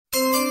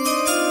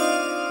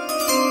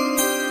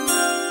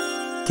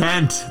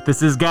Kent.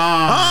 This is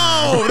God.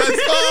 All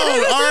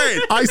right.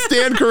 I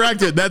stand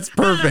corrected. That's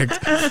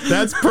perfect.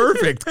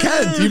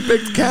 Kent, you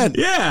picked Kent.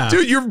 Yeah.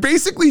 Dude, you're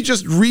basically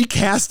just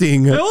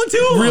recasting Only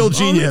two of Real them.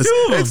 Genius.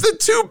 Only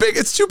two of them.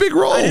 It's two big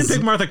roles. I didn't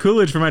pick Martha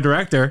Coolidge for my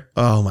director.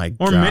 Oh my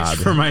God. Or Mitch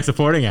for my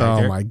supporting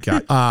actor. Oh my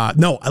God.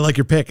 No, I like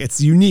your pick.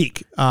 It's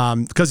unique.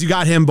 Because you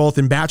got him both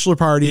in Bachelor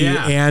Party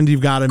and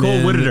you've got him Cole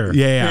in Whittaker.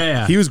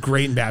 Yeah. He was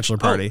great in Bachelor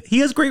Party. He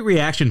has great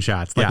reaction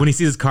shots. Like when he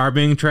sees his car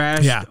being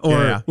trashed.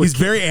 Yeah. He's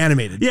very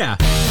animated. Yeah.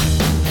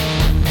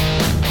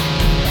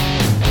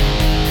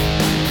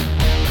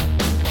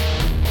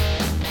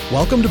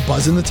 Welcome to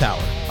Buzz in the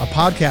Tower, a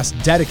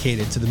podcast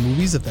dedicated to the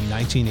movies of the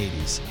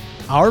 1980s.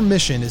 Our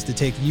mission is to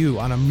take you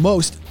on a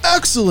most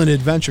excellent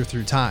adventure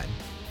through time.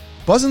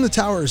 Buzz in the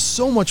Tower is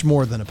so much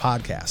more than a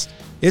podcast.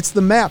 It's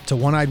the map to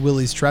One-Eyed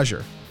Willie's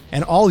treasure.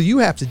 And all you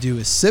have to do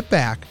is sit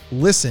back,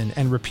 listen,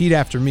 and repeat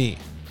after me.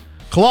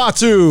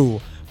 Klaatu!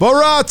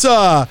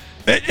 Barata!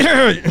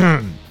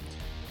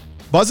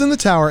 Buzz in the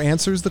Tower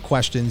answers the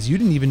questions you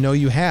didn't even know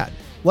you had.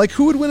 Like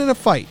who would win in a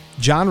fight,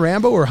 John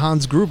Rambo or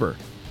Hans Gruber?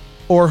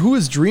 Or who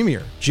is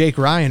dreamier, Jake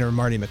Ryan or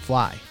Marty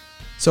McFly?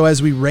 So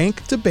as we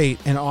rank, debate,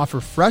 and offer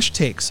fresh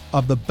takes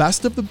of the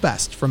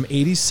best from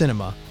 80s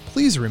cinema,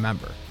 please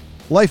remember,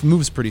 life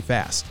moves pretty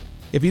fast.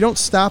 If you don't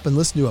stop and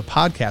listen to a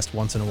podcast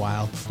once in a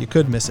while, you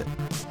could miss it.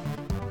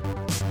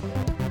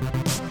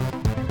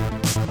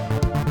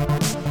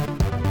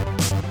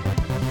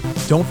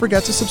 Don't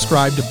forget to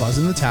subscribe to Buzz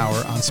in the Tower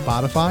on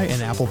Spotify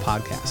and Apple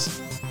Podcasts.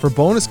 For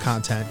bonus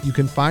content, you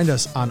can find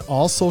us on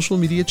all social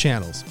media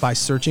channels by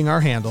searching our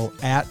handle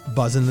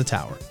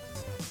 @BuzzinTheTower.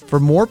 For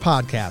more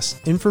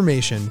podcasts,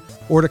 information,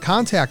 or to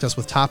contact us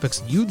with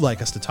topics you'd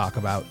like us to talk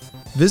about,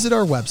 visit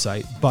our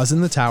website,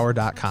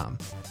 buzzinthetower.com.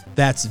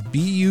 That's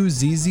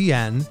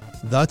BUZZN,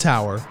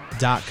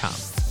 thetower.com.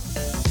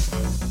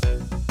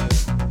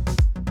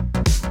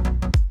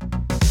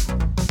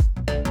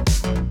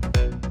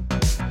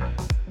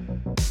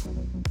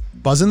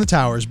 Buzz in the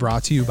Tower is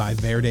brought to you by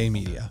Verde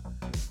Media.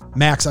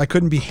 Max, I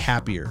couldn't be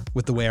happier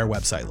with the way our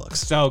website looks.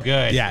 So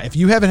good. Yeah, if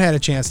you haven't had a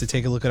chance to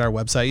take a look at our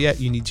website yet,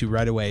 you need to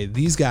right away.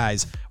 These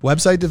guys,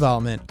 website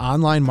development,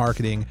 online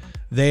marketing,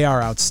 they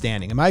are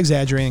outstanding. Am I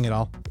exaggerating at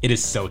all? It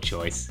is so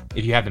choice.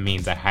 If you have the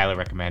means, I highly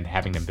recommend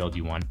having them build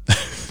you one.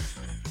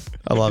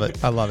 I love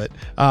it.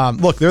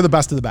 Look, they're the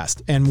best of the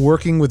best. And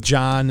working with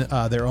John,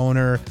 their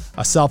owner,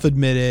 a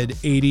self-admitted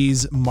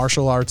 80s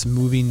martial arts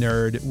movie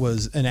nerd,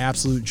 was an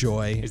absolute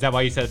joy. Is that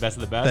why you said the best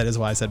of the best? That is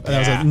why I said that.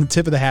 Was a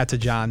tip of the hat to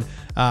John.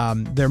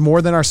 They're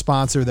more than our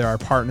sponsor. They're our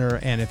partner.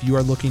 And if you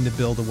are looking to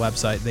build a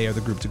website, they are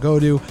the group to go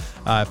to.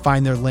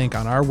 Find their link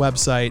on our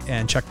website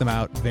and check them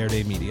out,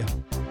 Verde Media.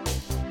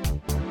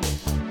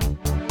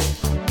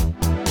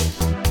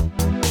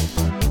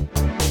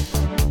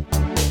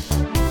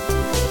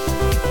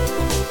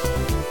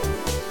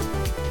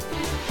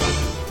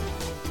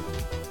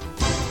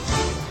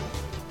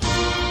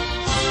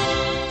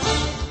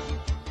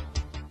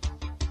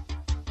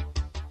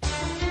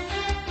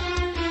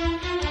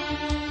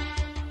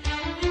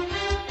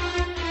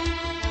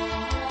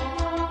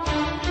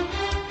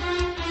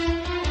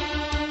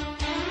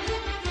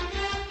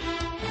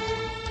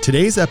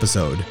 Today's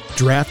episode,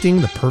 Drafting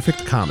the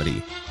Perfect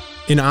Comedy.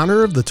 In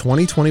honor of the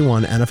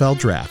 2021 NFL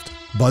Draft,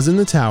 Buzz in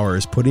the Tower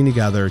is putting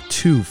together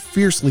two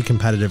fiercely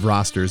competitive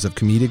rosters of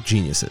comedic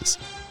geniuses.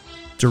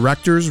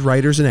 Directors,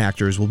 writers, and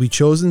actors will be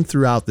chosen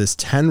throughout this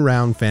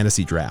 10-round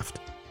fantasy draft.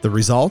 The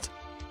result?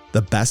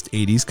 The best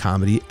 80s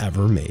comedy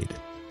ever made.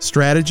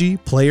 Strategy,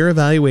 player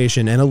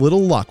evaluation, and a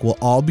little luck will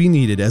all be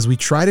needed as we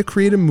try to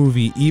create a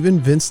movie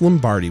even Vince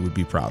Lombardi would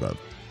be proud of.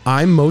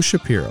 I'm Mo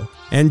Shapiro.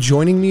 And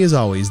joining me as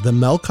always, the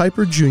Mel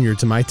Kiper Jr.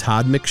 to my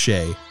Todd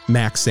McShay,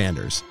 Max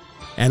Sanders.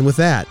 And with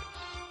that,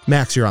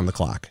 Max, you're on the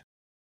clock.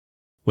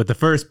 With the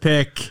first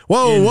pick.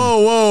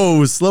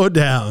 Whoa. Slow it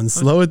down.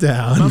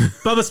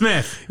 Bubba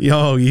Smith.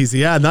 Yo, easy.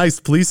 Yeah, nice.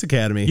 Police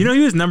Academy. You know, he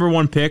was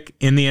 #1 pick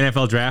in the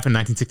NFL draft in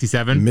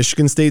 1967.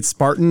 Michigan State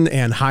Spartan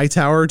and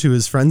Hightower to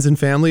his friends and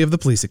family of the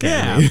Police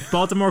Academy. Yeah,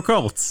 Baltimore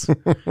Colts.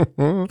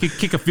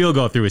 Kick a field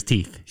goal through his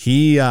teeth.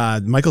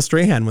 Michael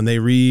Strahan, when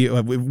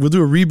we'll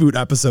do a reboot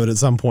episode at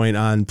some point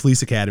on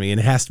Police Academy, and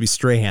it has to be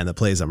Strahan that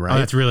plays him, right? Oh,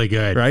 that's really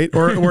good. Right?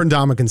 Or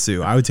Ndamukong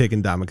Suh. I would take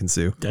Ndamukong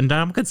Suh.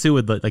 Ndamukong Suh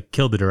would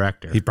kill the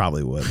director. He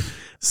probably would.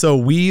 So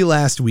we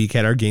last week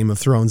had our Game of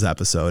Thrones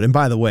episode. And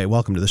by the way,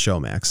 welcome to the show,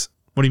 Max.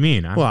 What do you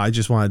mean? Well, I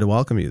just wanted to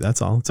welcome you.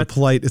 That's all.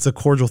 It's a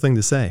cordial thing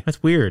to say.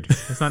 That's weird.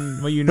 That's not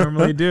what you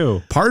normally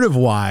do. Part of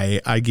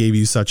why I gave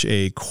you such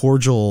a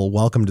cordial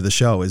welcome to the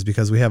show is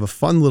because we have a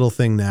fun little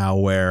thing now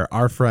where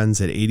our friends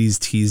at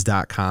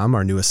 80stees.com,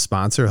 our newest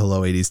sponsor,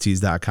 hello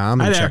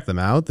 80stees.com, and check them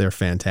out. They're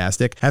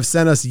fantastic. Have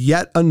sent us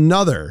yet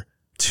another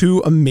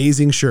two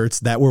amazing shirts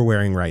that we're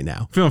wearing right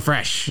now. Feeling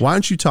fresh. Why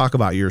don't you talk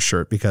about your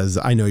shirt? Because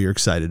I know you're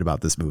excited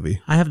about this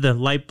movie. I have the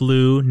light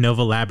blue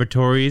Nova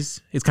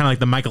Laboratories. It's kind of like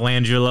the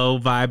Michelangelo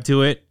vibe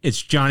to it.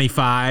 It's Johnny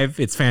Five.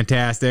 It's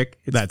fantastic.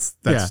 This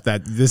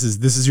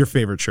is your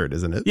favorite shirt,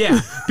 isn't it?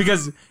 Yeah,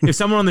 because if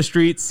someone on the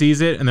street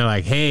sees it and they're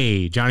like,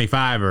 hey, Johnny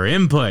Five or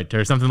Input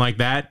or something like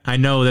that, I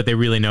know that they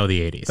really know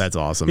the 80s. That's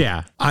awesome.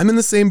 Yeah. I'm in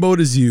the same boat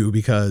as you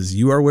because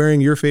you are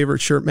wearing your favorite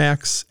shirt,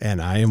 Max,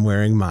 and I am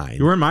wearing mine.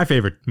 You're wearing my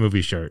favorite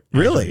movie shirt.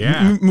 Actually. Really?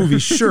 Yeah. Movie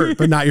shirt,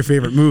 but not your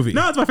favorite movie.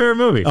 No, it's my favorite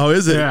movie. Oh,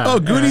 is it? Yeah. Oh,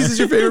 Goonies is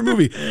your favorite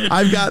movie.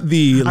 I've got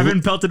the... I've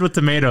been pelted with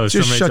tomatoes.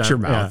 Just so many shut times. your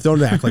mouth. Yeah.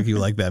 Don't act like you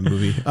like that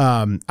movie.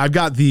 I've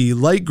got the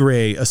light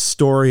gray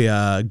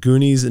Astoria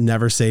Goonies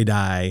Never Say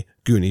Die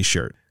Goonies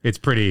shirt. It's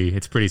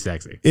pretty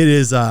sexy. It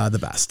is the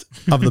best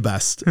of the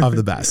best of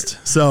the best.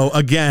 So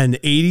again,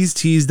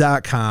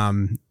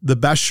 80stees.com, the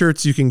best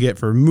shirts you can get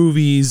for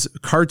movies,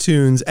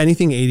 cartoons,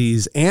 anything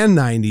 80s and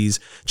 90s.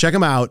 Check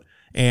them out.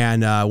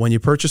 And when you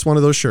purchase one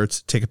of those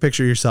shirts, take a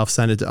picture of yourself,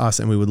 send it to us,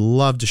 and we would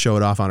love to show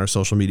it off on our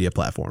social media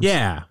platforms.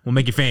 Yeah, we'll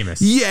make you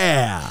famous.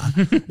 Yeah.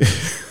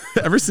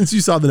 Ever since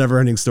you saw The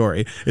Neverending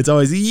Story, it's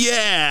always,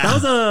 yeah. That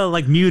was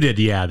a muted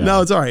yeah, though.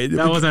 No, it's all right.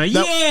 That wasn't a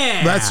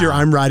yeah. That's your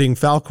I'm riding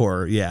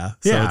Falcor, yeah.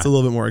 So Yeah. it's a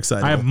little bit more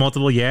exciting. I have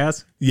multiple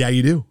yeahs. Yeah,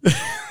 you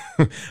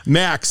do.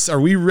 Max, are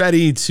we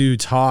ready to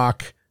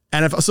talk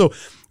NFL? So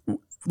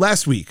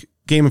last week,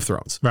 Game of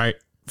Thrones. Right.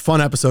 Fun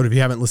episode if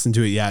you haven't listened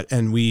to it yet.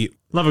 And we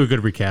Love a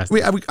good recast.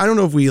 I don't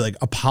know if we like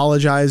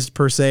apologized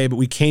per se, but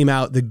we came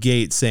out the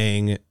gate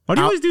saying, Why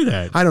do you always do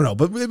that? I don't know,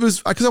 but it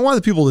was because I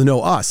wanted people to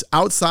know us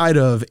outside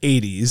of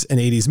 80s and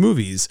 80s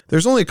movies.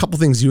 There's only a couple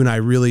things you and I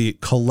really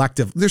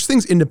there's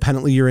things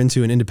independently you're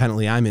into and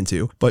independently I'm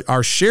into, but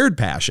our shared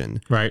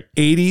passion, Right.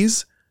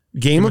 80s,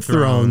 Game of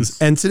Thrones.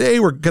 And today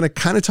we're going to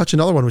kind of touch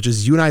another one, which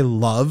is you and I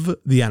love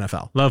the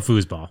NFL. Love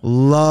foosball.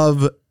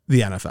 Love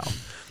the NFL.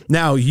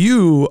 Now,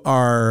 you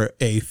are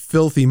a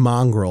filthy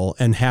mongrel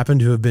and happen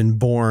to have been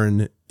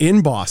born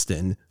in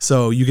Boston,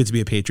 so you get to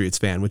be a Patriots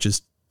fan, which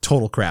is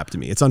total crap to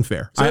me. It's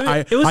unfair. So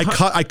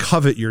I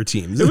covet your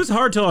teams. It was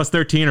hard till I was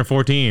 13 or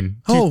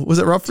 14. Oh, was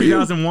it rough for you?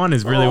 2001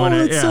 is really when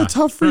it... It's so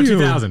tough for you.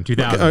 2000.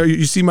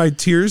 You see my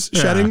tears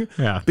shedding?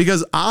 Yeah.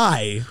 Because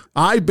I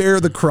bear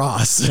the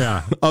cross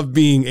of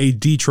being a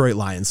Detroit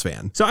Lions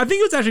fan. So I think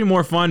it was actually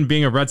more fun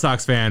being a Red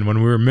Sox fan when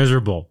we were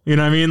miserable. You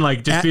know what I mean?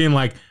 Like just being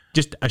like...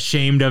 just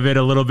ashamed of it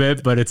a little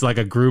bit, but it's like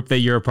a group that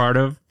you're a part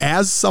of.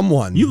 As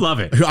someone... You love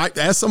it.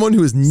 As someone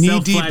who is knee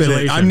deep in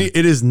it,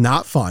 it is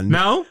not fun.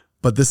 No?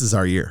 But this is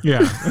our year.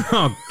 Yeah.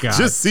 Oh, God.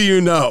 Just so you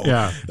know.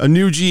 Yeah. A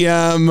new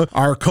GM.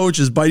 Our coach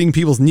is biting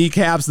people's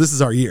kneecaps. This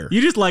is our year.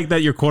 You just like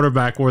that your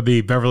quarterback wore the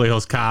Beverly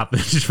Hills Cop, the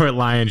Detroit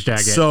Lions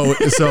jacket. So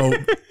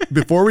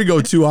before we go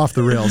too off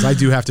the rails, I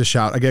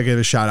got to give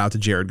a shout out to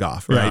Jared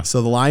Goff, right? Yeah.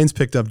 So the Lions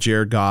picked up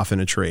Jared Goff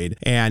in a trade,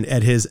 and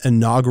at his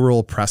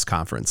inaugural press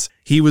conference,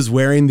 he was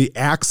wearing the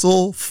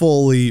Axel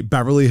Foley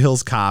Beverly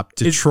Hills Cop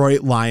Detroit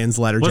Lions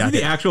letter jacket. Was it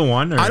the actual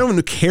one? Or? I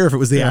don't care if it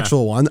was the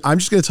actual one. I'm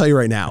just going to tell you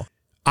right now.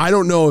 I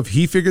don't know if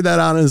he figured that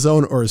out on his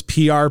own or his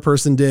PR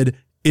person did.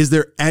 Is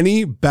there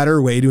any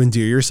better way to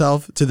endear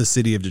yourself to the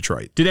city of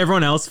Detroit? Did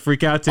everyone else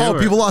freak out too? Oh,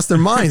 people lost their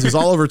minds. It was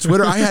all over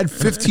Twitter. I had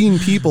 15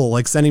 people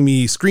like sending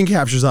me screen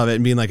captures of it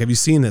and being like, have you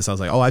seen this? I was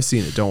like, oh, I've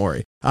seen it. Don't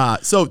worry.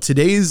 So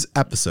today's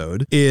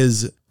episode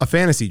is a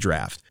fantasy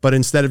draft, but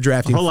instead of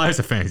drafting... Our whole life's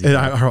a fantasy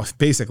draft.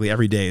 Basically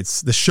every day,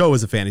 the show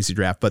is a fantasy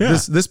draft, but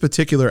this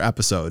particular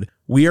episode,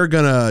 we are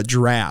going to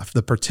draft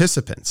the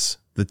participants,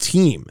 the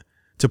team,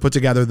 to put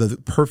together the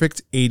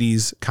perfect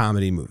 80s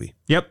comedy movie.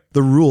 Yep.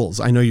 The rules.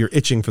 I know you're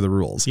itching for the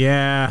rules.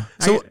 Yeah.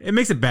 So it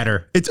makes it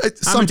better. It's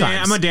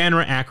sometimes. I'm a Dan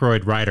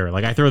Aykroyd writer.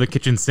 Like I throw the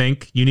kitchen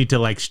sink. You need to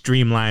like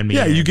streamline me.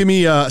 Yeah. You give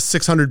me a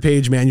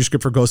 600-page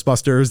manuscript for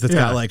Ghostbusters that's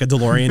got like a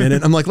DeLorean in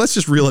it. I'm like, let's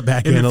just reel it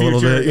back in a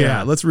little bit.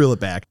 Yeah. Let's reel it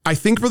back. I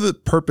think for the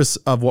purpose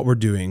of what we're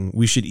doing,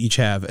 we should each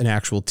have an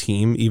actual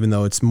team, even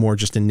though it's more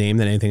just a name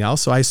than anything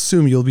else. So I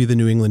assume you'll be the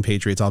New England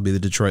Patriots. I'll be the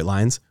Detroit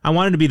Lions. I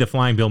wanted to be the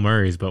Flying Bill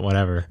Murrays, but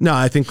whatever. No,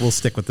 I think we'll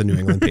stick with the New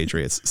England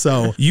Patriots.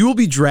 So you will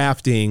be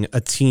drafting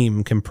a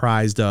team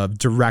comprised of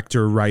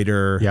director,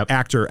 writer,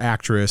 actor,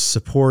 actress,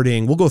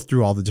 supporting. We'll go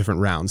through all the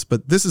different rounds,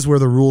 but this is where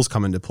the rules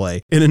come into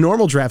play. In a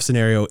normal draft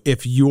scenario,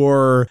 if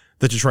you're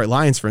the Detroit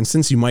Lions, for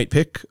instance, you might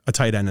pick a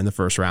tight end in the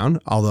first round,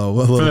 although a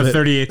little for the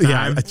bit, 38th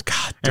time.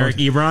 God, Eric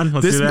Ebron.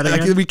 Let's do that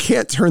again. We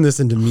can't turn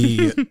this into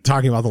me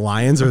talking about the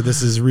Lions, or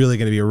this is really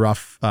going to be a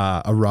rough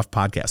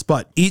podcast.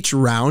 But each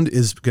round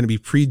is going to be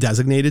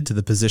pre-designated to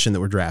the position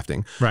that we're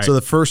drafting. Right. So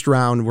the first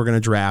round, we're going to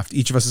draft.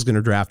 Each of us is going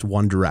to draft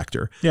one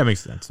director. Yeah,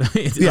 makes sense.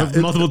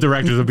 Multiple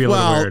directors would be a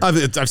little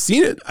weird. I've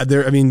seen it.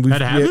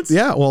 That happens.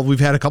 We've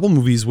had a couple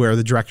movies where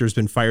the director's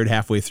been fired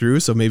halfway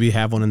through, so maybe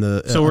have one in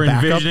the. So we're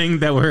envisioning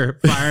that we're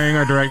firing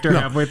firing our director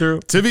halfway through?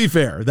 To be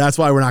fair, that's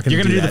why we're not going to do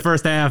You're going to do that. the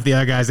first half, the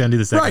other guy's going to do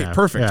the second half. Right,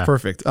 perfect, Yeah.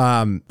 perfect.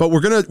 But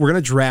we're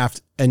gonna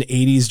draft an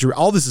 80s.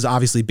 All this is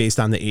obviously based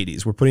on the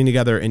 80s. We're putting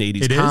together an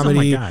 80s It is? Oh my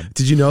comedy. God.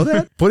 Did you know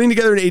that? Putting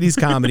together an 80s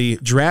comedy,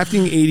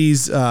 drafting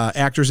 80s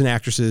actors and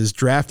actresses,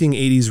 drafting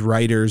 80s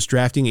writers,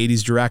 drafting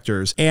 80s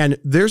directors, and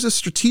there's a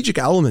strategic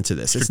element to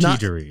this. It's not,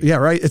 Strategery. yeah,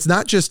 right. It's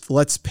not just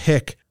let's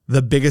pick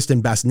the biggest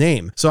and best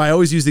name. So I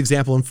always use the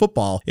example in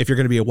football. If you're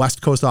going to be a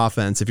West Coast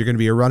offense, if you're going to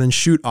be a run and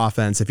shoot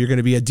offense, if you're going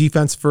to be a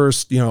defense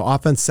first,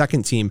 offense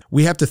second team,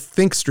 we have to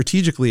think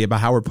strategically about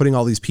how we're putting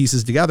all these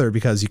pieces together,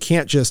 because you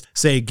can't just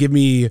say, give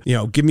me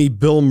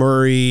Bill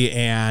Murray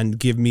and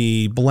give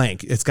me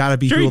blank. It's got to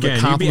be people that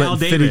complement and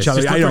fit each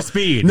other. Just look for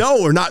speed.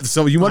 No, we're not.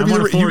 So you want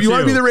to be you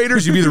want to be the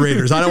Raiders, you be the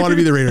Raiders. I don't want to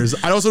be the Raiders.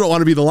 I also don't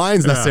want to be the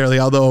Lions necessarily,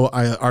 although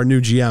our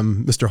new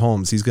GM, Mr.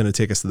 Holmes, he's going to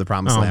take us to the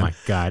promised land. Oh my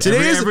God.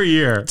 Every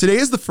year. Today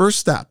is the first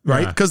step,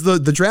 right? Because the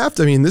draft,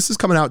 this is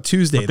coming out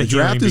Tuesday. The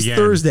draft is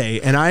Thursday,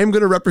 and I am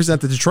going to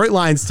represent the Detroit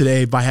Lions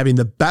today by having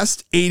the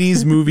best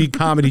 80s movie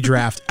comedy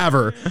draft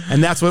ever.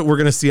 And that's what we're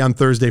going to see on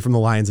Thursday from the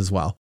Lions as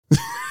well.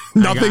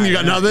 Nothing? You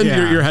got nothing?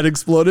 Yeah. Your head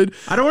exploded?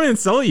 I don't want to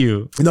insult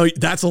you. No,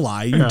 that's a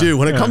lie. You do.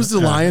 When it comes to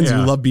the Lions, you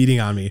love beating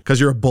on me because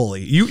you're a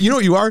bully. You know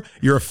what you are?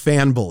 You're a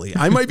fan bully.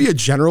 I might be a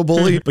general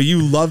bully, but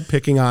you love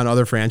picking on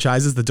other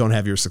franchises that don't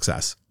have your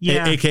success.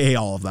 Yeah. AKA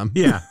all of them.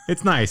 Yeah,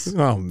 it's nice.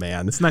 Oh,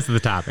 man. It's nice at the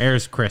top.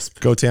 Air's crisp.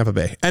 Go Tampa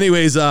Bay.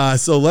 Anyways,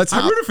 so let's...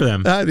 I rooted for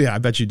them. Yeah, I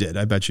bet you did.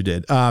 Go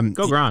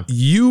Gronk.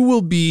 You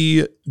will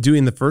be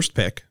doing the first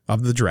pick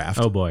of the draft.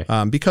 Oh, boy.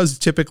 Because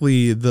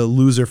typically the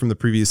loser from the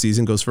previous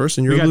season goes first,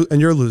 and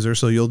you're a loser,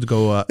 so you'll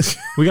go...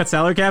 We got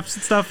salary caps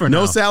and stuff, or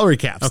no? No salary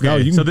caps.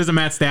 Okay, No, so there's a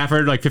Matt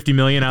Stafford, like $50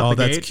 million out the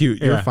gate. Oh, that's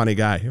cute. You're a funny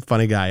guy. Well,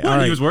 All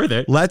right. he was worth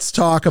it. Let's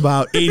talk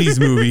about 80s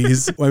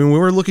movies. We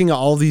were looking at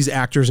all these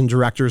actors and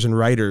directors and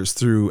writers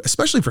through,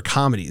 especially for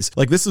comedies.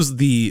 Like this was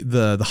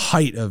the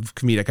height of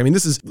comedic.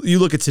 This is, you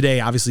look at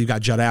today, obviously you've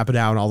got Judd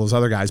Apatow and all those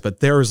other guys,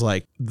 but there was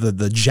like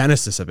the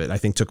genesis of it, I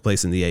think, took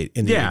place in the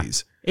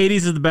 80s. 80s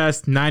is the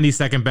best, 90s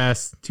second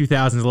best,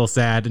 2000s a little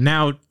sad.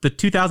 Now the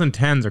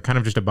 2010s are kind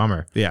of just a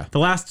bummer. Yeah. The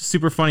last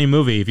super funny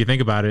movie, if you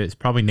think about it, is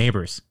probably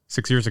Neighbors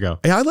 6 years ago.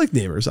 Yeah, I like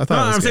Neighbors. I thought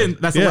No, it was I'm good. saying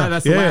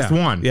that's the last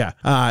one.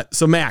 Yeah.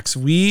 So Max,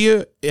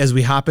 as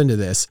we hop into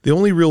this, the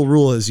only real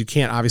rule is you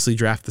can't obviously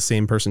draft the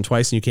same person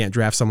twice, and you can't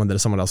draft someone that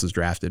someone else has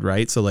drafted,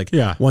 right? So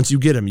once you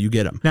get them, you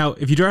get them. Now,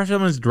 if you draft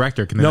someone as a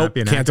director, can they not be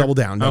an can't actor? double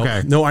down. No,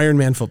 Okay. no Iron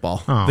Man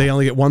football. Oh. They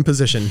only get one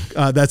position.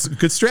 That's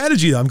good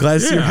strategy, though. I'm glad to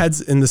see your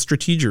head's in the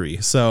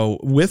strategery. So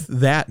with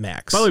that,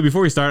 Max. By the way,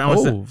 before we start,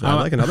 I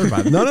like another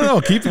vibe.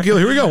 No. Keep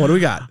here we go. What do we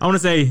got? I want to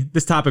say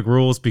this topic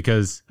rules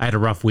because I had a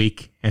rough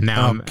week, and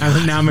now I'm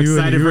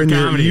excited for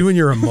comedy. You and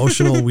your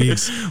emotional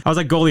weeks. I was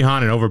like Goldie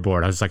Hawn in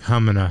Overboard. I was like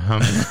humming.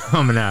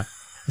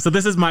 So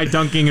this is my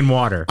dunking in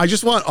water. I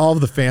just want all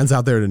of the fans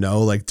out there to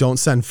know, don't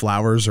send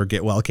flowers or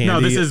get well candy. No,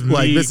 this is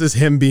me. This is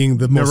him being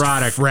the most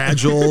Neurotic.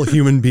 fragile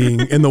human being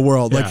in the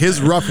world. His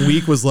rough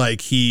week was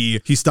he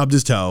stubbed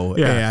his toe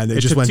and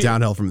it just went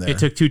downhill from there. It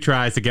took 2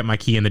 tries to get my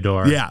key in the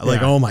door. Yeah,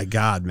 oh my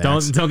God,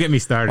 Max. Don't get me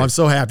started. Well, I'm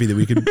so happy that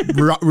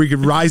we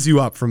could rise you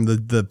up from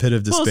the pit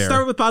of despair. Well,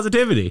 start with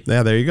positivity.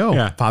 Yeah, there you go.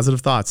 Yeah.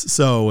 Positive thoughts.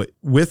 So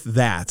with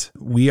that,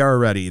 we are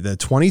ready. The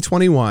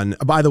 2021.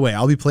 By the way,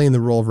 I'll be playing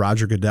the role of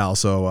Roger Goodell.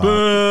 So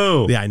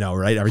Boo! Yeah, I know,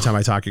 right? Every time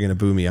I talk, you're going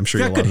to boo me. I'm sure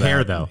He's you'll got love good that.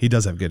 hair, though. He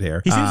does have good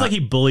hair. He seems like he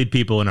bullied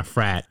people in a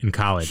frat in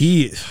college.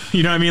 You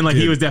know what I mean?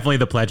 He was definitely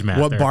the pledge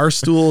master. What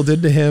Barstool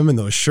did to him and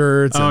those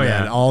shirts and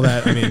yeah. all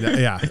that.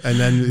 Yeah. And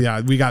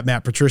then, we got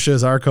Matt Patricia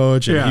as our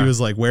coach, and he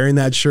was wearing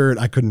that shirt.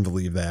 I couldn't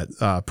believe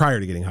that prior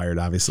to getting hired,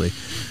 obviously.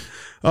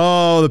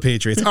 Oh, the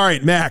Patriots. All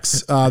right,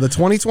 Max, the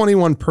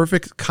 2021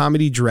 Perfect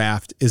Comedy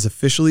Draft is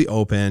officially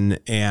open,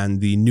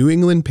 and the New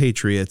England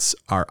Patriots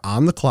are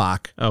on the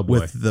clock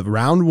with the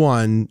round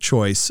 1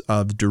 choice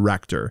of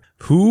director.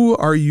 Who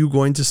are you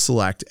going to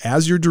select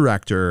as your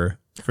director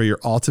for your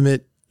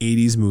ultimate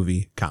 80s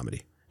movie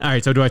comedy? All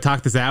right, so do I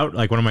talk this out?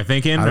 What am I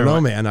thinking? I don't know,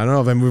 man. I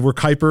don't know. We're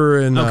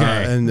Kuiper and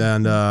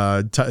and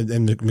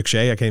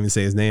McShay. I can't even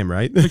say his name,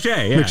 right?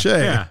 McShay, yeah.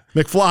 McShay. Yeah.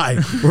 McFly.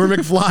 We're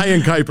McFly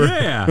and Kuiper.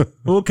 Yeah.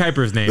 What would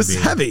Kuiper's name This be?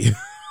 is heavy.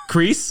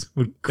 Crease?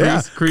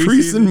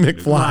 Crease and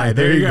McFly.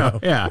 There you go.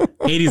 Yeah.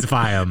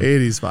 80s-fy him.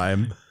 80s-fy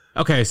him.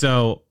 Okay,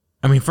 so...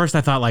 first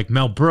I thought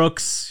Mel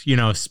Brooks,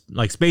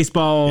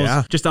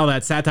 Spaceballs, just all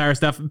that satire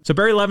stuff. So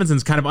Barry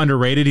Levinson's kind of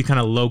underrated. He's kind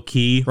of low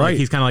key. Right.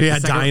 He's kind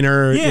of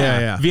Diner.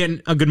 Yeah.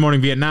 Good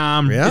Morning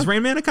Vietnam. Yeah. Is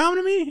Rain Man a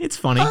comedy? It's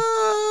funny.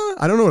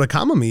 I don't know what a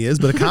comedy is,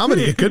 but a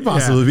comedy it could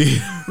possibly be.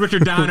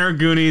 Richard Donner,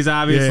 Goonies,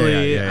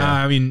 obviously.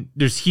 Yeah.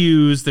 There's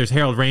Hughes, there's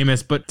Harold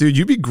Ramis, but dude,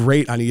 you'd be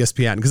great on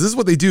ESPN because this is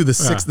what they do. The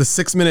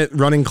 6 minute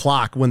running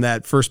clock when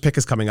that first pick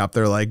is coming up.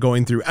 They're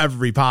going through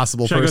every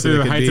possible Should person. I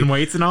go through the heights and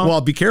weights and all? Well,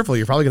 be careful.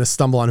 You're probably going to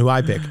stumble on who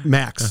I pick.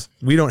 Max,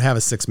 we don't have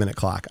a 6 minute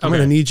clock. I'm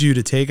going to need you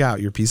to take out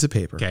your piece of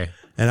paper. Okay.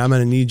 And I'm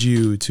going to need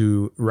you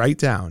to write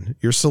down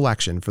your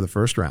selection for the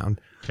first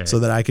round so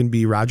that I can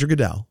be Roger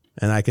Goodell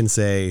and I can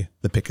say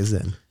the pick is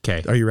in.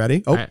 Okay. Are you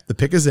ready? Oh, the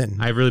pick is in.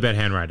 I have really bad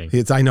handwriting.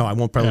 I know I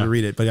won't probably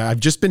read it, but I've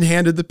just been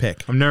handed the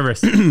pick. I'm nervous.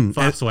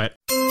 Flop sweat.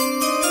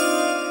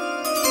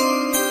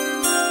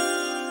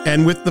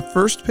 And with the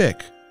first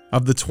pick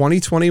of the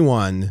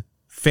 2021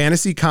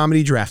 fantasy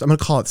comedy draft, I'm going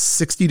to call it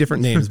 60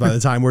 different names by the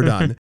time we're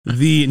done.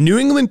 The New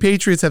England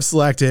Patriots have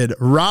selected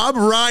Rob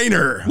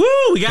Reiner.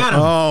 Woo, we got him.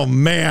 Oh,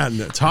 man.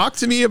 Talk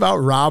to me about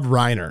Rob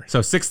Reiner.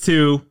 So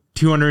 6'2",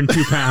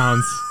 202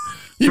 pounds.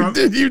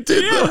 You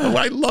did.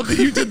 I love that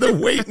you did the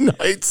weight and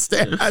height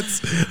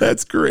stats.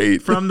 That's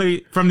great. From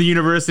the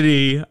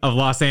University of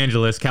Los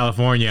Angeles,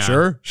 California.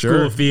 Sure.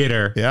 School of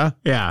Theater.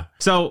 Yeah.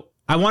 So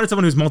I wanted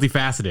someone who's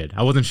multifaceted.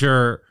 I wasn't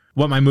sure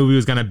what my movie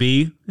was going to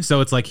be.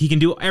 So it's like he can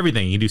do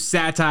everything. He can do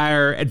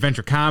satire,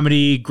 adventure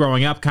comedy,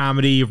 growing up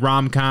comedy,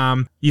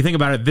 rom-com. You think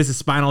about it, this is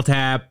Spinal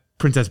Tap,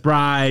 Princess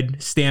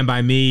Bride, Stand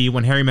By Me,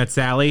 When Harry Met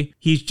Sally.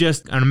 He's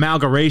just an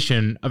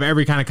amalgamation of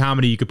every kind of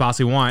comedy you could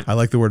possibly want. I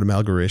like the word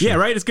amalgamation. Yeah,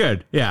 right? It's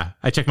good. Yeah.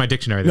 I checked my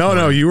dictionary.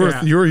 No, you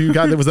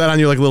got that. Was that on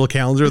your like little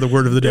calendar, the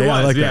word of the day? It was,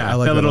 I like that. I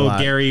like that that little a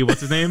lot. Gary, what's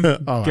his name?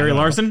 Gary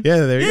Larson? Yeah,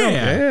 there you go.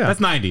 Yeah.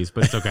 That's 90s,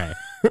 but it's okay.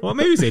 Well,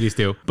 maybe it's 80s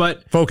too.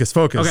 But Focus.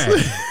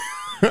 okay.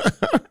 I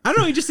don't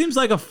know. He just seems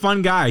like a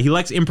fun guy. He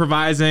likes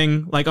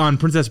improvising. Like on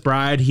Princess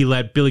Bride, he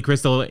let Billy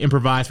Crystal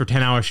improvise for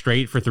 10 hours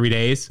straight for 3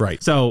 days.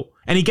 Right. So,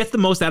 and he gets the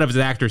most out of his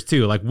actors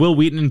too. Like Will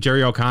Wheaton and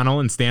Jerry O'Connell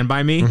in Stand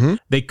By Me,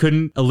 they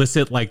couldn't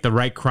elicit like the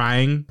right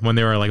crying when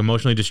they were like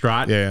emotionally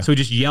distraught. Yeah. So he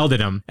just yelled at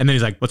them, and then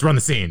he's like, "Let's run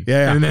the scene."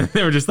 Yeah. And then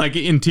they were just like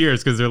in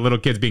tears because they're little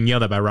kids being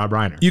yelled at by Rob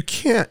Reiner. You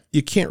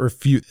can't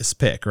refute this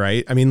pick,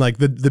 right? I mean, like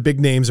the big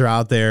names are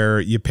out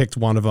there. You picked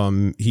one of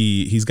them.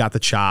 He's got the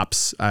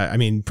chops. I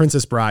mean,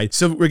 Princess Bride.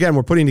 So again,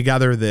 we're putting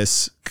together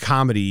this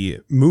comedy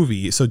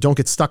movie, so don't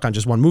get stuck on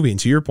just one movie. And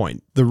to your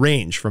point, the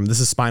range from This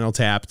Is Spinal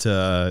Tap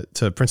to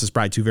Princess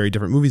Bride, two very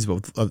different movies, but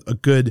with a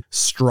good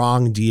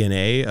strong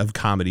DNA of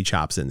comedy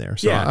chops in there.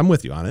 So Yeah. I'm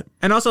with you on it.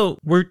 And also,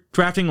 we're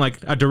drafting like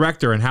a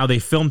director and how they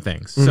film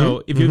things.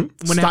 So if you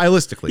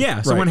Stylistically,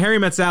 yeah. So right. when Harry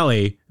Met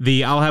Sally,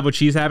 the "I'll have what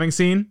she's having"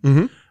 scene,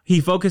 he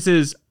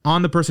focuses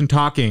on the person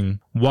talking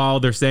while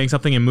they're saying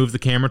something and moves the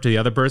camera to the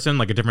other person,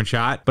 like a different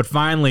shot. But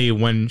finally,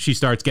 when she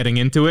starts getting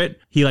into it,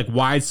 he like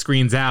wide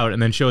screens out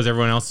and then shows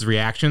everyone else's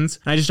reactions.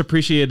 And I just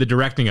appreciated the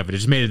directing of it. It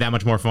just made it that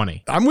much more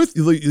funny. I'm with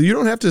you. You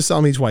don't have to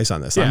sell me twice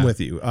on this. I'm Yeah. with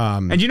you.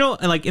 And you know,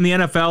 like in the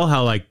NFL,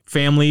 how like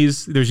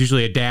families, there's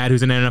usually a dad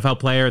who's an NFL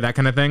player, that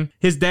kind of thing.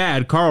 His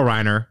dad, Carl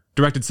Reiner,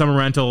 directed Summer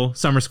Rental,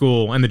 Summer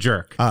School, and The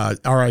Jerk.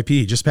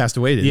 R.I.P. just passed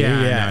away today. Yeah, I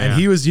know, And yeah.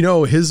 he was,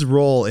 his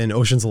role in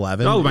Ocean's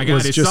 11 Oh my God,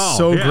 was it's just Saul.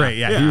 so Yeah, great.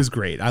 Yeah, yeah. he was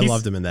great. I He's-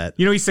 loved him in that.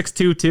 You know, he's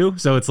 6'2" too,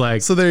 so it's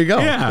like... So there you go.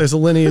 Yeah. There's a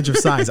lineage of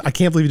size. I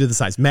can't believe you did the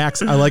size.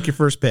 Max, I like your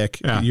first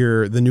pick. Yeah.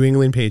 The New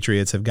England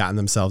Patriots have gotten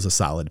themselves a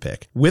solid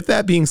pick. With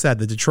that being said,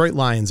 the Detroit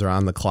Lions are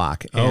on the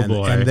clock, and,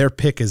 boy. and their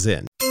pick is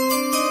in.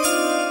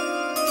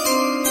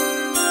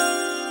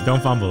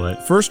 Don't fumble it.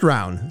 First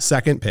round,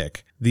 second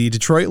pick. The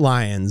Detroit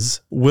Lions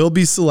will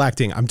be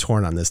selecting. I'm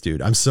torn on this,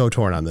 dude. I'm so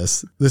torn on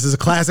this. This is a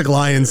classic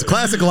Lions.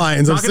 Classic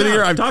Lions. I'm Talk it sitting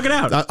out. here. Talk it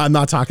out. I'm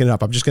not talking it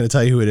up. I'm just going to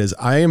tell you who it is.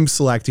 I am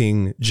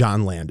selecting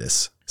John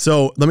Landis.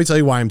 So let me tell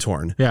you why I'm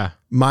torn. Yeah.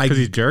 Because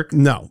he's a jerk?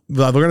 No.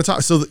 We're going to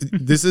talk. So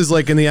this is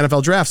like in the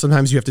NFL draft.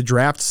 Sometimes you have to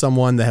draft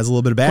someone that has a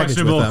little bit of baggage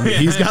with Questionable. them. Yeah.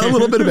 He's got a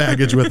little bit of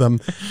baggage with him.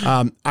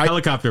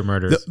 Helicopter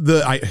murders.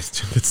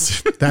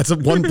 That's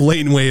one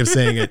blatant way of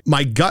saying it.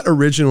 My gut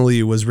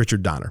originally was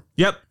Richard Donner.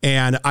 Yep.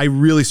 And I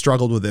really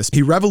struggled with this.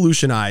 He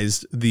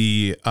revolutionized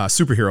the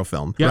superhero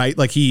film, Yep. right?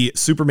 Like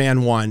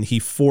Superman 1, he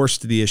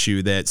forced the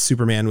issue that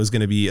Superman was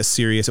going to be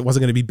it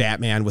wasn't going to be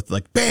Batman with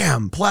like,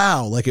 bam,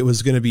 plow. Like it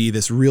was going to be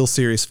this real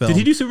serious film. Did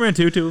he do Superman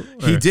 2 too?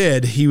 He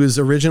did. He was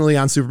originally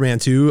on Superman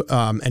 2,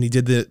 and he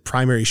did the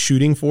primary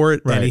shooting for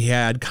it. Right. And he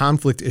had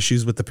conflict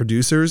issues with the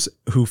producers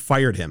who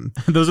fired him.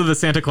 Those are the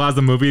Santa Claus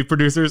the movie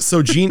producers.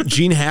 So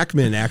Gene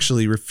Hackman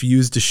actually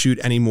refused to shoot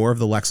any more of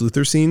the Lex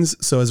Luthor scenes.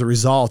 So as a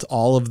result,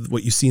 all of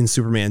what you see in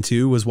Superman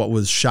 2 was what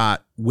was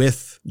shot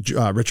with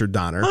Richard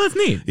Donner. Oh, that's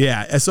neat.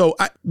 Yeah. And so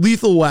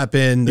Lethal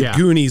Weapon, The Yeah.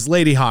 Goonies,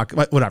 Lady Hawk,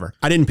 whatever.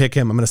 I didn't pick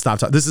him. I'm going to stop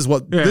talking. This is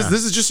what this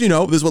is just,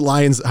 this is what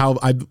Lions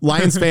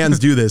fans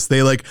do this.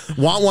 They like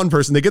want one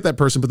person, they get that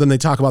person, but then they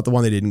talk about the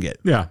one they didn't get.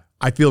 Yeah.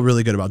 I feel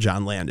really good about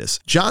John Landis.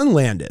 John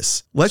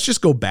Landis, let's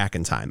just go back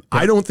in time.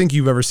 I don't think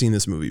you've ever seen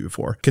this movie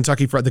before.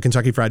 The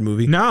Kentucky Fried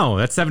Movie. No,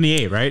 that's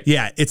 78, right?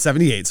 Yeah, it's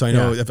 78. So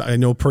I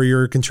know per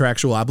your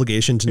contractual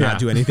obligation to not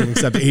do anything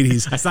except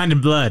 80s. I signed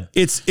in blood.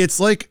 It's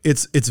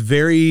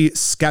very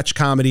sketch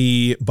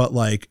comedy, but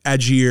like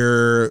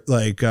edgier.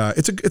 Like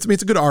it's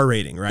a good R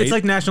rating, right? It's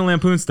like National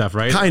Lampoon stuff,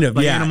 right? Kind of,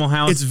 like yeah. Animal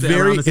House. It's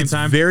very, around the same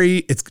time.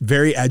 It's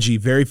very edgy,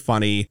 very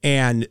funny,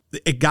 and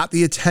it got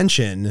the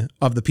attention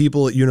of the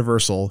people at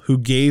Universal who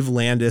gave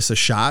Landis a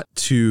shot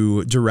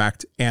to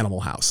direct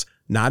Animal House.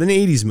 Not an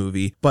 80s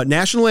movie, but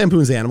National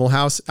Lampoon's Animal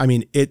House. I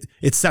mean, it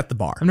set the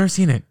bar. I've never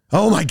seen it.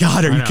 Oh my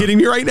God, are you know. kidding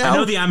me right now? I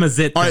know the I'm a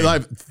Zit All thing. right,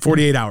 live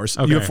 48 hours.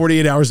 Okay. You have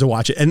 48 hours to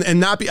watch it, and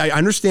not be. I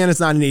understand it's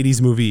not an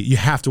 80s movie. You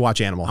have to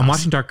watch Animal House. I'm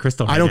watching Dark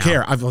Crystal right I don't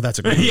now. care. Well, that's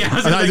a great movie. Yeah, I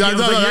was like,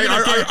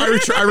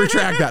 I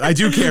retract that. I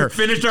do care.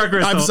 Finish Dark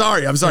Crystal. I'm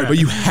sorry, Yeah. but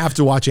you have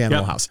to watch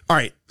Animal Yep. House. All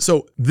right,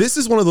 so this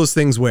is one of those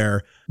things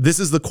where this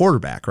is the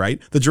quarterback,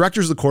 right? The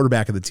director's the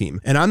quarterback of the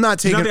team, and I'm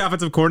not He's taking. not the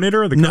offensive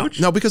coordinator or the no, coach?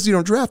 no, because you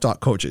don't draft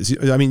coaches.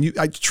 I mean,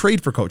 I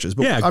trade for coaches,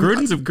 but Yeah,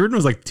 Gruden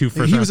was like 2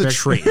 first he round was a picks.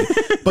 trade.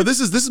 But this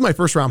is my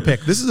first round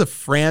pick. This is a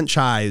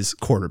franchise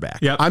quarterback.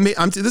 Yep.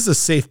 This is a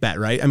safe bet,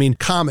 right? I mean,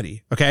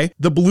 comedy, okay?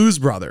 The Blues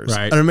Brothers,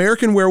 Right. An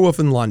American Werewolf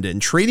in London,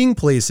 Trading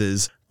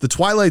Places, The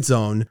Twilight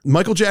Zone,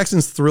 Michael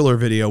Jackson's Thriller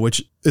video,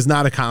 which is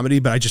not a comedy,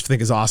 but I just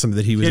think is awesome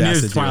that he was It asked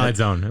is to do Twilight it.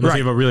 Zone. Unless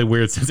you have a really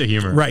weird sense of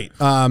humor. Right.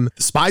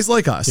 Spies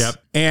Like Us. Yep.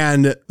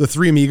 And The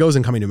Three Amigos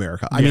and Coming to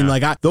America. I mean,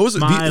 like those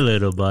My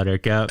little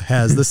buttercup.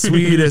 has the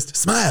sweetest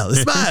smile.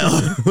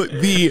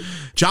 The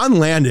John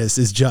Landis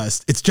is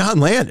just, it's John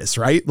Landis,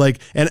 right? Like,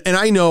 and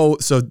I know,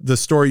 so the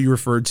story you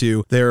referred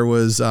to, there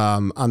was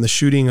on the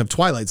shooting of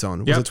Twilight Zone.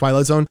 Was Yep. it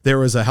Twilight Zone? There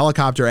was a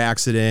helicopter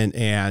accident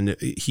and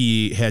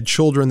he had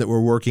children that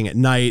were working at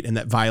night and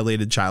that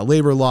violated child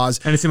labor laws.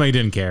 And it seemed like he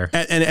didn't care.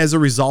 And as a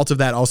result of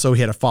that, also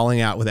he had a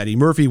falling out with Eddie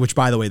Murphy, which,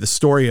 by the way, the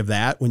story of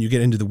that, when you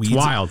get into the weeds,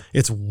 wild.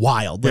 It's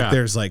wild. Like Yeah.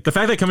 there's like The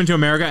fact that Coming to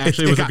America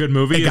actually was a good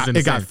movie is insane.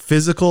 It got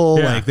physical.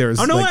 Yeah. Like there's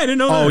Oh, no like, way, I didn't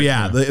know Oh that.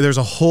 yeah, Yeah. there's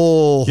a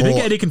whole. Do you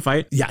think Eddie can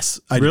fight? Yes,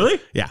 I do. Really?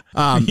 Yeah.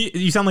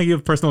 You sound like you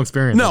have personal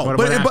experience. No, Like,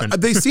 what happened?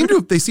 but they seem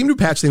to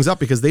patch things up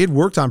because they had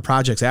worked on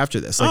projects after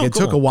this. Like Oh, it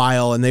took cool. a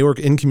while and they were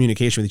in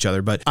communication with each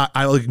other. But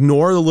I'll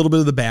ignore a little bit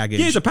of the baggage.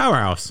 Yeah, he's a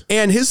powerhouse.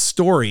 And his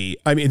story,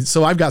 I mean,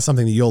 so I've got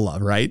something that you'll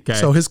love, right? Okay.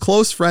 So his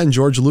close friend,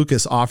 George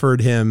Lucas,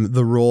 offered him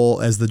the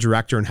role as the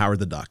director in Howard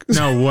the Duck.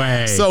 No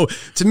way. So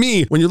to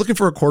me, when you're looking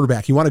for a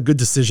quarterback, you want a good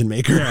decision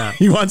maker. Yeah.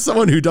 You want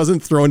someone who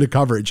doesn't throw into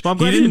coverage. Well, I'm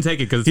glad he didn't take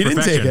it 'cause it's he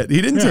didn't take perfection. it.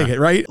 He didn't Yeah. take it,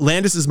 right?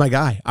 Landis is my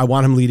guy. I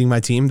want him leading my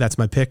team. That's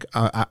my pick.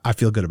 I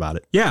feel good about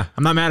it. yeah,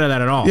 I'm not mad at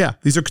that at all. Yeah,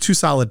 these are two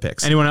solid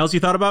picks. Anyone else you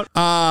thought about?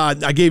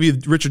 I gave you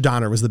Richard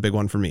Donner was the big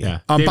one for me. Yeah.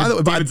 By the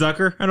way, David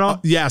Zucker at all?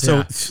 yeah. So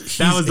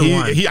that was the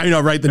one. I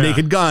know, right? The Yeah.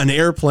 Naked Gun,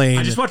 Airplane.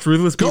 I just watched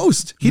Ruthless People.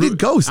 Ghost. He did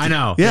Ghost. I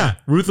know. Yeah.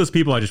 Ruthless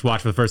People I just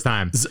watched for the first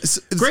time.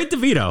 Great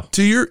DeVito.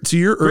 To your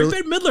Great early,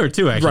 Bette Midler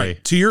too, actually.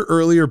 right. To your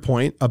earlier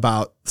point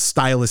about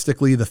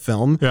stylistically the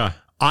film. Yeah.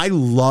 I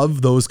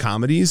love those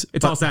comedies,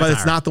 It's all but it's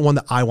satire. not the one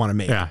that I want to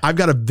make. Yeah. I've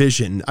got a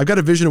vision. I've got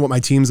a vision of what my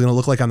team's going to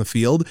look like on the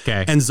field.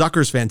 Okay. And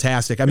Zucker's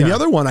fantastic. I mean, the Yeah.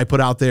 other one I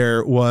put out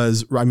there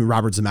was,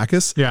 Robert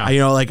Zemeckis. Yeah.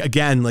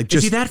 Again, like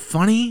Is just he that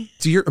funny?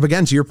 to your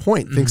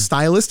point, think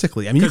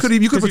stylistically. I mean, you could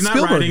put 'cause he's not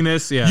Spielberg. writing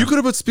this, yeah. You could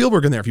have put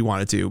Spielberg in there if you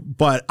wanted to,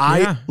 but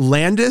Yeah.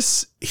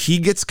 Landis, he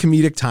gets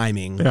comedic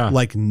timing Yeah.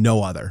 like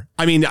no other.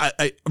 I mean,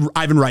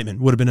 Ivan Reitman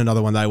would have been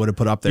another one that I would have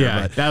put up there.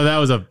 Yeah, But that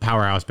was a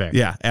powerhouse pick.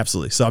 yeah,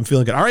 absolutely. So I'm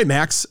feeling good. All right,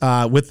 Max.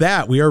 With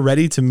that, we are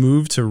ready to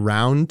move to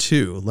round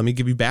 2. Let me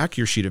give you back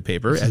your sheet of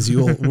paper. As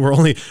you, we're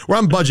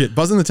on budget.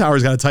 Buzz in the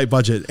Tower's got a tight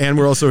budget, and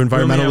we're also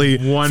environmentally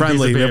have one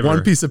friendly. piece of We have paper.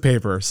 one piece of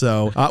paper.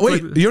 So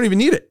wait, you don't even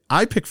need it.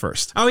 I pick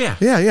first. Oh yeah.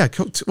 Yeah.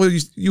 Well,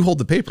 you hold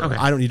the paper. Okay.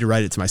 I don't need to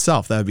write it to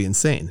myself. That would be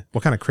insane.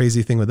 What kind of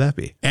crazy thing would that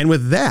be? And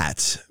with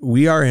that,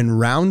 we are in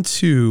round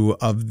 2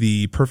 of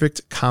the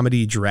perfect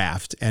comedy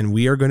draft, and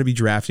we are going to be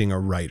drafting a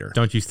writer.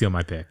 Don't you steal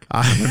my pick.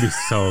 I'm gonna be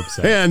so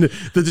upset. And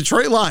the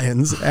Detroit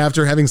Lions,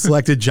 after having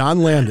selected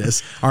John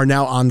Landis, are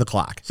now on the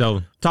clock.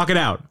 So talk it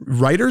out.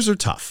 Writers are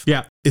tough.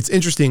 Yeah. It's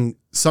interesting.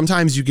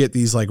 Sometimes you get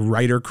these like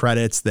writer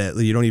credits that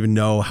you don't even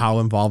know how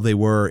involved they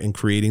were in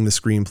creating the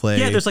screenplay.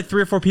 Yeah, there's like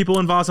 3 or 4 people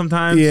involved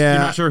sometimes. Yeah.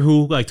 You're not sure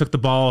who like took the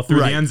ball through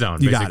Right. the end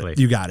zone, You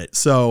basically. got it.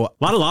 So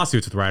A lot of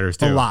lawsuits with writers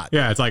too. A lot.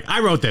 Yeah, it's like I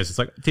wrote this. It's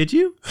like, did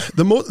you?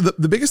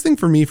 the biggest thing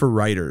for me for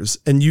writers,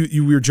 and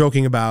you were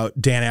joking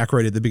about Dan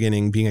Aykroyd at the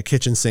beginning being a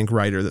kitchen sink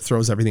writer that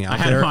throws everything out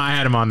there. I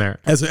had him on there.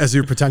 As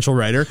your potential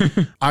writer,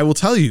 I will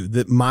tell you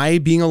that my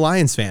being a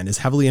Lions fan is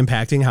heavily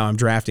impacting how I'm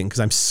drafting because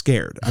I'm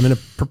scared. I'm in a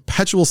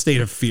perpetual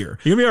state of fear.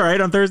 You gonna be all right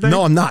on Thursday?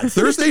 No, I'm not.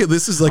 Thursday,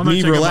 this is like I'm gonna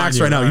me check up relaxed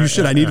on right you. now. All You right,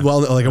 should. yeah, I need yeah.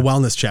 like a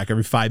wellness check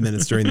every 5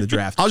 minutes during the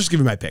draft. I'll just give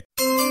you my pick.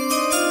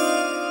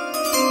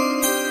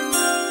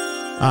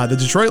 The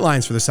Detroit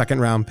Lions for the second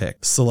round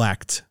pick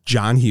select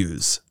John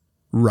Hughes,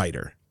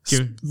 writer.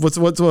 Give- What's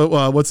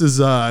his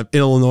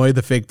Illinois,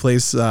 the fake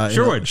place?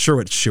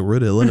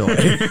 Sherwood,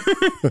 Illinois.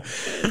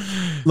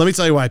 Let me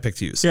tell you why I picked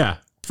Hughes. Yeah.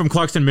 From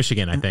Clarkston,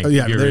 Michigan, I think.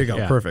 Yeah, You're- there you go.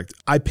 yeah. Perfect.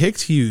 I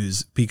picked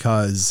Hughes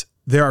because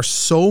there are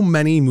so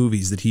many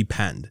movies that he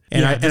penned.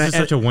 This is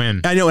such a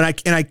win. I know,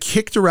 and I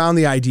kicked around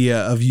the idea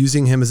of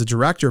using him as a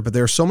director, but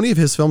there are so many of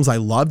his films I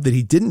loved that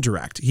he didn't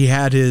direct. He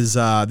had his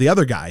the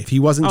other guy. He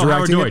wasn't Howard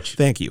directing Deutsch. it.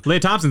 Thank you. Leah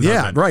Thompson's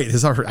Yeah, husband.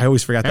 right. I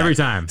always forgot that Every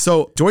time.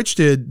 So Deutsch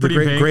did the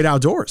Pretty Pink. Great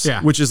Outdoors,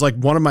 Yeah. which is like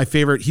one of my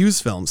favorite Hughes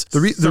films.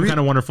 Some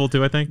kind of wonderful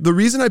too, I think. The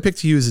reason I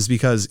picked Hughes is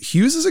because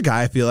Hughes is a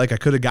guy I feel like I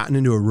could have gotten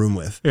into a room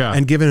with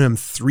and given him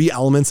 3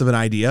 elements of an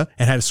idea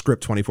and had a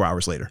script 24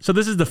 hours later. So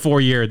this is the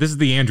 4-year. This is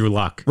the Andrew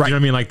Luck. Right. You know what I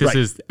I mean? Like, this Right.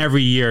 is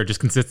every year, just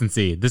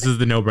consistency. This is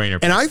the no-brainer.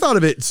 And I thought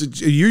of it, so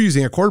you're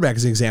using a quarterback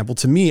as an example.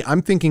 To me,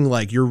 I'm thinking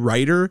like your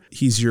writer,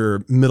 he's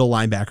your middle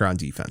linebacker on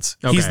defense.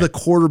 He's Okay. the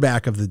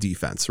quarterback of the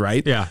defense,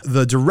 right? Yeah.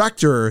 The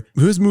director,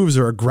 whose moves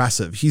are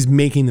aggressive, he's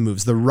making the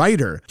moves. The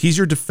writer, he's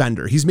your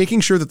defender. He's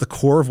making sure that the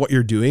core of what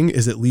you're doing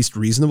is at least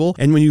reasonable.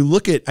 And when you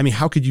look at, I mean,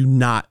 how could you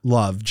not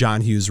love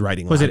John Hughes'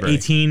 writing Was library?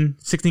 it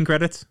 16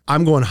 credits?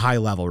 I'm going high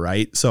level,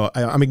 right? So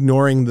I'm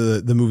ignoring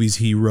the movies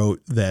he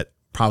wrote that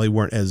probably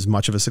weren't as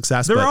much of a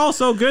success. They're but all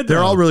so good, They're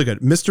though. all really good.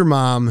 Mr.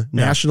 Mom,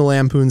 National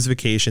Lampoon's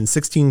Vacation,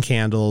 16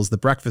 Candles, The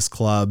Breakfast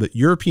Club,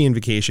 European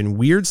Vacation,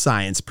 Weird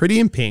Science, Pretty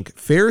in Pink,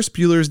 Ferris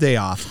Bueller's Day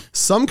Off,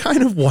 Some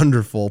Kind of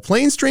Wonderful,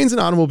 Planes, Trains, and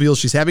Automobiles,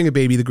 She's Having a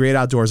Baby, The Great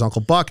Outdoors,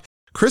 Uncle Buck,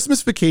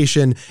 Christmas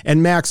Vacation,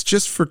 and Max,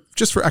 just for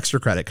extra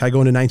credit, can I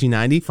go into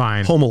 1990?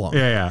 Fine. Home Alone.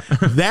 Yeah.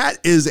 That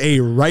is a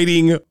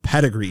writing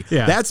pedigree.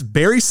 Yeah. That's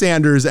Barry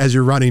Sanders as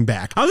your running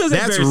back. I was gonna say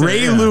That's Barry Ray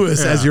Sanders.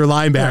 Lewis Yeah. as your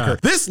linebacker. Yeah.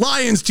 This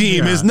Lions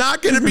team Yeah. is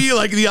not going to be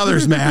like the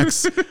others,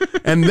 Max.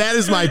 And that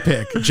is my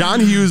pick. John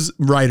Hughes,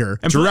 writer,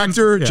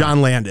 director, yeah.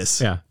 John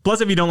Landis. Yeah.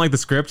 Plus, if you don't like the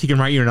script, he can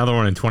write you another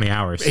one in 20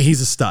 hours. He's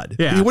a stud.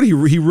 Yeah. What he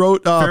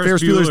wrote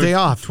Ferris Bueller's Day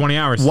Off. 20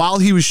 hours. While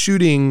he was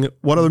shooting,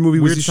 what other movie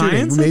was Weird he shooting?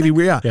 Science, I Maybe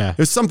think? yeah. It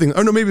was something.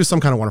 Oh no, maybe it was Some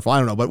Kind of Wonderful. I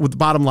don't know. But with the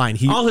bottom line,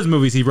 All his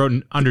movies he wrote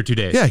in under 2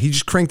 days. yeah, he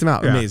just cranked them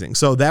out. Yeah. Amazing.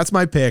 So that's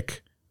my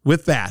pick.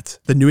 With that,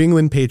 the New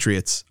England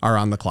Patriots are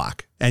on the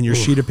clock, and your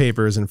sheet of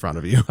paper is in front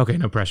of you. Okay,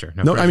 no pressure.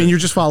 No, pressure. I mean, you're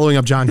just following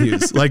up John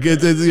Hughes. Like,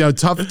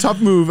 tough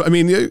move. I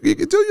mean, you'll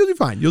do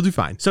fine. You'll do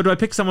fine. So do I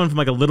pick someone from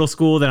like a little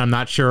school that I'm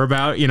not sure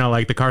about? You know,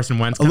 like the Carson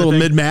Wentz A kind little of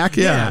thing? mid-Mac?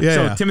 Yeah.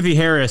 So Timothy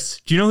Harris,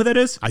 do you know who that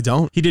is? I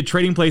don't. He did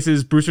Trading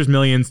Places, Brewster's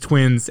Millions,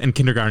 Twins, and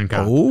Kindergarten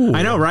Cop. Oh.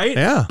 I know, right?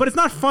 Yeah. But it's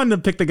not fun to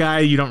pick the guy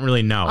you don't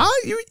really know.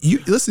 You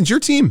listen, it's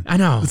your team. I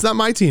know. It's not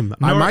my team.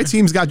 My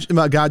team's got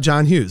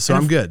John Hughes, so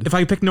I'm good. If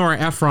I pick Nora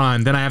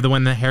Ephron, then I have the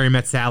one, the Harry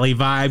Met Sally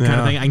vibe kind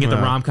of thing. I can get the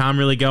rom-com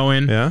really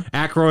going. Yeah.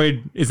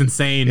 Aykroyd is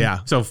insane. Yeah.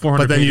 So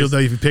 400 But then pages.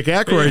 if you pick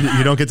Aykroyd,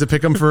 you don't get to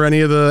pick him for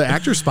any of the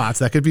actor spots.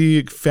 That could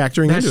be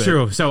factoring That's into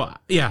true. So,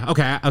 yeah.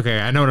 Okay.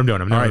 I know what I'm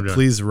doing. it. All right,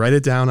 please write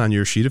it down on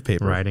your sheet of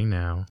paper. Writing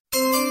now.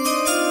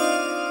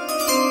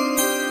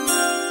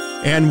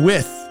 And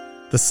with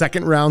the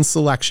second round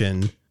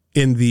selection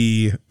in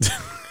the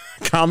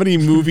comedy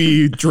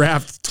movie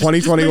draft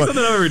Make 2021,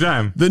 something up every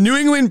time. the New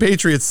England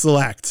Patriots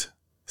select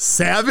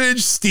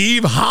Savage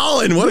Steve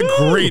Holland. What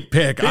a great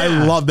pick. I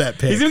Yeah. love that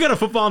pick. He's even got a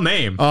football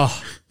name. Oh,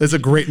 that's a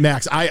great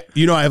Max. I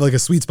have like a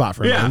sweet spot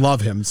for him. Yeah. I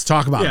love him. Let's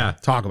talk about Yeah. him.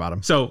 Talk about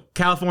him. So,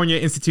 California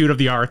Institute of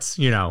the Arts,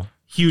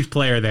 huge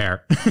player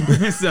there.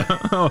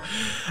 So,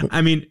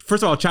 I mean,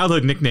 first of all,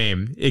 childhood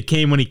nickname. It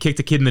came when he kicked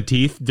a kid in the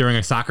teeth during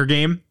a soccer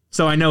game.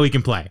 So I know he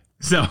can play.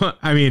 So,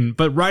 I mean,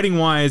 but writing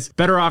wise,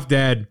 Better Off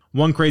Dead,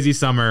 One Crazy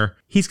Summer.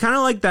 He's kind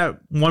of like that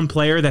one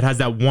player that has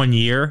that 1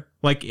 year,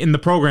 like in the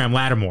program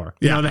Lattimore.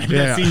 You know,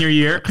 that senior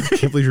year. I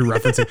can't believe you're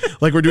referencing.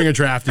 Like we're doing a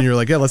draft and you're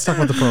like, yeah, let's talk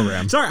about the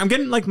program. Sorry, I'm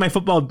getting like my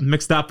football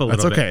mixed up a little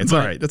That's okay. bit. It's all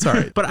right. That's all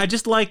right. But I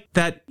just like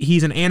that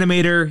he's an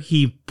animator.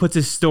 He puts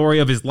his story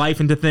of his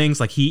life into things.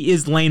 Like he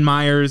is Lane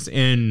Myers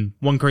in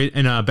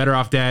Better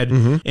Off Dead.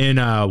 Mm-hmm.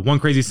 In One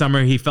Crazy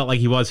Summer, he felt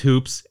like he was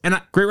Hoops.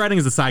 And great writing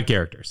is the side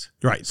characters.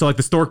 Right. So like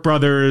the Stork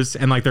Brothers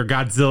and like their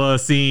Godzilla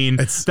scene.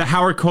 It's- the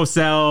Howard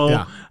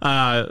Cosell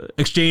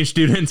exchange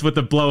students with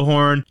the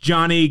blowhorn.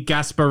 Johnny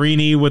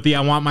Gasparini with the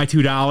I Want My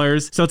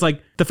 $2. So it's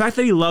like the fact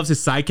that he loves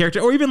his side character,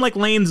 or even like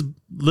Lane's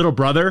little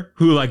brother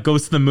who like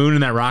goes to the moon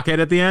in that rocket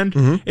at the end.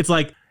 It's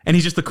like, and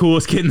he's just the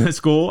coolest kid in the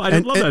school. I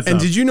just love that stuff. And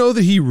did you know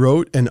that he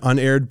wrote an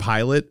unaired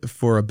pilot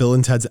for a Bill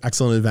and Ted's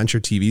Excellent Adventure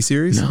TV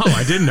series? No,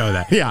 I didn't know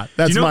that. Yeah,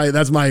 that's Do you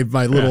know-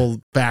 my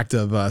little fact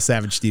of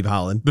Savage Steve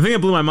Holland. The thing that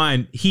blew my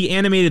mind, he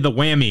animated the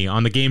whammy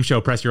on the game show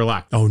Press Your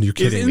Luck. Oh, you're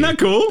kidding Isn't me. that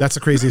cool? That's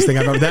the craziest thing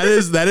I've ever.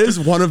 That is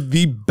one of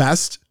the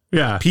best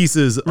Yeah.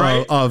 pieces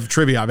Right. of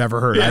trivia I've ever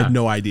heard. I Yeah. had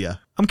no idea.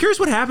 I'm curious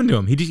what happened to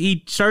him.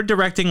 He started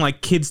directing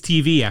like kids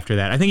TV after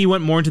that. I think he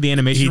went more into the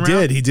animation He route.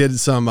 did. He did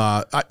some.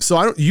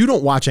 You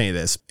don't watch any of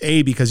this,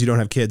 because you don't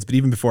have kids. But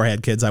even before I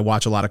had kids, I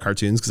watch a lot of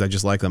cartoons because I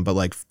just like them. But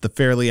like the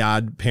Fairly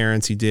Odd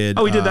Parents, he did.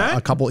 Oh, he did that?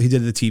 a couple. He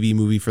did the TV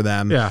movie for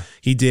them. Yeah.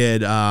 He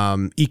did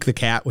Eek the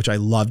Cat, which I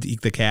loved.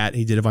 Eek the Cat.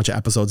 He did a bunch of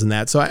episodes in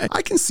that. So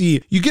I can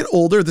see you get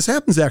older. This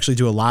happens actually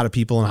to a lot of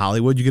people in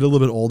Hollywood. You get a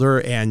little bit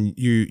older and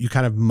you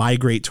kind of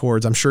migrate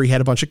towards. I'm sure he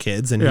had a bunch of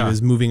kids and Yeah. he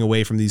was moving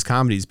away from these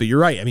comedies. But you're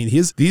right. I mean,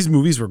 these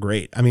movies were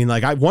great. I mean,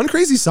 like One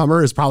Crazy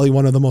Summer is probably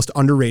one of the most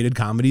underrated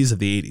comedies of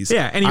the 80s.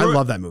 Yeah, and I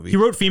love that movie. He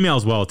wrote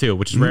females well too,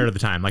 which is rare at the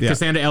time. Like Yeah.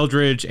 Cassandra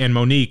Eldridge and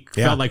Monique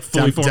felt like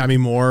fully formed. Demi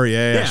Moore.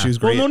 Yeah, she was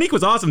great. Well, Monique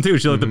was awesome too.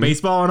 She liked the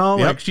baseball and all.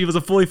 Yep. Like she was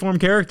a fully formed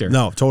character.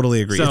 No,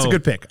 totally agree. It's a So,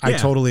 good pick. I yeah.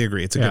 totally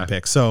agree. It's a Yeah. good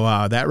pick.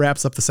 So that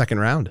wraps up the second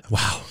round.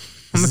 Wow.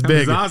 This is I'm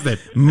big. exhausted.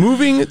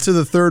 Moving to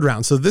the third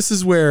round. So this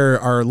is where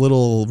our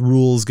little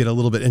rules get a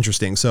little bit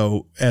interesting.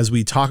 So as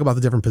we talk about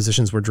the different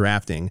positions we're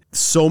drafting,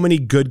 so many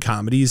good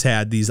comedies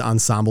had these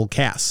ensemble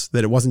casts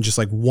that it wasn't just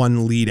like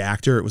one lead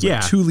actor. It was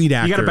like two lead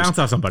actors. You got to bounce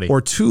off somebody.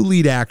 Or two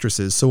lead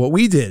actresses. So what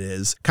we did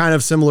is kind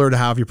of similar to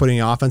how if you're putting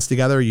an offense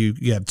together,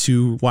 you have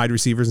two wide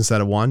receivers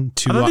instead of one,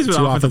 two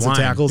offensive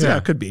tackles. Yeah,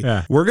 it could be.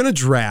 Yeah. We're going to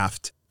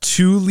draft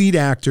two lead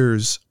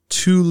actors,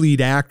 two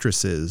lead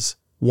actresses,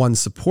 one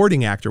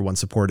supporting actor, one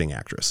supporting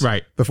actress.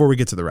 Right. Before we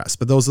get to the rest.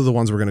 But those are the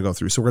ones we're going to go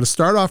through. So we're going to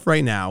start off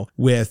right now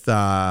with,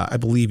 I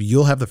believe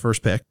you'll have the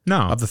first pick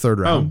of the third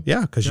round. Oh.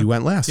 Yeah, because you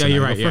went last. Yeah, so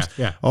you're right.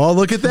 Yeah. Oh,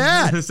 look at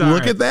that.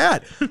 Look at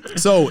that.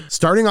 So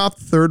starting off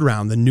the third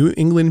round, the New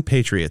England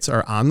Patriots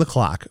are on the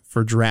clock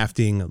for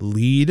drafting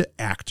lead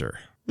actor.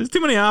 There's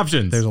too many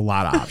options. There's a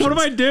lot of options. What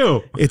do I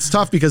do? It's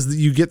tough because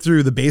you get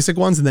through the basic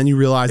ones and then you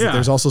realize that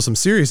there's also some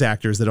serious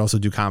actors that also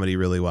do comedy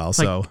really well.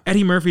 So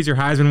Eddie Murphy's your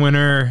Heisman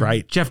winner.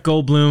 Right. Jeff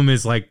Goldblum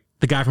is like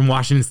the guy from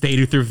Washington State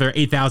who threw for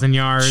 8,000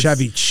 yards.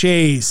 Chevy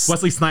Chase.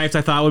 Wesley Snipes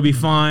I thought would be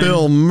fun.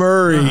 Bill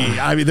Murray.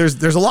 I mean, there's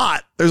a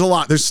lot. There's a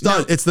lot. There's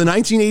studs. It's the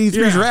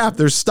 1983 draft.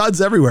 There's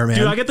studs everywhere, man.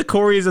 Do I get the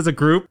Corys as a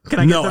group? Can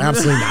I get them?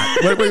 Absolutely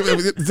not. Wait.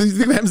 Do you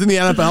think that happens in the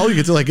NFL? You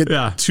get to like get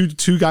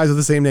two guys with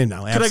the same name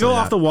now. Can I go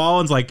off the wall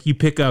and like you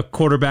pick a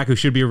quarterback who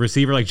should be a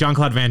receiver? Like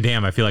Jean-Claude Van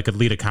Damme, I feel like could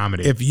lead a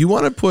comedy. If you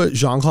want to put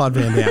Jean-Claude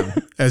Van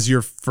Damme as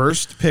your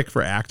first pick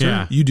for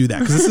actor, you do that.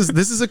 Because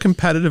this is a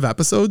competitive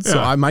episode.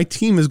 So my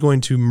team is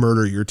going to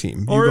murder your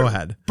team. You go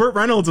ahead. Burt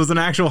Reynolds was an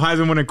actual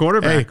Heisman winning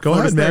quarterback. Hey, go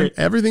ahead, man.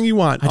 Everything you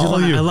want.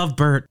 I love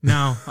Burt.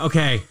 No.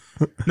 Okay.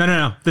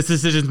 No. This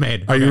decision's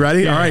made. Are you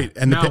ready? All right.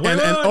 And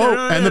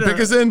the pick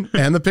is in.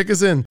 And the pick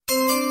is in.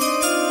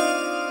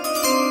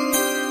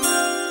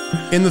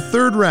 In the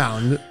third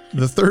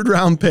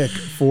round pick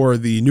for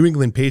the New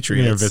England Patriots.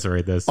 You're gonna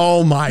eviscerate this.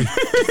 Oh my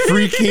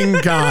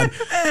freaking God.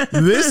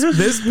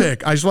 This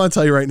pick, I just want to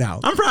tell you right now.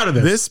 I'm proud of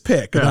this. This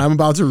pick that I'm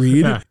about to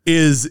read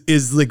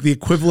is like the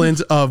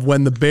equivalent of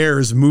when the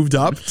Bears moved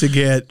up to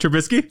get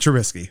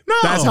Trubisky. No.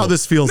 That's how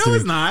this feels to me. No,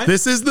 it's not.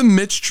 This is the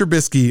Mitch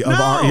Trubisky of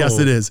our, yes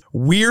it is.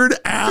 Weird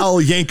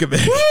Al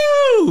Yankovic.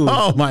 Woo!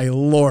 Oh my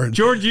Lord.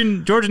 George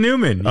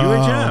Newman.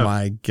 Oh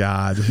my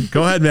God.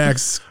 Go ahead,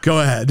 Max. Go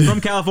ahead. From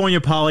California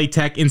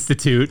Polytech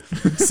Institute.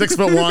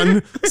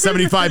 6'1",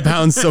 75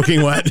 pounds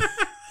soaking wet.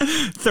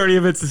 30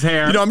 of it's his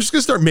hair. I'm just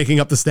gonna start making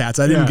up the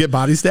stats. I didn't get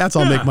body stats.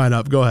 I'll make mine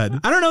up. Go ahead.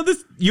 I don't know.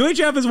 This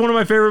UHF is one of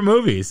my favorite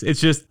movies.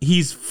 It's just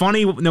he's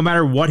funny no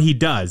matter what he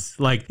does.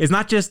 Like it's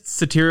not just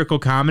satirical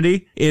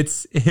comedy.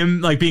 It's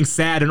him like being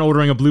sad and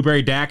ordering a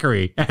blueberry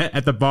daiquiri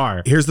at the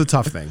bar. Here's the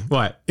tough thing.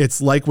 What?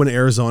 It's like when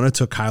Arizona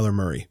took Kyler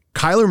Murray.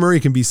 Kyler Murray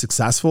can be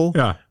successful.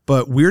 Yeah.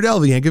 But Weird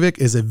Al Yankovic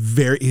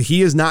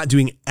he is not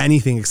doing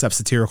anything except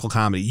satirical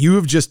comedy. You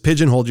have just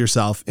pigeonholed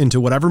yourself into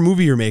whatever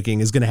movie you're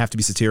making is going to have to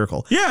be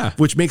satirical. Yeah.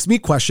 Which makes me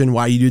question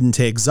why you didn't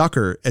take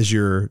Zucker as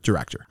your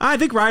director. I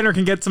think Reiner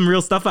can get some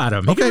real stuff out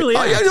of him. Okay.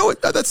 You know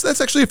what?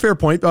 That's actually a fair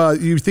point.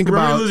 You think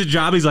Remember about lose a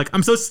job. He's like,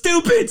 I'm so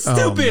stupid.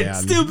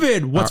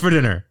 What's for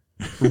dinner?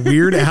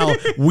 Weird Al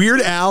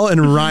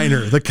and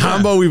Reiner, the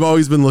combo we've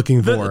always been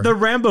looking for. The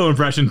Rambo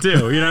impression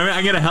too. You know what I mean?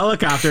 I get a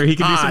helicopter. He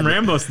can do some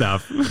Rambo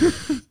stuff.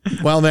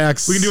 Well,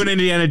 Max, we can do an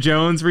Indiana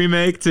Jones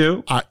remake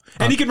too.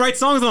 And he can write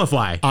songs on the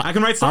fly. I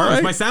can write songs.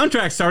 Right. My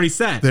soundtrack's already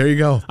set. There you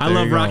go. I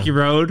love Rocky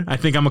Road. I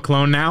think I'm a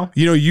clone now.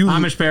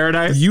 Amish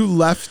Paradise. You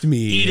left me.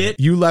 Eat it.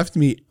 You left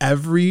me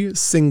every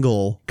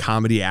single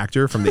comedy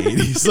actor from the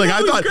 80s. Like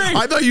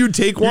I thought you'd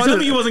take one. You're telling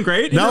me he wasn't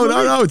great? No.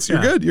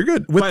 You're good. You're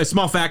good. A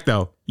small fact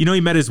though. He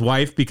met his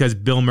wife because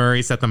Bill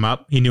Murray set them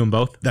up. He knew them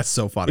both. That's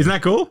so funny. Isn't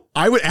that cool?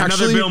 I would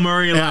actually another Bill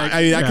Murray.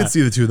 I could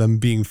see the two of them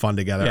being fun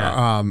together.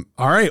 Yeah.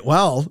 All right.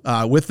 Well,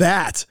 with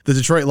that, the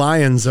Detroit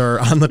Lions are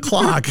on the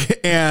clock,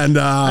 and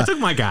I took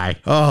my guy.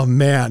 Oh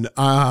man,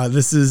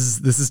 this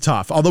is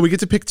tough. Although we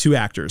get to pick two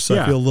actors, so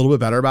I feel a little bit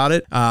better about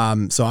it.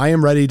 So I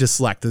am ready to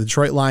select. The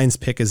Detroit Lions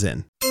pick is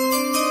in.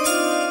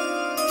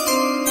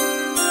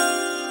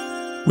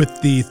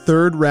 With the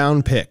third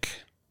round pick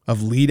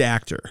of lead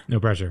actor.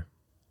 No pressure.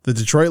 The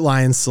Detroit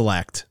Lions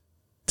select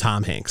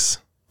Tom Hanks.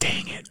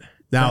 Dang it.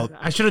 Now,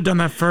 I should have done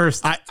that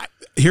first.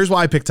 Here's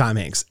why I picked Tom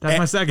Hanks. That's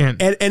my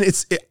second. And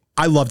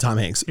I love Tom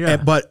Hanks. Yeah.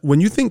 But when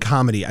you think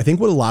comedy, I think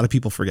what a lot of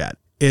people forget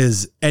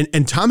is,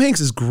 and Tom Hanks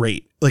is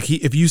great. Like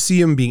if you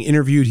see him being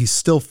interviewed, he's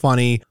still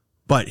funny.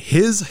 But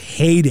his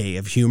heyday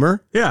of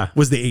humor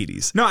was the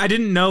 80s. No, I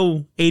didn't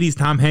know 80s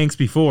Tom Hanks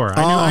before.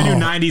 I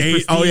knew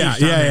 90s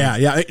prestige.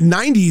 Yeah.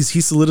 90s,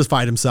 he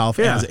solidified himself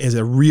as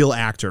a real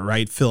actor,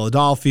 right?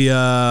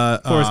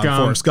 Philadelphia,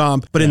 Forrest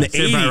Gump. But in the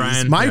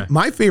 80s,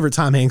 my favorite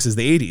Tom Hanks is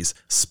the 80s.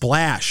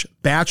 Splash,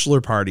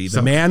 Bachelor Party,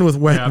 The Man with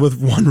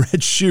One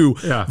Red Shoe,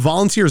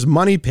 Volunteers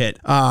Money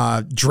Pit,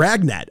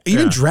 Dragnet.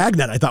 Even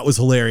Dragnet I thought was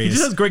hilarious. He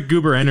just has great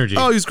goober energy.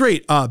 Oh, he's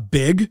great.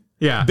 Big.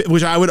 Yeah.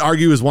 which I would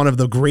argue is one of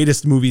the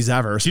greatest movies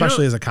ever,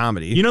 especially as a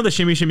comedy. You know the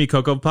Shimmy Shimmy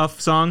Cocoa Puff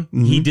song?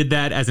 He did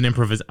that as an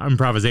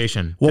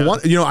improvisation. Well,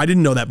 I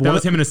didn't know that. But that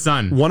was him and his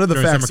son. One of the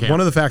during summer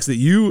camp. facts that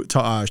you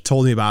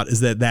told me about is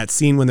that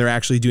scene when they're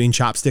actually doing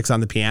chopsticks on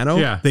the piano.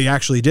 Yeah. They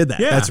actually did that.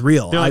 Yeah. That's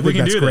real. They're like, I think "We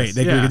can that's do great. this."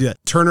 They Yeah. could do that.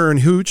 Turner and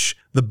Hooch,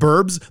 The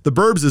Burbs. The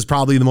Burbs is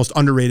probably the most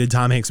underrated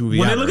Tom Hanks movie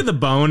when ever. they look at the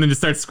bone and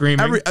just start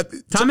screaming.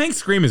 Tom Hanks'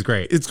 scream is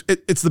great.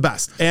 It's the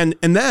best. And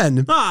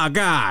then Oh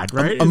God,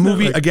 right? a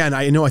movie, again,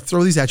 I know I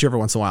throw these at you every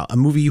once in a while. A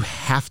movie you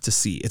have to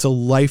see. It's a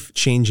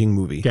life-changing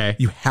movie. Okay.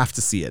 You have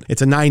to see it.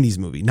 It's a 90s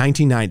movie,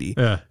 1990.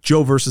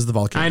 Joe versus the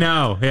Volcano. I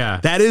know, yeah.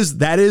 That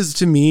is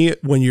to me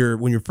when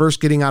you're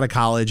first getting out of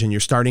college and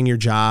you're starting your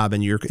job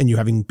and you're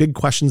having big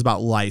questions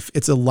about life.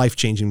 It's a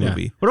life-changing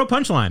movie. What about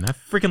Punchline? I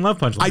freaking love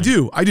Punchline.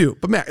 I do.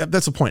 But Matt,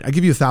 that's the point. I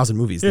give you 1,000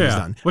 movies that he's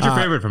done. What's your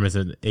favorite from his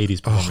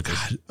 80s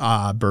performances?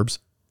 Burbs.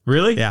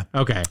 Really? Yeah.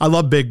 Okay. I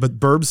love Big, but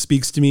Burbs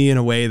speaks to me in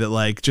a way that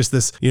like just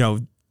this,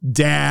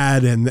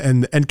 dad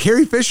and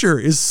Carrie Fisher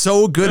is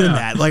so good in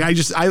that. Like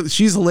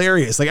she's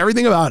hilarious. Like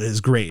everything about it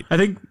is great. I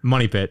think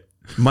Money Pit.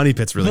 Money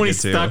Pit's really when good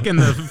he's too. stuck in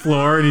the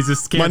floor and he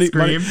just can't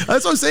scream.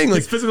 That's what I'm saying. Like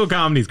his physical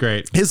comedy's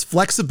great. His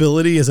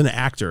flexibility as an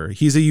actor,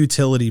 he's a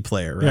utility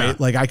player, right? Yeah.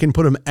 Like I can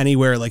put him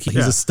anywhere. Like he's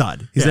a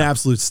stud. He's an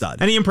absolute stud.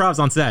 And he improvs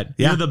on set.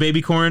 Yeah. You know the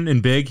baby corn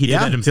in Big? He did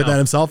that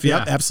himself.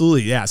 Yep,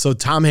 absolutely. Yeah. So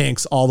Tom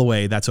Hanks all the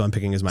way. That's who I'm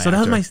picking as my actor.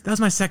 That was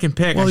my second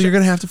pick. Well, you're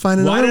gonna have to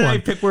find another Why did one. I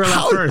pick Weird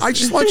Al first? I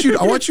just want you to.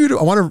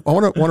 I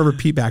want to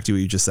repeat back to what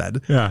you just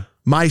said. Yeah.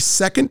 My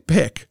second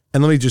pick,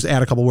 and let me just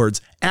add a couple words.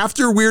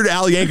 After Weird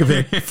Al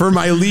Yankovic for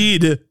my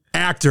lead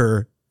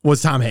actor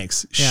was Tom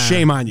Hanks. Yeah.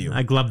 Shame on you.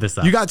 I gloved this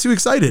up. You got too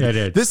excited. Yeah, I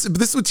did. This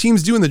is what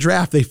teams do in the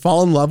draft. They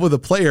fall in love with a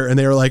player and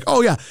they were like,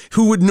 "Oh yeah,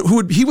 he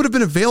would have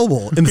been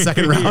available in the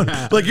second round."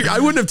 Yeah. Like I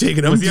wouldn't have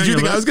taken him. Was he Did on you your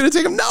think I list? was going to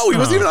take him? No, he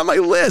wasn't even on my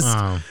list.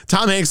 Oh.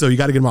 Tom Hanks, though, you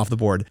got to get him off the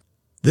board.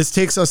 This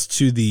takes us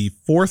to the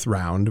fourth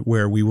round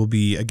where we will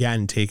be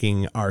again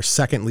taking our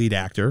second lead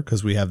actor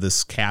because we have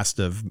this cast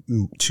of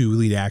 2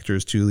 lead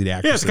actors, 2 lead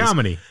actresses. Yeah, it's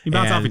comedy. You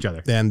bounce off each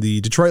other. And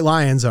the Detroit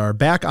Lions are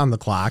back on the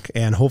clock,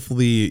 and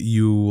hopefully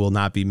you will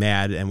not be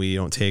mad and we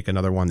don't take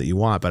another one that you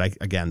want. But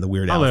the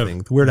Weird Al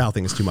thing. The Weird Al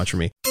thing is too much for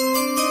me.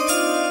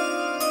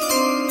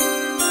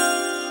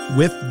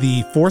 With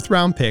the fourth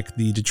round pick,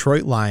 the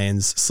Detroit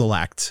Lions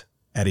select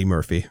Eddie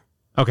Murphy.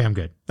 Okay, I'm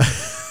good.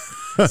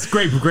 It's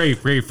great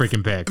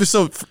freaking pick.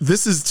 So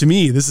this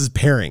is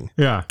pairing.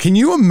 Yeah. Can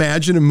you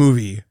imagine a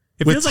movie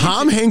with feels like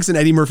Tom Hanks and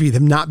Eddie Murphy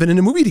have not been in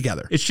a movie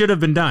together? It should have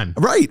been done.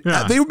 Right.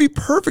 Yeah. They would be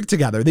perfect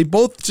together. They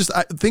both just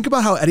think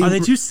about how Eddie. Are they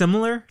too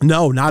similar?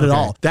 No, not at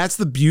all. That's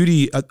the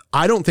beauty.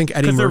 I don't think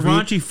Eddie Because they're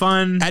Murphy. raunchy,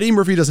 fun. Eddie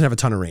Murphy doesn't have a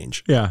ton of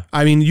range. Yeah.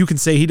 I mean, you can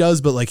say he does,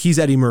 but like he's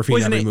Eddie Murphy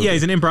in every movie. Yeah,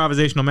 he's an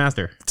improvisational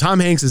master.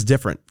 Tom Hanks is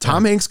different.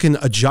 Tom Hanks can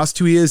adjust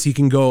who he is. He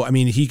can go. I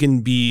mean, he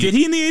can be. Did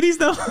he in the 80s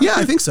though? Yeah,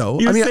 I think so.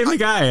 He was I mean, the same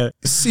guy.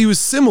 he was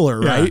similar,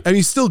 right? Yeah. I mean,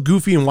 he's still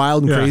goofy and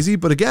wild and Yeah. crazy,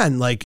 but again,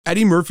 like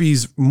Eddie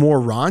Murphy's more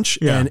raunch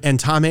Yeah. and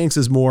Tom Hanks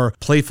is more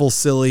playful,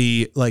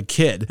 silly, like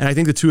kid. And I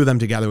think the two of them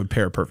together would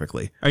pair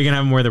perfectly. Are you gonna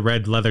have him wear the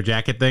red leather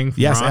jacket thing? From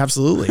Yes, Raw?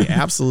 absolutely.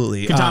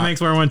 Absolutely. Can Tom Hanks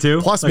wear one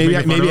too? Plus, Like, maybe make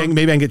a photo?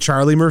 I can get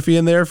Charlie Murphy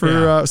in there for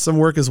Yeah. some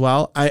work as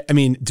well. I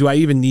mean, do I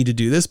even need to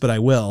do this? But I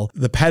will.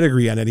 The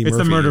pedigree on Eddie It's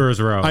Murphy. the murderer's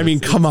row. I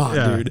mean, come on,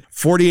 yeah. dude.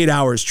 48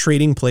 Hours,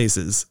 Trading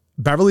Places,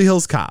 Beverly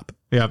Hills Cop,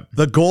 Yep.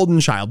 The Golden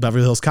Child,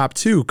 Beverly Hills Cop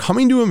 2,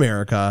 Coming to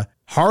America,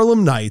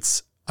 Harlem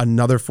Nights,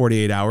 another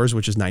 48 Hours,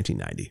 which is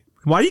 1990.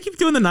 Why do you keep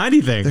doing the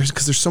 90 thing?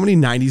 Because there's so many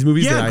 90s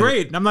movies. Yeah, that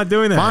great. I'm not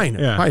doing that. Fine.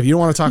 Yeah. Fine. If you don't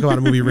want to talk about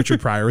a movie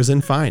Richard Pryor is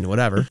in, fine,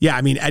 whatever. Yeah,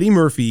 I mean, Eddie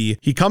Murphy,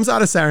 he comes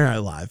out of Saturday Night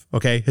Live,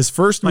 okay? His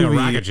first Like a movie,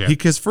 rocket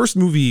ship. his first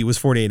movie was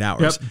 48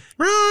 Hours. Yep.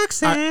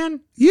 Roxanne.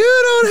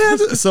 You don't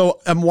have to. So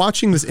I'm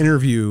watching this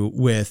interview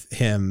with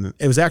him.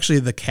 It was actually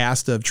the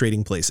cast of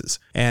Trading Places.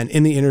 And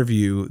in the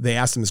interview, they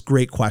asked him this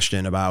great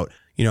question about,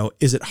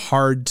 is it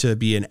hard to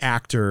be an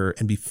actor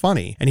and be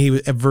funny? And he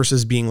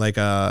versus being like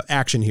a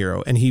action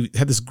hero. And he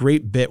had this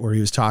great bit where he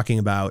was talking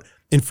about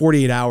in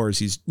 48 Hours,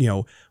 he's,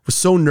 was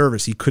so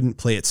nervous he couldn't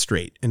play it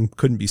straight and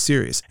couldn't be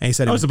serious. And he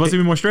said, Oh, it's supposed to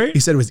be more straight? He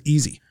said it was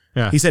easy.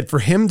 Yeah. He said for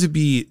him to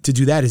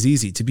do that is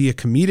easy. To be a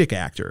comedic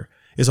actor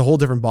is a whole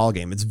different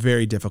ballgame. It's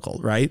very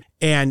difficult, right?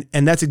 And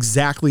that's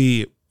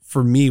exactly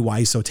for me why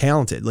he's so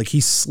talented. Like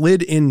he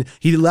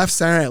left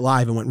Saturday Night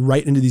Live and went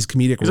right into these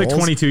comedic roles. He's like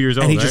 22 years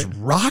old, and he right? just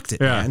rocked it,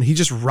 Yeah. man. He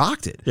just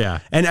rocked it. Yeah.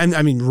 And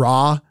I mean,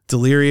 Raw,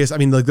 Delirious. I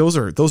mean, like those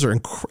are.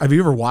 Have you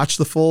ever watched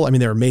the full? I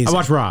mean, they're amazing. I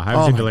watched Raw. I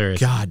haven't seen Delirious.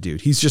 God,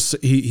 dude, he's just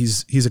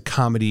he's a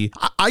comedy.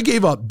 I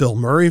gave up Bill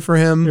Murray for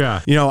him.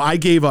 Yeah. I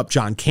gave up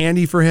John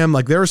Candy for him.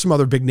 Like there are some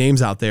other big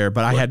names out there,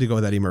 but I had to go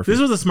with Eddie Murphy.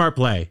 This was a smart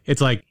play. It's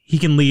like he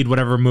can lead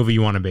whatever movie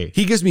you want to be.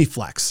 He gives me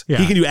flex. Yeah.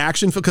 He can do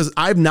action because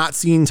I've not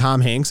seen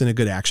Tom Hanks in a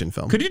good action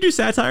film. Could you do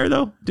satire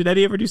though? Did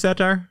Eddie ever do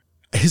satire?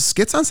 His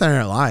skits on Saturday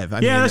Night Live.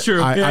 I mean, that's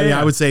true.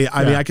 I would say.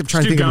 I mean, I kept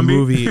trying to Stu think of a Gumby.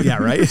 movie. Yeah,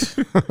 right.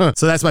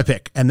 So that's my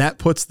pick, and that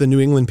puts the New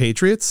England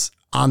Patriots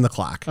on the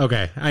clock.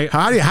 Okay.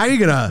 How are you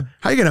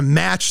gonna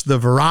match the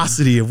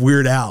veracity of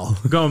Weird Al?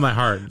 Go with my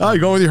heart. Oh,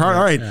 you're going with your heart.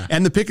 All right,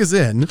 and the pick is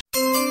in.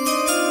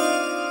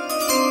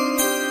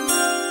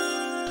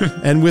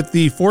 And with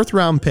the 4th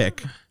round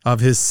pick of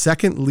his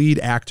second lead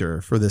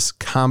actor for this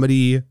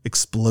comedy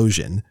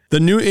explosion, the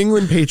New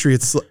England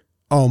Patriots.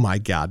 Oh my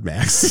God,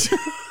 Max.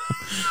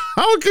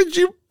 How could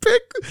you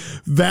pick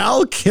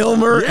Val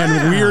Kilmer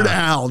and Weird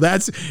Al?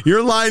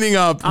 You're lining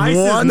up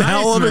one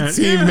hell of a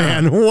team,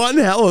 man. One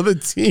hell of a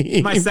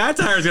team. My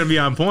satire is going to be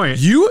on point.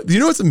 You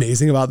know what's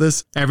amazing about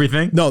this?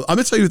 Everything? No, I'm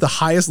going to tell you at the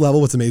highest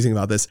level what's amazing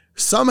about this.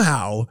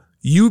 Somehow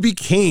you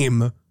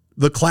became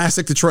the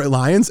classic Detroit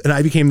Lions and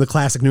I became the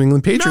classic New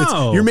England Patriots.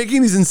 No. You're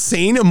making these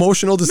insane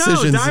emotional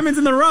decisions. No, diamonds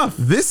in the rough.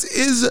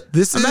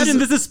 Imagine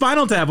this is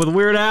Spinal Tap with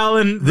Weird Al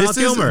and Val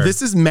Kilmer.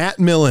 This is Matt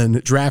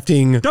Millen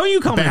drafting. Don't you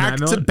call me Matt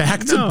Millen.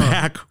 back to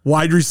back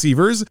wide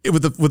receivers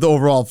with the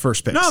overall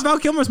first picks. No, Val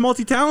Kilmer's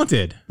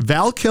multi-talented.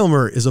 Val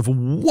Kilmer is a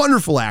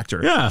wonderful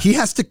actor. Yeah. He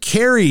has to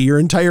carry your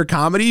entire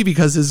comedy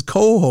because his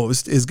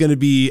co-host is going to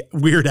be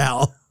Weird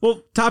Al.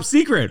 Well, Top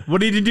Secret.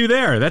 What did you do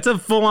there? That's a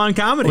full-on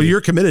comedy. Well,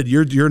 you're committed.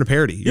 You're in a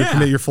parody. You're Yeah.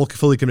 committed. You're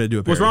fully committed to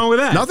a parody. What's wrong with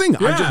that? Nothing.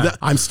 Yeah.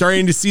 I'm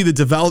starting to see the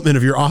development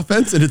of your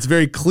offense, and it's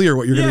very clear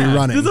what you're going to be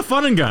running. This is a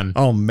fun and gun.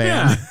 Oh,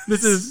 man. Yeah,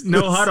 this is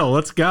no huddle.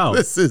 Let's go.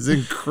 This is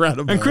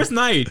incredible. And Chris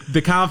Knight,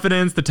 the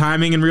confidence, the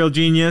timing, and real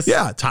genius.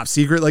 Yeah, Top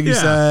Secret, like you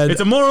said. It's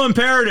a moral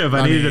imperative.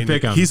 I needed to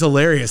pick him. He's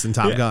hilarious in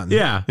Top Gun.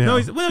 Yeah. You No,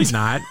 know. he's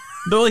not.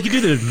 Though he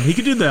could do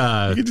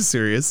You're just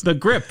serious. the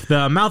grip,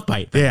 the mouth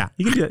bite. Yeah.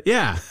 He can do it.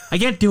 Yeah. I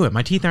can't do it.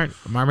 My teeth aren't.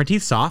 Are my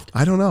teeth soft?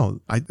 I don't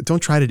know. I don't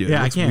try to do it.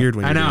 Yeah, It's I can't. weird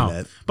when I you're know. doing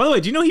that. By the way,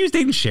 do you know he was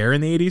dating Cher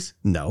in the 80s?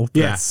 No,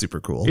 Yeah. that's super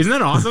cool. Isn't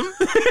that awesome?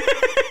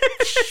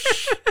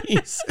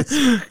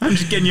 I'm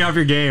just getting you off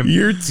your game.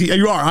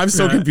 You are. I'm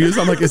so confused.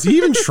 I'm like, is he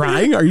even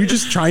trying? Are you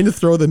just trying to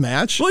throw the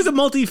match? Well, he's a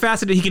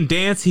multifaceted. He can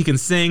dance. He can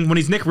sing. When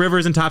he's Nick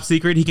Rivers in Top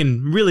Secret, he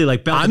can really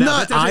like belt it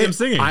out. That's actually him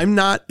singing. I'm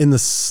not in the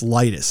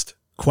slightest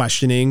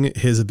questioning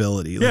his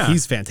ability. Like, Yeah.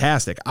 he's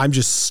fantastic. I'm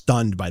just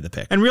stunned by the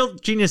pick. and real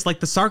genius, like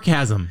the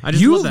sarcasm. I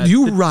just love that.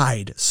 You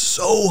ride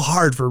so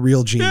hard for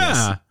real genius.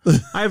 Yeah.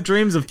 I have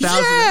dreams of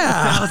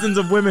thousands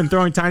of women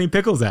throwing tiny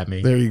pickles at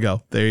me. There you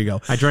go.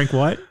 I drank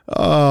what?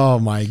 Oh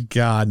my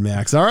God,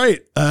 Max. All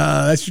right.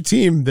 That's your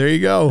team. There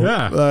you go.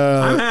 Yeah.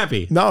 I'm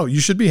happy. No,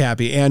 you should be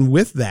happy. And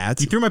with that,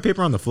 You threw my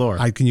paper on the floor.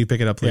 can you pick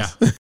it up, please?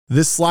 Yeah.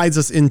 This slides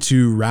us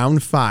into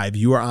round 5.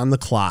 You are on the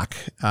clock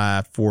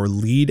for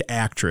lead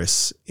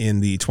actress in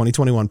the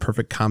 2021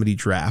 Perfect Comedy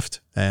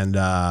Draft. And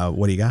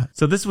what do you got?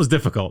 So this was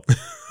difficult.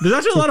 There's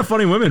actually a lot of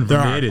funny women from There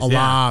the are 80s. a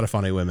lot of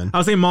funny women. I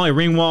was saying Molly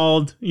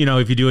Ringwald,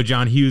 if you do a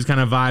John Hughes kind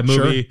of vibe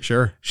movie.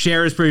 Sure.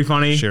 Cher is pretty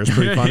funny. Cher's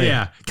pretty funny.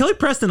 Yeah. Kelly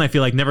Preston, I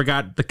feel like, never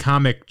got the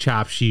comic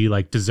chop she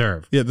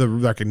deserved. Yeah, the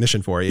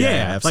recognition for it. Yeah,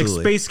 absolutely.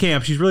 Like Space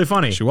Camp, she's really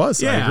funny. She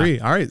was. I agree.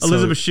 All right.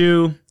 Elizabeth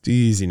Shue.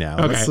 Easy now.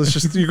 Okay. Let's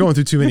just, you're going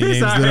through too many names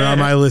Sorry. that are on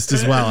my list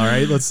as well. All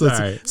right. Let's. All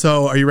right.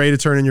 So are you ready to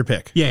turn in your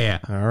pick? Yeah.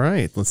 All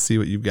right. Let's see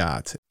what you've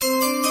got.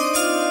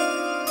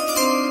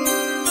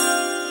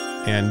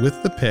 And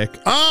with the pick,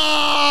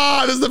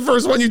 this is the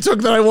first one you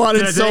took that I wanted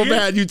Did I so take it?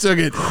 bad. You took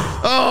it.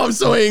 Oh, I'm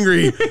so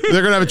angry.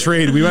 They're gonna have a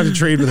trade. We have to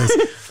trade for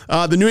this.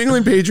 The New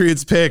England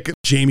Patriots pick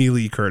Jamie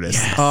Lee Curtis.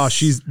 Yes. Oh,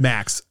 she's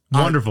Max.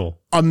 Wonderful.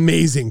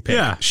 Amazing pick.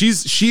 Yeah. She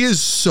is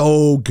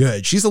so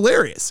good. She's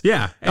hilarious.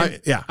 Yeah. Go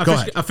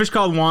ahead. A Fish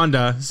Called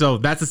Wanda. So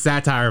that's a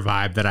satire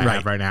vibe that I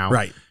have right now.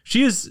 Right.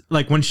 She is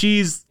like when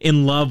she's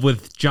in love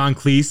with John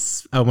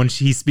Cleese, when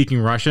he's speaking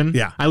Russian.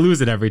 Yeah. I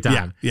lose it every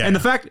time. Yeah, and the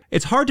fact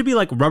it's hard to be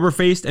like rubber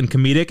faced and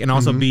comedic and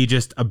also be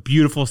just a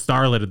beautiful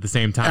starlet at the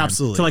same time.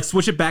 Absolutely. To like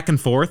switch it back and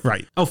forth.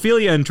 Right.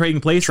 Ophelia in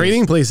Trading Places.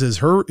 Trading Places,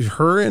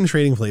 her and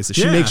Trading Places.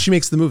 She Yeah.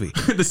 makes the movie.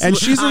 And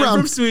she's I'm around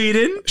from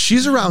Sweden.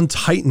 She's around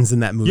Titans in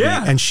that movie.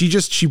 Yeah. And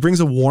she brings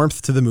a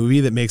warmth to the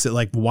movie that makes it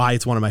like why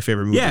it's one of my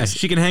favorite movies. Yeah,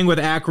 she can hang with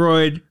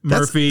Aykroyd,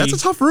 Murphy. That's a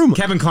tough room.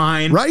 Kevin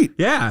Kline. Right.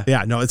 Yeah.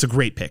 Yeah, no, it's a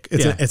great pick.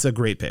 It's a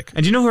great pick.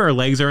 And do you know her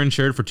legs are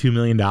insured for $2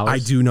 million? I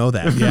do know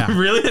that. Yeah.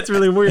 Really? That's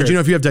really weird. And do you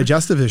know if you have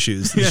digestive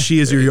issues, she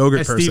is your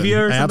yogurt person.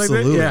 Stevia or something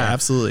like that? Absolutely. Yeah.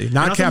 Absolutely. And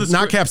Not also the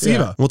not script- Capsiva.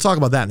 yeah. We'll talk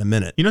about that in a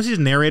minute. You know she's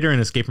a narrator in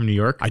Escape from New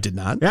York? I did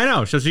not. Yeah, I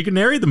know. So she can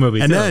narrate the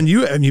movie. And too. then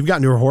you've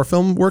gotten to her horror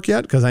film work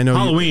yet? Because I know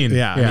Halloween. I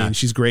Yeah. mean,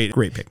 she's great.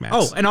 Great pick, Max.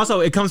 Oh, and also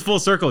it comes full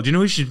circle. Do you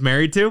know who she's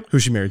married to?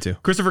 Who's she married to?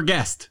 Christopher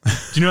Guest. Do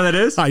you know who that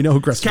is? I know who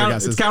Christopher Count,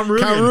 Guest it's is. Count Rugen.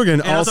 Count Rugen.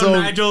 And also, Also,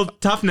 Nigel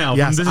Tufnell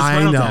Yes, from This Is I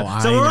Spinal know,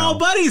 Tap. So I we're know. all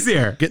buddies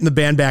here. getting the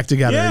band back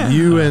together. Yeah.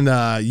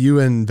 You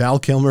and Val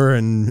Kilmer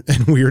and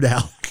Weird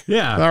Al.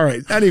 Yeah. All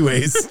right.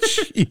 Anyways,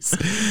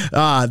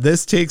 jeez.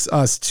 This takes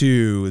us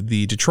to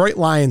the Detroit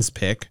Lions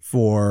pick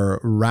for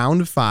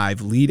round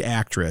 5 lead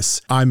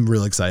actress. I'm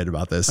real excited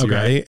about this. You Okay.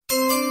 ready?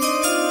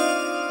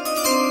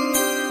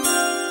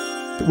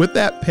 With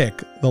that pick,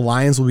 the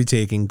Lions will be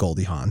taking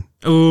Goldie Hawn.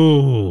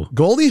 Ooh.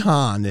 Goldie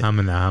Hawn.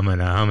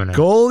 Humana.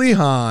 Goldie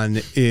Hawn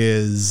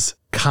is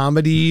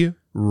comedy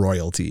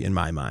royalty in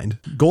my mind.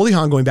 Goldie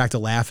Hawn, going back to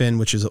Laugh-In,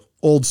 which is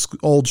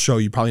old show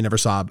you probably never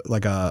saw,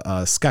 like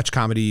a sketch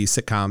comedy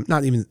sitcom.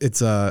 Not even,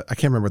 it's I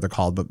can't remember what they're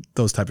called, but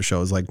those type of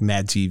shows like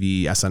Mad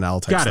TV,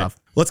 SNL type stuff.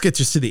 Let's get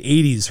just to the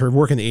 80s, her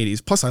work in the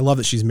 80s. Plus, I love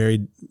that she's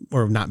married,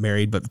 or not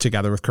married, but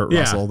together with Kurt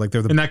Russell. Like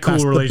they're the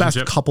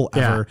best couple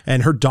ever.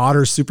 And her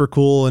daughter's super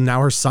cool, and now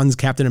her son's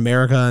Captain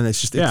America, and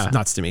it's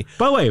nuts to me.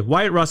 By the way,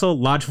 Wyatt Russell,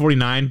 Lodge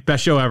 49,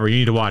 best show ever. You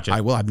need to watch it.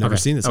 I will. I've never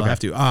seen this. I'll have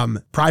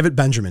to. Private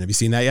Benjamin. Have you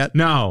seen that yet?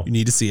 No. You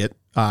need to see it.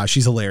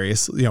 She's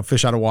hilarious.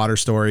 Fish out of water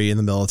story in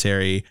the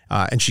military.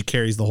 And she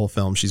carries the whole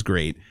film. She's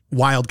great.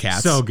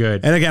 Wildcats. So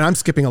good. And again, I'm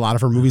skipping a lot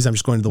of her movies. I'm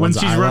just going to the ones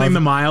that I love. When she's running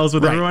the miles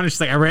with everyone, she's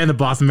like, I ran the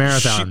Boston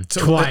Marathon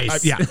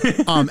twice.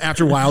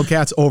 After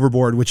Wildcats,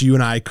 Overboard, which you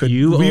and I could.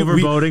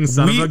 Overboarding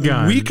son of a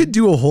gun. We could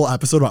do a whole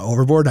episode about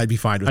Overboard, and I'd be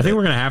fine with it. I think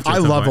we're going to have to. I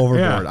love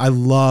Overboard. I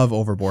love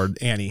Overboard.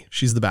 Annie,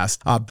 she's the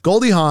best.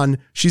 Goldie Hawn,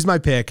 she's my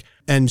pick,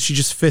 and she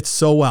just fits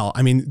so well.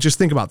 I mean, just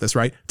think about this,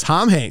 right?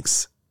 Tom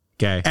Hanks,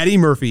 Eddie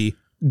Murphy,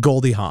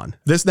 Goldie Hawn.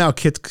 This now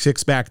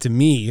kicks back to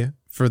me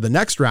for the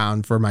next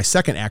round for my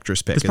second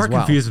actress pick as well. This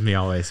part confuses me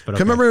always. But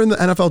okay. Remember in the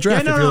NFL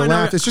draft, if you're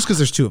left, it's just because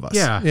there's two of us.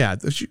 Yeah.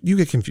 You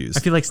get confused.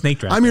 I feel like snake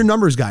draft. I'm your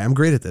numbers guy. I'm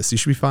great at this. You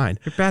should be fine.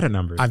 You're bad at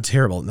numbers. I'm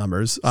terrible at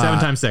numbers. 7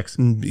 times 6.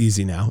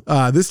 Easy now.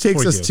 This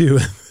takes 42.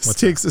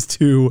 us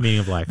to Meaning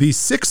of life. The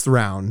sixth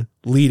round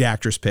lead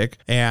actress pick,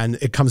 and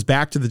it comes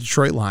back to the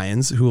Detroit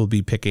Lions, who will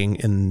be picking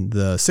in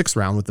the sixth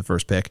round with the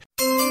first pick.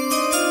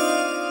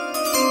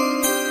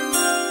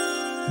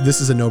 This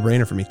is a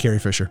no-brainer for me, Carrie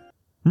Fisher.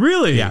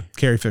 Really? Yeah,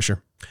 Carrie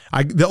Fisher.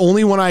 The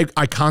only one I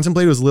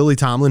contemplated was Lily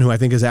Tomlin, who I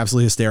think is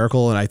absolutely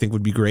hysterical and I think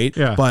would be great.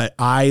 Yeah. But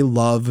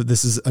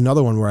this is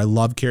another one where I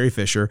love Carrie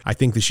Fisher. I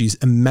think that she's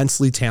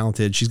immensely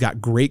talented. She's got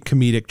great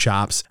comedic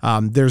chops.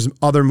 There's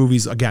other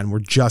movies, again, we're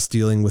just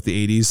dealing with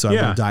the 80s, so I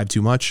won't dive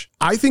too much.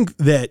 I think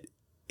that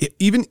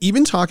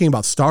even talking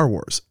about Star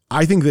Wars,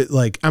 I think that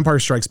like Empire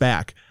Strikes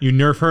Back, you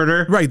nerf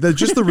herder, right?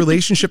 Just the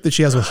relationship that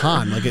she has with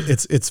Han, like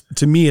it's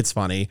to me it's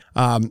funny.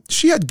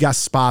 She had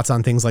guest spots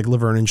on things like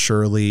Laverne and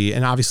Shirley,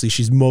 and obviously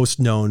she's most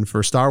known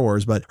for Star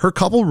Wars. But her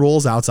couple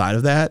roles outside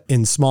of that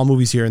in small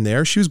movies here and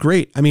there, she was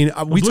great. I mean,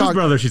 Blues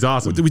Brothers, she's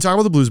awesome. We talk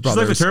about the Blues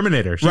Brothers. She's like the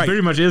Terminator. She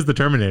pretty much is the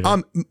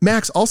Terminator.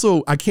 Max,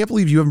 also, I can't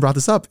believe you haven't brought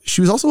this up. She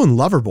was also in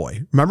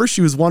Loverboy. Remember,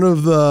 she was one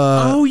of the.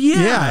 Oh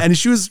yeah, yeah, and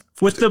she was.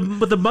 With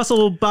the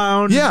muscle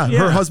bound. Yeah,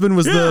 her husband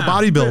was the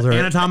bodybuilder.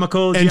 Anatomical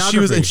and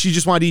geography. she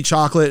just wanted to eat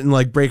chocolate and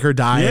like break her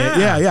diet.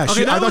 Yeah.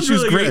 Okay, I thought she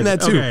was really great good. in that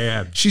too. Okay,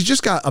 yeah. She's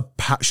just got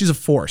she's a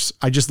force.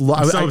 I just love.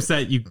 I'm so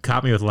upset you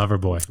caught me with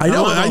Loverboy. I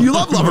know you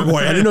love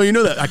Loverboy. I didn't know you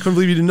know that. I couldn't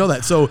believe you didn't know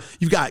that. So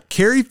you've got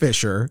Carrie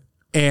Fisher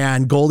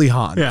and Goldie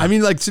Hawn. Yeah. I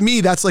mean, like to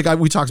me, that's like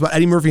we talked about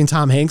Eddie Murphy and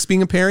Tom Hanks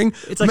being a pairing.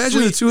 It's like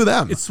imagine the two of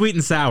them. It's sweet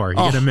and sour. You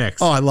get a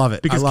mix. Oh, I love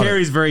it. Because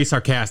Carrie's very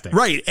sarcastic.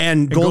 Right.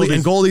 And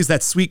Goldie's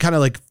that sweet kind of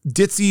like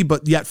ditzy,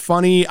 but yet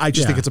funny. I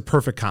just think it's a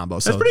perfect combo.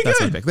 So that's pretty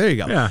good. My pick. There you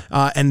go.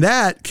 Yeah. And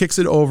that kicks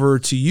it over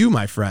to you,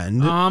 my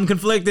friend. I'm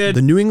conflicted.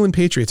 The New England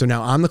Patriots are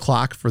now on the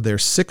clock for their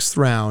sixth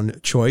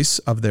round choice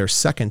of their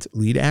second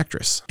lead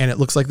actress. And it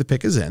looks like the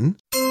pick is in.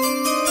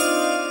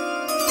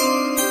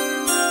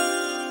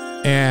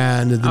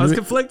 And I was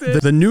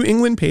conflicted. The New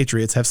England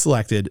Patriots have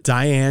selected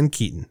Diane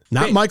Keaton,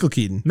 not Michael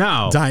Keaton.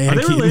 No, Diane are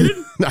they Keaton. Related?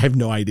 I have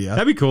no idea.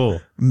 That'd be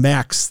cool.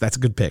 Max, that's a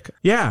good pick.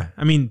 Yeah,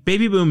 I mean,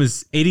 Baby Boom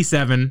is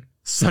 87.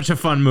 Such a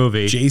fun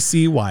movie.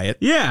 J.C. Wyatt.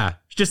 Yeah,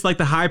 just like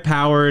the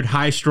high-powered,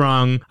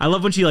 high-strung. I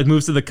love when she like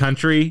moves to the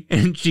country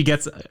and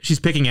she's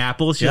picking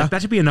apples. She's like, that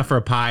should be enough for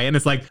a pie, and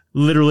it's like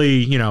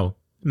literally,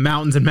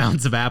 mountains and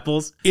mountains of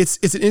apples. It's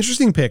an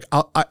interesting pick.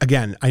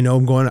 I know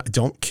I'm going,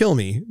 don't kill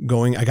me.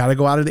 I got to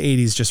go out of the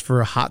 80s just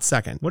for a hot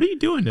second. What are you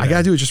doing today? I got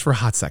to do it just for a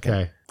hot second.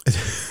 Okay.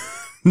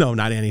 No,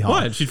 not Annie Hall.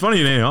 What? She's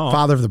funny in Annie Hall.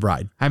 Father of the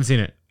Bride. I haven't seen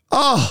it.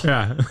 Oh,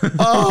 yeah.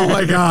 Oh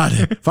my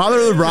God. Father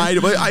of the Bride.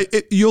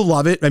 You'll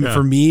love it. I mean,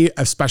 for me,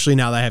 especially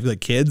now that I have like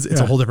kids, it's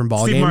a whole different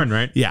ballgame. Steve Martin,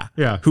 right? Yeah.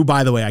 Yeah. Who,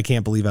 by the way, I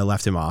can't believe I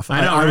left him off.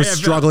 I know. I was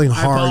struggling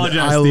hard.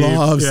 I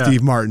love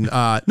Steve Martin.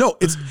 No,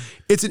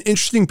 it's an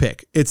interesting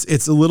pick.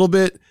 It's a little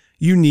bit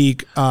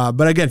unique,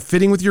 but again,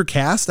 fitting with your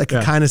cast, I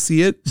can kind of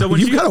see it. So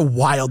you've got a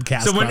wild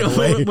cast.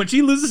 So when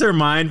she loses her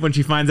mind, when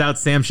she finds out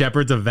Sam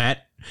Shepard's a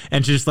vet,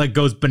 and she just like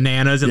goes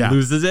bananas and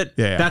loses it,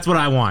 that's what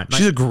I want.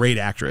 She's a great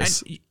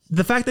actress.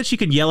 The fact that she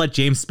can yell at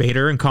James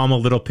Spader and call him a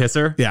little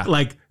pisser,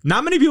 like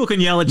not many people can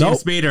yell at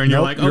James Spader, and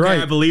you're like, okay, right.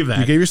 I believe that.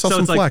 You gave yourself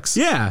some flex.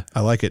 Yeah, I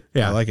like it.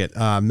 Yeah, I like it.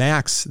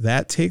 Max,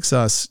 that takes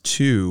us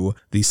to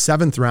the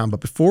seventh round. But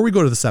before we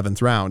go to the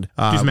seventh round,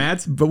 these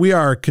ads. But we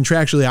are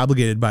contractually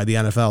obligated by the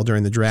NFL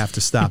during the draft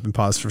to stop and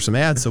pause for some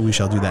ads, so we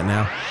shall do that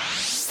now.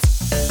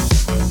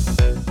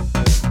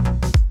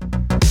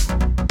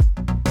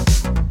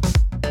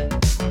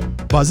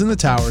 Buzz in the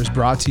Tower is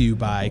brought to you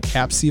by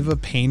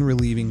Capsiva Pain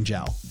Relieving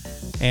Gel.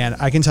 And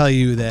I can tell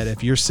you that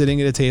if you're sitting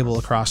at a table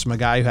across from a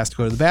guy who has to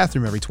go to the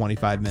bathroom every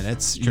 25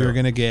 minutes, you're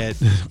going to get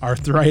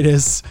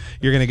arthritis,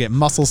 you're going to get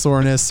muscle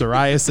soreness,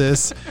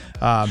 psoriasis.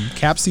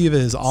 Capsiva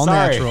is all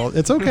natural.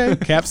 It's okay.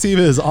 Capsiva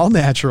is all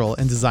natural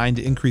and designed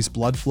to increase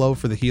blood flow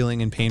for the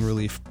healing and pain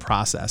relief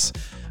process.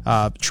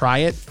 Try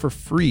it for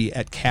free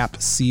at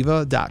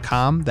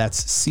capsiva.com.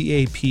 That's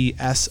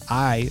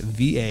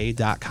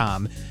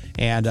CAPSIVA.com.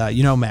 And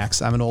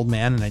Max, I'm an old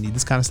man and I need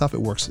this kind of stuff.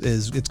 It works.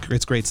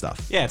 It's great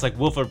stuff. Yeah, it's like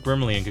Wilford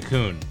Brimley in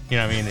Cocoon. You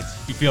know what I mean?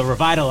 You feel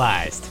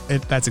revitalized.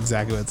 That's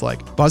exactly what it's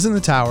like. Buzz in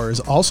the Tower is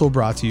also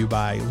brought to you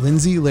by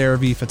Lindsay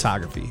Larrabee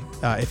Photography.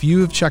 If you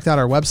have checked out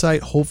our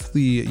website,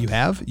 hopefully you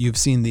have. You've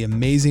seen the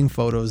amazing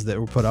photos that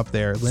were put up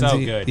there. Lindsay, so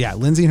good. Yeah,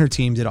 Lindsay and her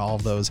team did all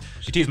of those.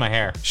 She teased my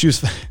hair. She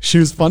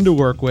was fun to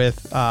work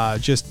with.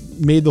 Just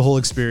made the whole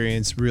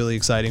experience really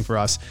exciting for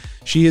us.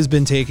 She has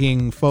been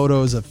taking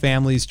photos of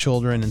families,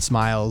 children, and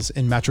smiles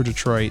in Metro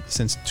Detroit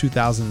since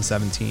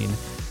 2017.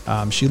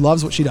 She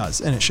loves what she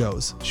does, and it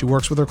shows. She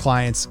works with her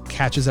clients,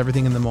 catches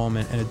everything in the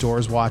moment, and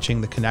adores watching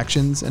the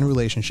connections and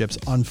relationships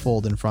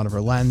unfold in front of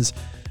her lens.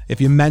 If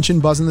you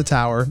mention Buzz in the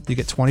Tower, you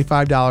get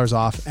 $25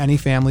 off any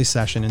family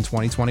session in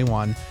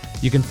 2021.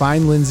 You can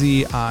find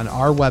Lindsay on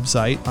our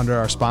website under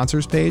our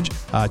sponsors page.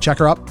 Check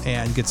her up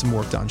and get some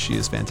work done. She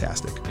is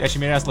fantastic. Yeah, she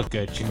made us look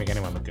good. She can make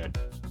anyone look good.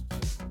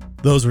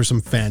 Those were some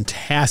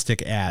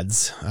fantastic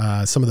ads.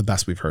 Some of the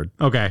best we've heard.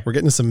 Okay. We're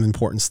getting to some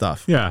important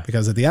stuff. Yeah.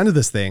 Because at the end of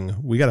this thing,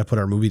 we got to put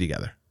our movie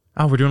together.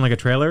 Oh, we're doing like a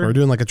trailer? We're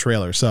doing like a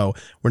trailer. So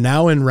we're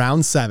now in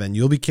round 7.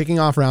 You'll be kicking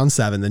off round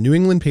 7. The New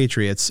England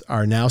Patriots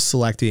are now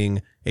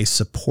selecting a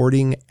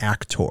supporting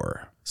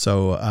actor.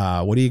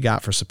 So what do you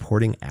got for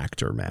supporting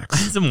actor, Max?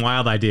 Some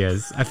wild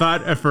ideas. I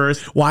thought at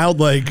first, Wild,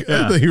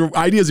 your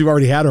ideas you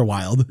already had are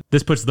wild.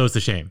 this puts those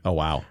to shame. Oh,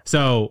 wow.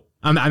 So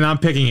I'm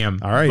picking him.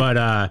 All right.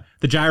 But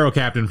the gyro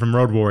captain from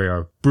Road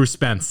Warrior, Bruce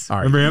Spence. All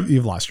right. Remember him?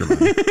 You've lost your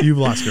mind. You've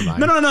lost your mind.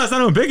 No, that's not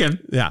who I'm picking.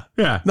 Yeah.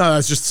 Yeah. No,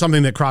 that's just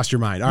something that crossed your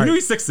mind. All You know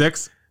right. he's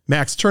 6'6".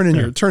 Max, turn in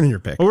your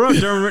pick. Well, we're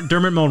on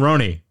Dermot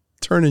Mulroney.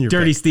 Turn in your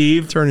Dirty pick.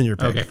 Steve. Turn in your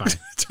pick. Okay, fine.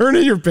 Turn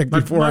in your pick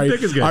before my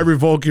pick is good. I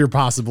revoke your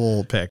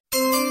possible pick.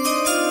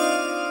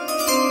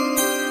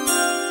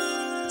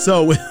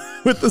 So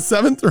with the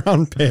 7th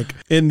round pick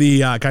in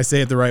the, can I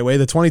say it the right way?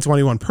 The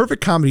 2021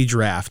 Perfect Comedy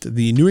Draft,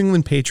 the New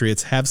England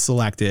Patriots have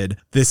selected,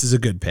 this is a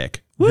good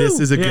pick. Woo! This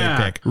is a Yeah.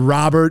 good pick.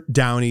 Robert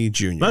Downey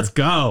Jr. Let's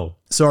go.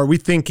 So are we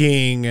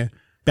thinking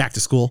Back to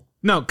School?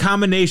 No,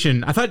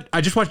 combination.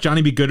 I just watched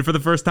Johnny Be Good for the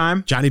first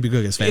time. Johnny B.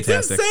 Good is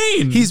fantastic. It's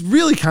insane. He's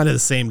really kind of the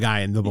same guy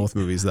in the both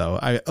movies, though.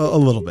 A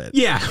little bit.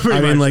 Yeah, I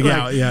mean, much.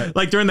 yeah.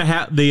 Like during the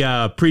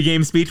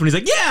pregame speech when he's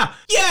like,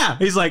 yeah,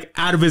 he's like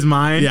out of his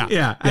mind.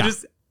 Yeah.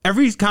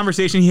 Every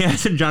conversation he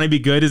has in Johnny Be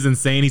Good is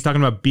insane. He's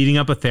talking about beating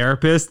up a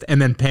therapist and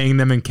then paying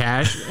them in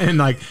cash, and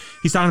like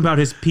he's talking about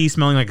his pee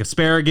smelling like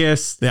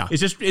asparagus. Yeah.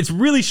 It's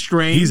really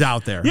strange. He's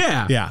out there.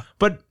 Yeah,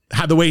 but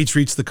How the way he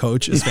treats the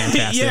coach is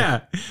fantastic.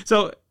 yeah.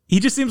 So he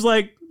just seems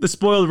like the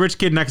spoiled rich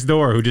kid next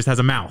door who just has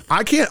a mouth.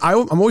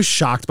 I'm always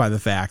shocked by the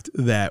fact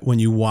that when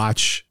you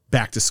watch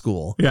Back to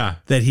School, Yeah.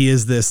 that he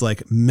is this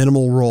like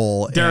minimal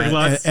role, Derek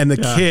Lutz. and the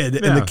Yeah. kid,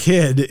 Yeah. and the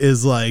kid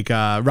is like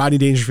Rodney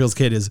Dangerfield's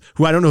kid is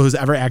who I don't know who's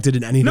ever acted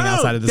in anything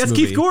outside of this that's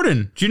movie. Keith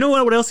Gordon. Do you know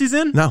what else he's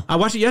in? No. I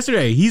watched it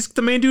yesterday. He's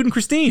the main dude in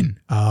Christine.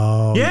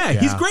 Oh, Yeah,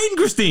 he's great in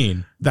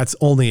Christine. That's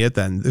only it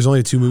then. There's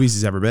only 2 movies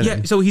he's ever been Yeah,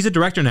 in. so he's a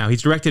director now.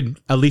 He's directed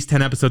at least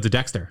 10 episodes of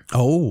Dexter.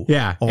 Oh,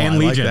 Yeah, oh, and I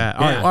Legion. Like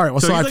that. Yeah. All right. Well,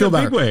 So so he's I like feel a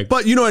better. bigwig.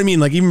 But you know what I mean?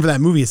 Like even for that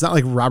movie, it's not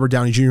like Robert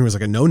Downey Jr. was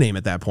like a no name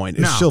at that point.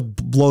 It No. still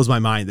blows my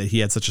mind that he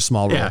had such a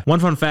small role. Yeah.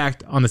 One fun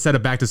fact on the set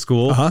of Back to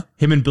School,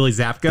 him and Billy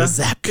Zapka.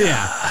 The Zapka.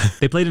 Yeah.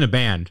 They played in a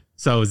band.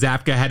 So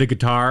Zapka had a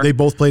guitar. They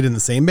both played in the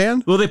same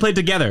band. Well, they played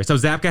together. So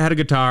Zapka had a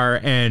guitar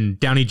and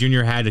Downey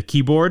Jr. had a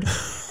keyboard,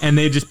 and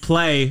they'd just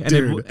play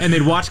and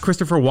they'd watch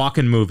Christopher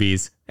Walken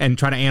movies and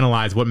try to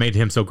analyze what made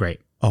him so great.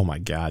 Oh my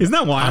God. Isn't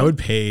that wild? I would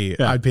pay.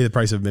 Yeah. I'd pay the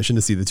price of admission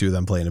to see the two of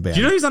them play in a band.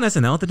 Do you know he was on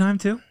SNL at the time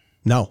too?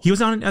 No. He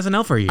was on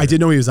SNL for a year. I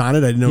did know he was on it.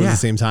 I didn't know it was Yeah. the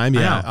same time.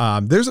 I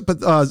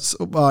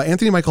Yeah.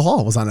 Anthony Michael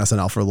Hall was on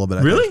SNL for a little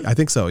bit. Really? I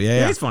think so. Yeah.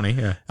 Yeah, he's funny.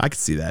 Yeah. I could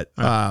see that.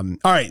 All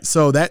right.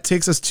 So that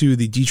takes us to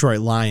the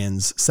Detroit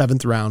Lions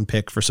 7th round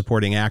pick for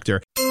supporting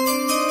actor.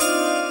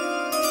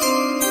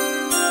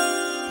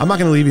 I'm not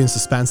going to leave you in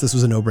suspense. This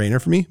was a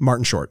no-brainer for me.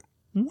 Martin Short.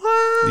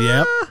 What?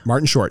 Yep.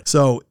 Martin Short.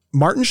 So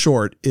Martin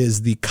Short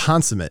is the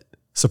consummate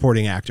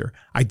supporting actor.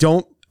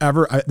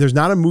 There's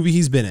not a movie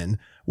he's been in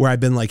where I've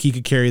been like he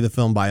could carry the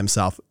film by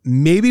himself.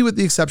 Maybe with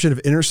the exception of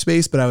Inner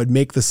Space, but I'd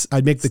make the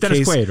Dennis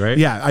case. Quaid, right?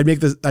 Yeah, I'd make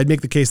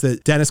the case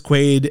that Dennis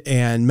Quaid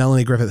and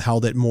Melanie Griffith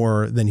held it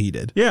more than he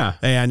did. Yeah.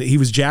 And he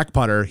was Jack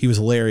Putter. He was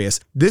hilarious.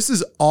 This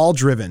is all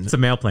driven. It's a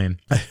mail plane.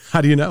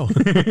 How do you know?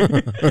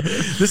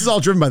 This is all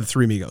driven by the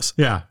Three Amigos.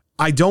 Yeah.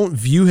 I don't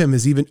view him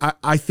as even,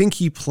 I think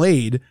he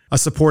played a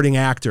supporting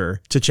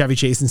actor to Chevy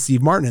Chase and Steve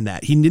Martin in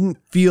that. He didn't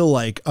feel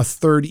like a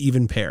third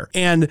even pair.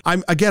 And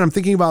I'm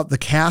thinking about the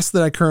cast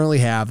that I currently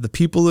have, the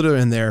people that are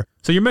in there.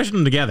 So you're meshing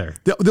them together.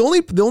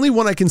 The only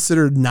one I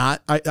considered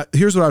not,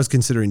 here's what I was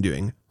considering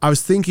doing. I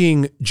was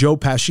thinking Joe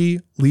Pesci,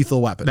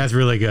 Lethal Weapon. That's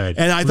really good.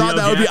 And I thought Leo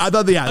that would be, Getz? I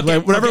thought, yeah, Okay,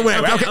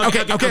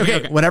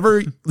 like, whatever,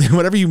 okay.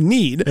 whatever you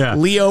need, Yeah.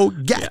 Leo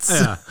gets.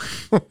 Yeah.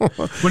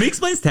 When he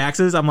explains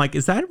taxes, I'm like,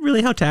 is that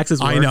really how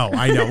taxes work? I know.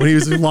 When he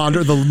was the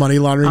money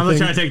laundering I'm like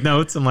thing. trying to take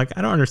notes. I'm like,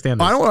 I don't understand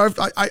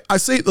this. I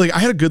say, like, I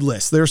had a good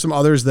list. There are some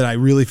others that I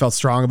really felt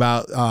strong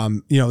about,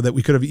 that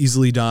we could have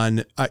easily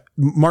done.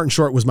 Martin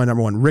Short was my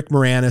number one. Rick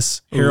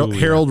Moranis,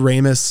 Harold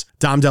Ramis,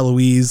 Dom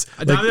DeLuise.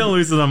 Dom DeLuise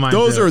is on mine.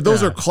 Those are,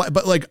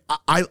 but like,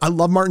 I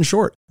love Martin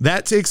Short.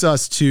 That takes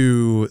us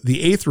to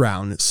the 8th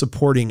round,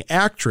 supporting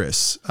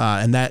actress,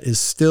 and that is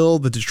still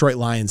the Detroit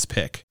Lions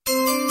pick.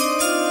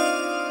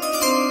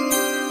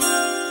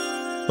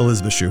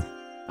 Elizabeth Shue.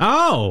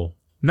 Oh,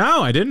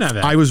 no, I didn't have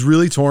that. I was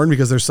really torn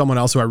because there's someone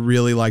else who I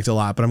really liked a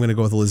lot, but I'm going to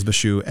go with Elizabeth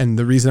Shue. And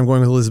the reason I'm going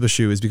with Elizabeth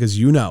Shue is because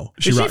she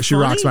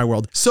rocks my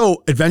world.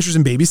 So Adventures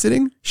in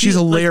Babysitting, she's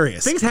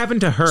hilarious. Things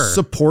happen to her.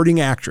 Supporting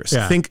actress.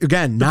 Yeah. Think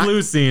again, the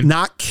blues scene.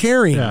 not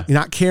carrying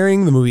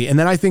the movie. And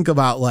then I think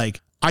about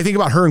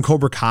her in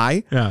Cobra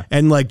Kai. Yeah.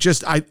 And like,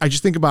 I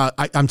just think about,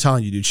 I'm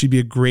telling you, dude, she'd be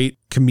a great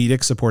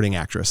comedic supporting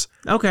actress.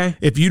 Okay.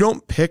 If you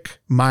don't pick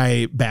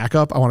my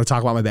backup, I want to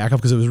talk about my backup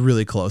because it was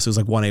really close. It was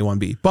like 1A,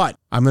 1B. But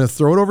I'm going to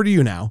throw it over to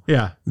you now.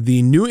 Yeah.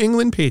 The New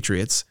England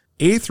Patriots,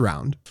 8th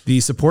round, the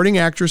supporting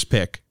actress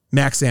pick,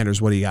 Max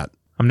Sanders. What do you got?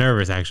 I'm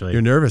nervous, actually.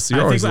 You're nervous.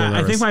 You're always a little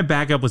nervous. I think my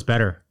backup was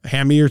better.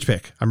 Hand me your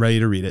pick. I'm ready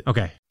to read it.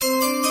 Okay.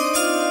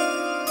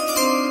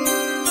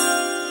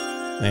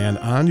 And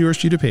on your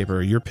sheet of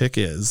paper, your pick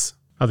is...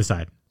 Other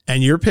side.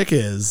 And your pick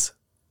is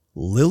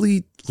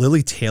Lily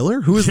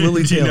Taylor? Who is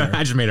Lily Taylor?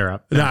 I just made her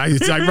up. No,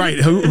 it's right.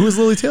 Who is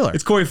Lily Taylor?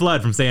 It's Corey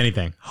Flood from Say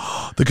Anything.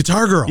 The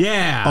guitar girl.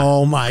 Yeah.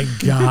 Oh my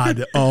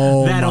God.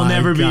 Oh, That'll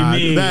never be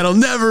me. That'll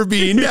never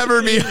be me.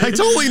 I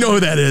totally know who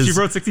that is. She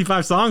wrote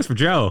 65 songs for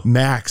Joe.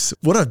 Max.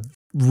 What a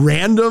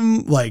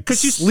random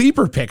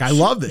sleeper pick. I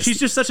love this. She's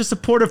just such a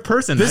supportive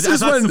person.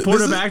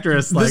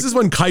 Actress. This is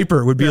when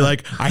Kuiper would be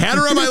like, I had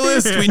her on my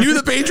list. We knew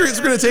the Patriots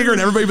were going to take her, and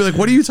everybody would be like,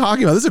 what are you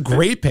talking about? This is a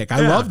great pick.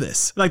 I love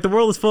this. Like, the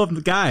world is full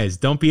of guys.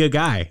 Don't be a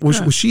guy.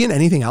 Was she in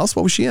anything else?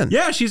 What was she in?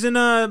 Yeah, she's in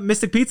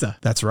Mystic Pizza.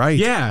 That's right.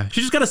 Yeah,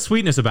 she's just got a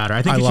sweetness about her.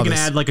 I think she can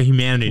add like a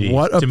humanity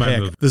to my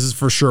movie. This is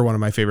for sure one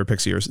of my favorite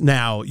picks of yours.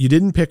 Now, you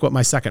didn't pick what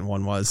my second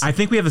one was. I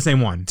think we have the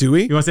same one. Do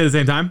we? You want to say it at the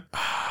same time?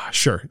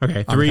 Sure.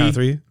 Okay.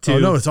 3, 2. Oh,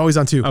 no, it's always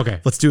on 2. Okay.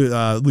 Let's do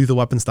it Lethal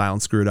Weapon style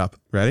and screw it up.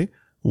 Ready?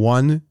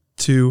 1,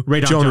 2.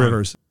 Joan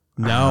Rivers.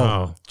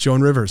 No.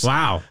 Joan Rivers.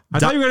 Wow. I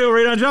thought you were going to go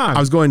right on John. I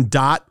was going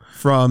Dot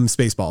from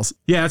Spaceballs.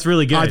 Yeah, that's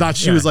really good. I thought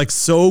she was like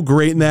so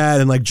great in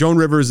that. And like Joan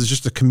Rivers is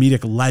just a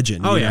comedic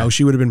legend. You know,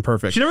 she would have been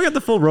perfect. She never got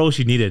the full role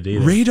she needed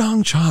either. Rae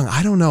Dong Chong.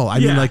 I don't know. I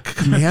mean, like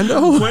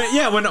Commando.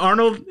 when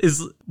Arnold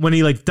when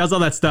he like does all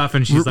that stuff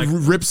and she's like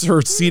rips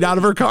her seat out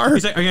of her car.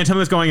 He's like, are you going to tell me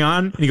what's going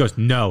on? And he goes,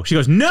 no. She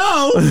goes,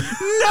 no,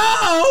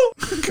 no.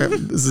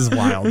 This is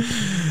wild.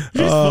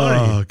 She's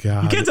funny.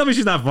 God. You can't tell me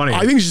she's not funny.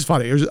 I think she's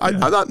funny. I'm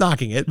not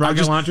knocking it.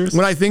 Rocket launchers.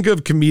 When I think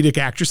of comedic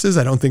actresses,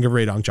 I don't think of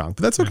Rae Dong Chong,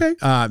 but that's okay.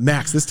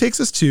 Max, this takes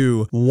us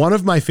to one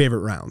of my favorite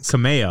rounds.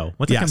 Cameo.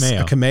 What's a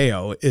cameo? A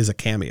cameo is a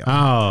cameo.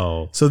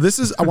 Oh. So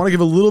I want to give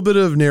a little bit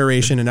of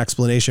narration and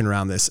explanation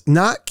around this.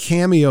 Not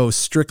cameo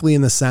strictly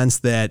in the sense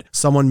that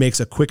someone makes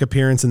a quick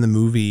appearance in the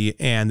movie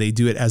and they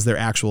do it as their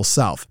actual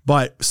self.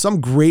 But some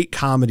great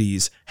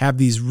comedies have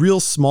these real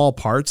small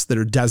parts that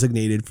are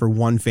designated for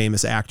one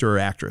famous actor or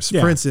actress.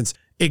 For instance,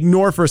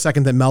 ignore for a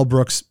second that Mel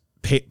Brooks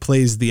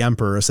plays the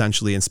Emperor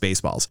essentially in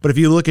Spaceballs. But if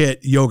you look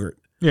at Yogurt,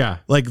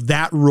 like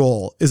that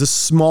role is a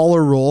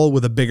smaller role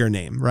with a bigger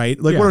name, right?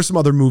 Like what are some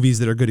other movies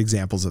that are good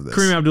examples of this?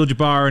 Kareem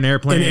Abdul-Jabbar in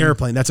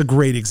Airplane. That's a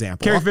great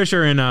example. Carrie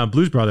Fisher in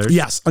Blues Brothers.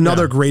 Yes,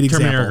 another great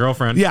example. Terminator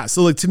Girlfriend. Yeah,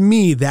 so like to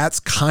me, that's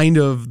kind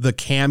of the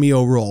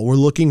cameo role. We're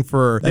looking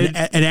for an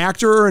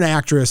actor or an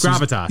actress.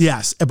 Gravitas.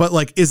 Yes, but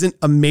like isn't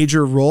a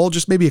major role,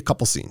 just maybe a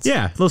couple scenes.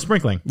 Yeah, a little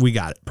sprinkling. We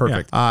got it.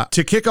 Perfect. Yeah.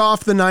 To kick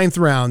off the 9th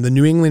round, the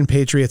New England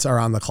Patriots are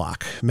on the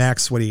clock.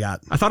 Max, what do you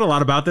got? I thought a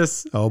lot about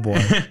this. Oh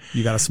boy,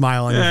 you got a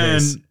smile on your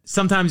face.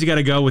 Sometimes you got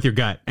to go with your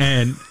gut.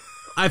 And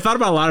I thought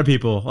about a lot of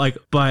people,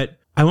 but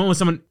I went with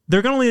someone,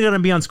 they're only going to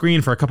be on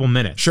screen for a couple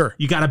minutes. Sure.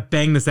 You got to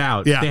bang this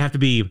out. Yeah. They have to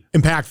be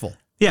impactful.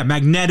 Yeah.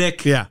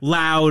 Magnetic. Yeah.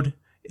 Loud.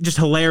 Just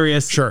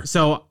hilarious. Sure.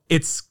 So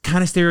it's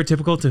kind of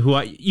stereotypical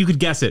to you could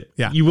guess it.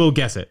 Yeah. You will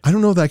guess it. I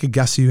don't know that I could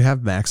guess who you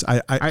have, Max.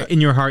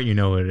 In your heart, you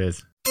know what it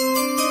is.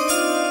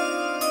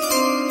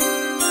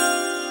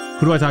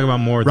 Who do I talk about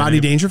more? Rodney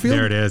Dangerfield?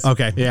 There it is.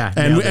 Okay. Yeah.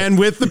 And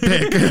with the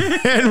pick.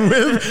 And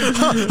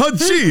with,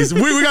 geez.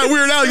 We got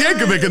Weird Al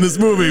Yankovic in this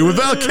movie with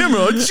Val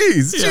Kilmer.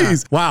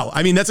 Jeez. Wow.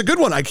 I mean, that's a good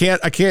one. I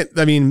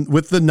mean,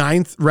 with the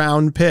 9th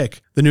round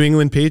pick, the New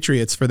England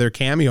Patriots for their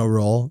cameo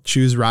role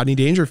choose Rodney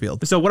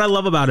Dangerfield. So what I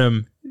love about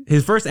him,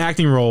 his first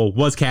acting role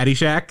was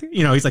Caddyshack.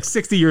 You know, he's like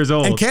 60 years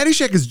old. And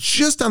Caddyshack is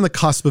just on the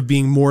cusp of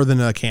being more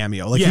than a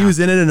cameo. Like he was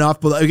in it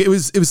enough, but it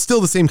was still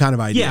the same kind of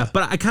idea. Yeah,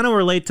 but I kind of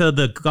relate to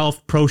the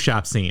golf pro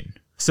shop scene.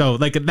 So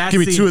like that. Give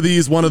me 2 of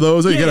these, 1 of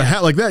those. You get a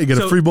hat like that. You get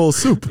a free bowl of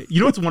soup. You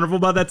know what's wonderful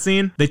about that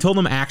scene? They told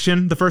him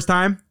action the first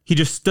time. He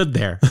just stood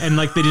there and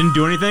like they didn't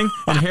do anything.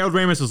 And Harold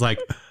Ramis was like,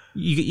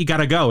 you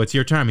gotta go. It's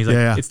your turn. He's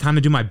like, it's time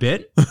to do my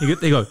bit.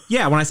 They go,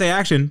 yeah, when I say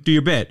action, do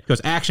your bit. He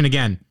goes, action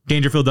again.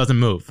 Dangerfield doesn't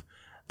move.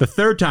 The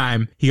third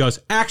time he goes,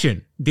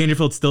 action.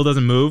 Dangerfield still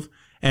doesn't move.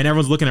 and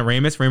everyone's looking at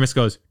Ramis. Ramis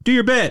goes, "Do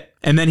your bit,"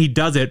 and then he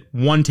does it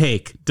one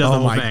take. Does the Oh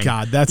whole my thing.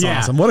 God, that's Yeah.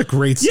 awesome. What a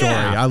great story.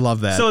 Yeah. I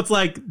love that. So it's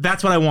like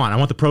that's what I want. I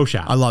want the pro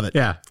shot. I love it.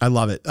 Yeah. I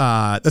love it.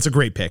 That's a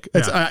great pick.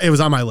 It's, Yeah. it was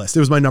on my list. It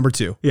was my number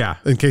 2. Yeah.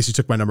 In case you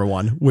took my number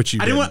 1, which you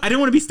I did. didn't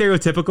want to be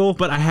stereotypical,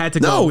 but I had to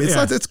go. No, it's yeah.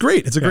 not. It's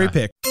great. It's a great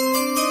pick.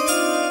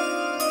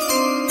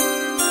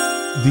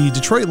 The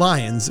Detroit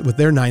Lions, with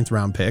their 9th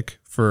round pick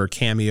for a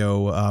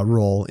cameo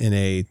role in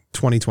a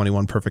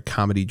 2021 Perfect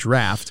Comedy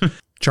Draft,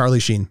 Charlie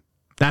Sheen.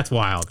 That's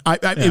wild.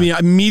 I mean,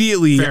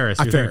 immediately, Ferris,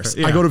 you're Ferris.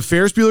 yeah. I go to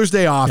Ferris Bueller's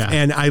Day Off, Yeah.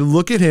 and I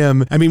look at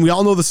him. I mean, we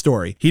all know the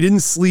story. He didn't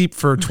sleep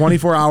for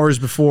 24 hours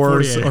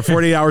before 48. or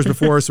 48 hours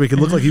before, so he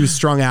could look like he was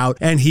strung out.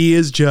 And he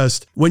is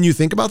just, when you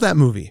think about that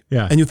movie,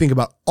 Yeah. and you think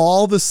about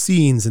all the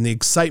scenes and the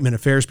excitement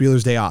of Ferris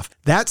Bueller's Day Off,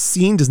 that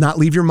scene does not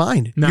leave your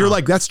mind. No. You're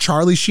like, that's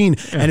Charlie Sheen,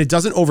 and it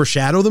doesn't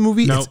overshadow the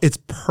movie. Nope. It's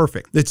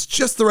perfect. It's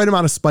just the right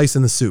amount of spice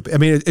in the soup. I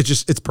mean,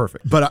 it's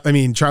perfect. But I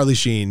mean, Charlie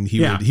Sheen,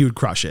 he would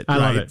crush it. I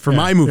love it. For Yeah.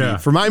 my movie. Yeah.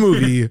 For my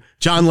movie,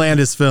 John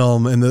Landis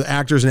film, and the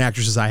actors and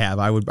actresses I have,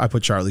 I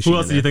put Charlie Sheen. Who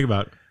else in did you there. think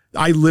about?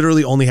 I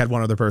literally only had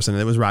one other person,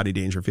 and it was Rodney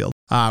Dangerfield.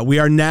 We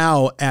are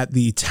now at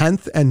the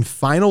 10th and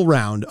final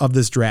round of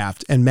this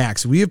draft, and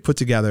Max, we have put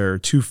together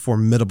 2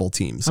 formidable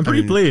teams. I'm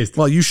pretty pleased.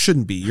 Well, you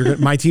shouldn't be.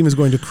 My team is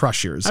going to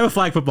crush yours. I have a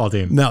flag football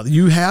team. No,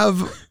 you have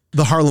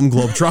the Harlem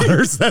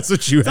Globetrotters. That's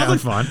what you have.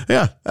 Sounds like fun.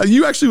 Yeah,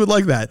 you actually would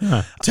like that.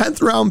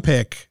 10th round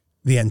pick,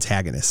 the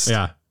antagonist.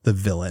 Yeah. The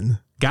villain.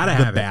 Gotta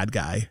the have it. bad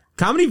guy.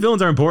 Comedy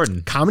villains are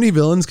important. Comedy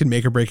villains can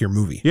make or break your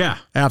movie. Yeah.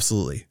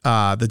 Absolutely.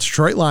 The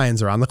Detroit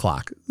Lions are on the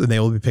clock, and they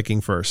will be picking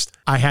first.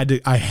 I had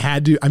to,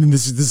 I mean,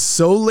 this is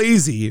so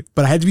lazy,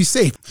 but I had to be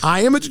safe.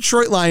 I am a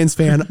Detroit Lions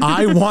fan.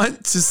 I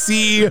want to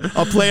see a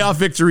playoff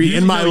victory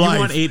in my life. You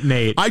want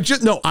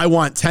 8-8. I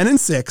want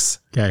 10-6.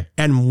 Okay.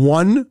 And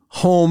 1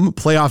 home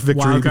playoff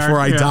victory Wild card? before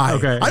I Yeah, die.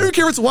 okay. I don't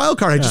care if it's a wild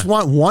card. I just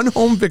want 1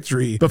 home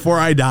victory before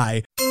I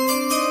die.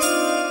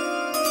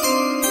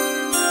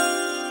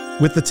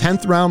 With the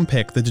 10th round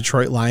pick, the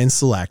Detroit Lions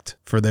select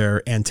for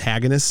their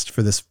antagonist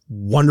for this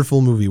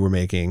wonderful movie we're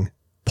making,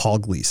 Paul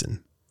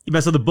Gleason. You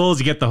mess with the Bulls,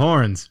 you get the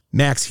horns.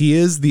 Max, he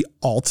is the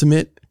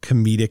ultimate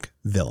comedic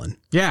villain.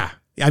 Yeah.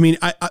 I mean,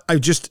 I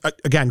just,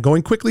 again,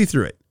 going quickly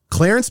through it.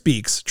 Clarence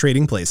Beeks,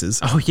 Trading Places.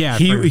 Oh, yeah.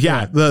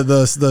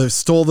 The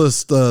stole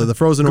the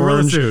frozen Gorilla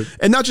orange, suit.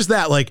 and not just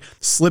that, like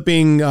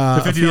slipping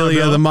 $50 Ophelia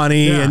bill. the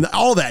money Yeah. and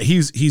all that.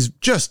 He's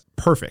just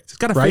perfect. He's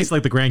got a right? face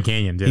like the Grand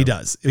Canyon, dude. He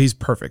does. He's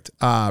perfect.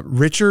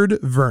 Richard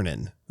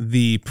Vernon,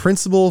 the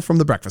principal from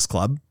the Breakfast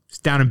Club. He's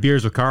down in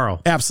beers with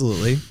Carl.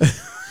 Absolutely.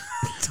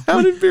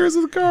 Down in beers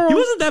with Carl. He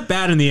wasn't that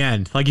bad in the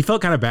end. Like, he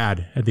felt kind of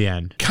bad at the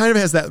end. Kind of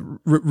has that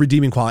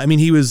redeeming quality. I mean,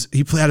 he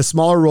had a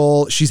smaller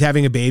role. She's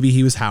having a baby.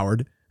 He was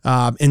Howard.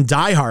 In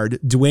Die Hard,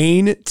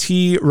 Dwayne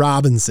T.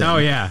 Robinson. Oh,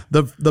 yeah.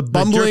 The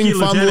bumbling, jerky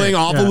fumbling, lieutenant.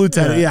 awful Yeah,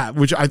 lieutenant. yeah. Yeah,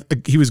 which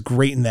he was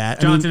great in that.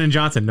 Johnson and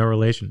Johnson, no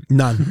relation.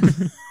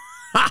 None.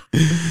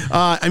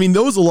 I mean,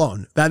 those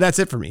alone, that's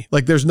it for me.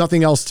 Like, there's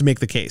nothing else to make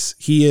the case.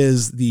 He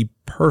is the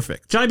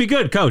perfect. Johnny Be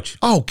Good, coach.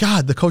 Oh,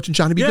 God, the coach in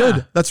Johnny Be Yeah.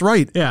 Good. That's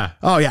right. Yeah.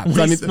 Oh, yeah.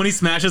 When he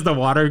smashes the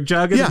water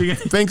jug at the Yeah.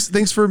 beginning.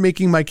 Thanks for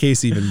making my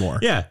case even more.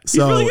 Yeah. He's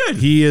So really good.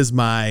 he's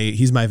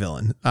my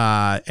villain.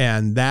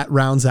 And that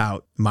rounds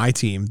out my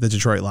team, the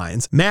Detroit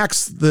Lions.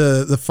 Max,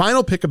 the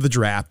final pick of the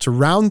draft, to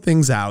round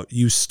things out,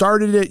 you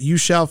started it, you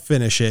shall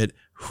finish it.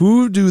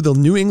 Who do the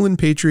New England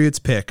Patriots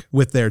pick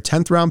with their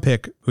 10th round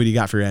pick? Who do you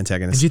got for your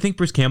antagonist? Do you think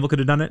Bruce Campbell could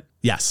have done it?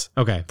 Yes.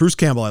 Okay. Bruce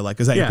Campbell, I like.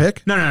 Is that Yeah. your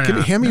pick? No.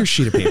 Hand me your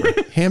sheet of paper.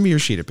 Hand me your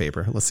sheet of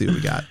paper. Let's see what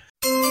we got.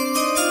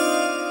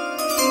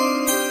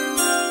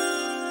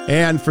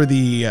 And for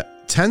the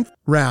 10th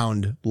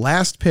round,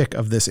 last pick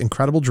of this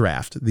incredible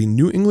draft, the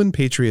New England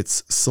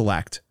Patriots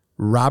select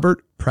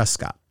Robert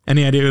Prescott.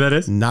 Any idea who that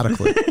is? Not a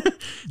clue.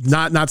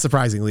 Not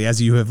surprisingly,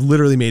 as you have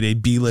literally made a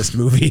B-list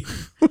movie.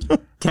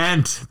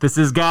 Kent, this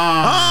is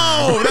God.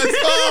 All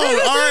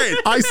right.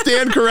 I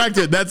stand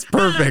corrected. That's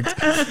perfect.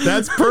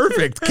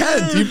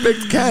 Kent, you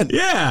picked Kent.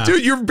 Yeah.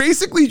 Dude, you're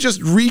basically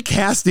just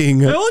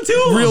recasting Only 2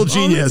 of them. Real Only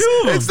Genius.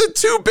 2 of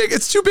them.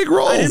 It's too big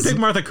roles. I didn't pick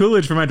Martha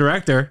Coolidge for my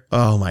director.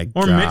 Oh my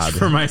Or God. Mitch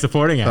for my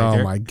supporting actor.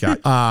 Oh my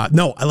God.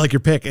 No, I like your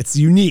pick. It's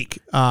unique.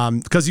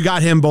 Because you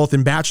got him both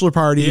in Bachelor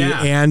Party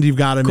Yeah. and you've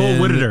got him Cole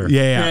in Whittaker.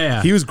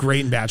 Yeah. He was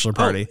great in Bachelor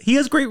Party. Oh, he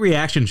has great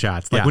reaction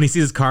shots. Like Yeah. when he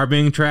sees his car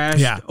being trashed.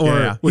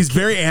 Yeah. He's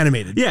very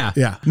animated. Yeah.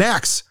 Yeah.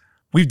 Max,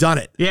 we've done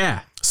it. Yeah.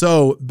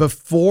 So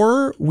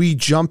before we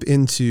jump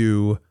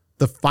into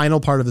the final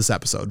part of this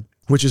episode,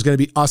 which is going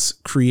to be us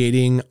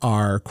creating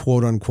our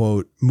quote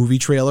unquote movie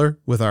trailer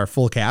with our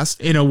full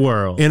cast. In a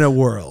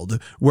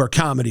world where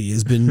comedy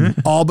has been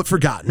all but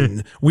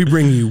forgotten, we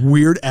bring you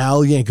Weird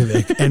Al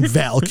Yankovic and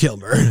Val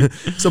Kilmer.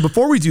 So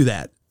before we do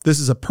that, this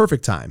is a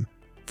perfect time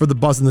for the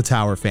Buzz in the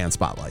Tower fan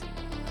spotlight.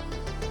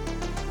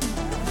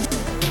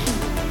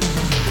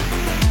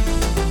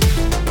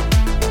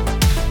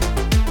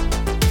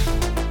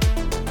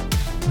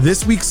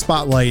 This week's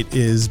spotlight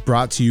is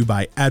brought to you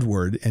by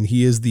Edward, and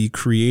he is the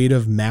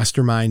creative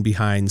mastermind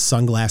behind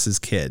Sunglasses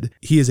Kid.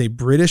 He is a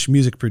British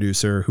music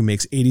producer who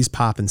makes 80s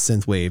pop and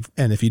synthwave.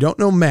 And if you don't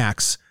know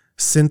Max,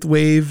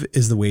 Synthwave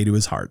is the way to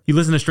his heart. You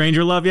listen to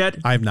Stranger Love yet?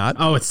 I have not.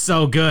 Oh, it's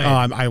so good.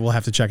 I will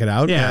have to check it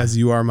out, Yeah. as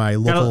you are my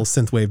local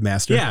synthwave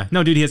master. Yeah.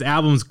 No, dude, he has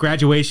albums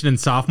Graduation and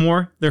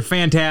Sophomore. They're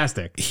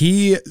fantastic.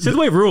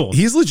 Synthwave rules.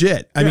 He's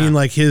legit. I Yeah. mean,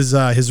 like his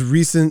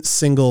recent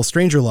single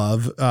Stranger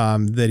Love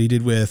that he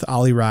did with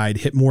Ollie Ride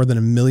hit more than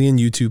 1 million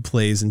YouTube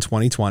plays in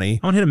 2020.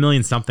 I want to hit 1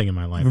 million something in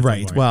my life. at some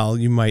Right. point. Well,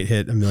 you might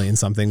hit 1 million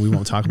something. We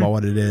won't talk about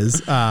what it is.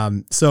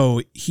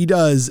 So he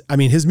does. I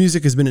mean, his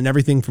music has been in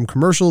everything from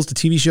commercials to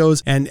TV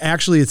shows, and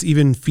actually, it's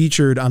even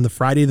featured on the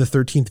Friday the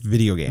 13th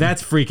video game.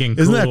 That's freaking cool.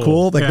 Isn't that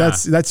cool? Like Yeah.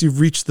 that's you've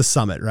reached the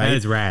summit, right? That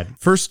is rad.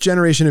 First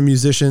generation of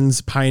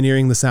musicians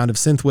pioneering the sound of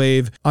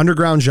synthwave,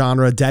 underground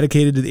genre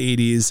dedicated to the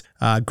 80s,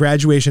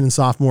 Graduation and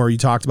Sophomore you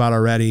talked about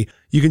already.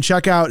 You can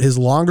check out his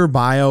longer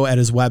bio at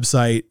his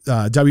website,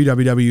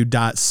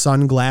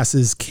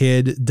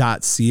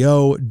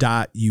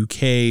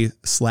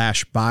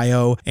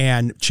 www.sunglasseskid.co.uk/bio,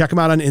 and check him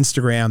out on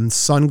Instagram.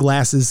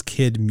 Sunglasses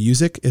Kid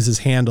Music is his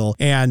handle.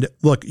 And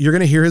look, you're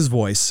going to hear his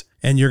voice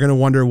and you're going to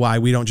wonder why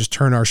we don't just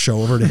turn our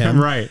show over to him.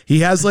 Right.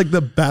 He has like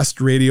the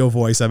best radio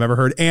voice I've ever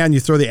heard. And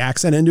you throw the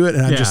accent into it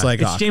and I'm just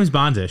like, it's James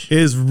Bondish. it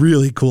is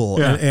really cool.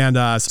 Yeah.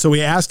 And so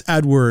we asked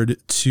Edward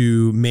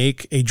to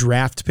make a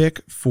draft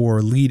pick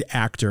for lead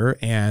actor.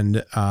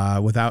 And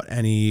without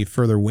any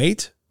further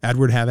wait,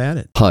 Edward, have at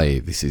it. Hi,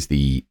 this is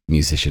the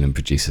musician and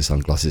producer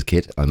Sunglasses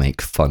Kid. I make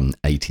fun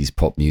 80s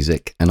pop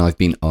music, and I've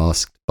been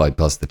asked by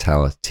Buzz the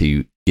Tower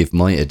to give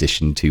my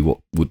addition to what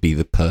would be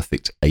the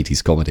perfect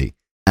 80s comedy.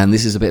 And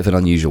this is a bit of an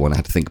unusual one. I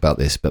had to think about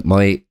this, but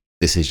my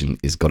decision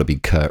is got to be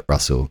Kurt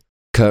Russell.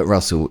 Kurt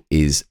Russell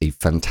is a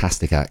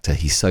fantastic actor.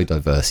 He's so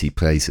diverse. He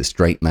plays a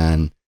straight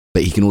man,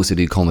 but he can also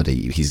do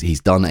comedy.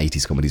 He's done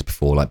 80s comedies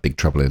before, like Big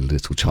Trouble in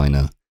Little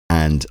China.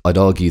 And I'd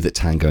argue that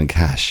Tango and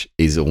Cash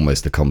is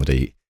almost a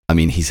comedy. I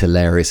mean, he's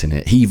hilarious in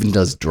it. He even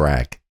does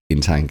drag in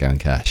Tango and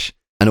Cash.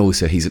 And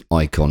also, he's an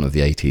icon of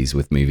the 80s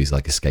with movies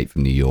like Escape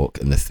from New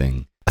York and The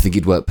Thing. I think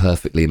he'd work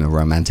perfectly in a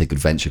romantic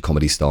adventure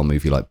comedy style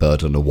movie like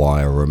Bird on a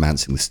Wire or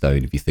Romancing the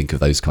Stone, if you think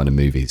of those kind of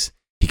movies.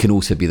 He can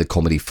also be the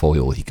comedy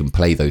foil. He can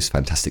play those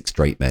fantastic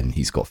straight men.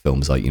 He's got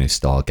films like,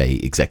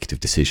 Stargate, Executive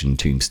Decision,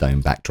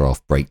 Tombstone,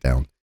 Backdraft,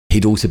 Breakdown.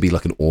 He'd also be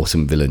like an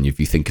awesome villain if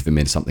you think of him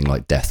in something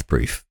like Death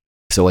Proof.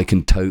 So I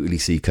can totally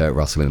see Kurt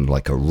Russell in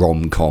like a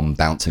rom-com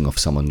bouncing off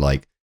someone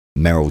like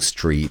Meryl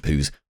Streep,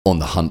 who's on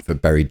the hunt for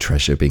buried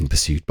treasure, being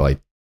pursued by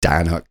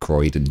Dan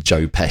Aykroyd and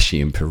Joe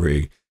Pesci in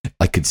Peru.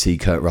 I could see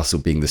Kurt Russell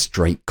being the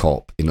straight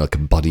cop in like a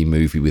buddy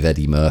movie with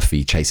Eddie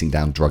Murphy chasing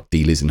down drug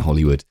dealers in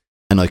Hollywood.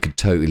 And I could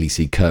totally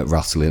see Kurt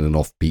Russell in an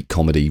offbeat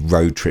comedy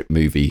road trip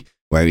movie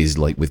where he's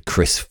like with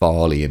Chris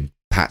Farley and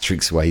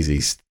Patrick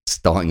Swayze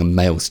starting a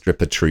male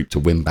stripper troupe to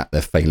win back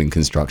their failing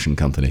construction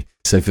company.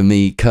 So for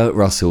me, Kurt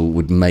Russell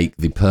would make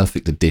the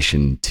perfect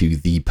addition to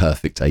the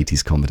perfect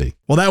 80s comedy.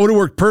 Well, that would have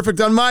worked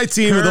perfect on my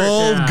team with Kurt,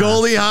 old yeah.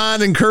 Goldie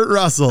Hawn and Kurt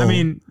Russell. I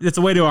mean, it's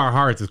a way to our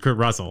hearts. It's Kurt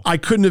Russell. I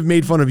couldn't have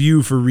made fun of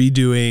you for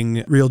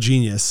redoing Real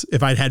Genius.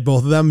 If I'd had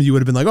both of them, you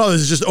would have been like, oh,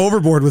 this is just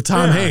Overboard with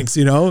Tom Yeah. Hanks,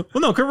 you know?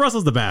 Well, no, Kurt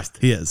Russell's the best.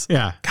 He is.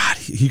 Yeah. God,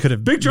 he could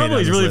have. Big made Trouble, it on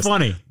he's this really list.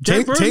 funny.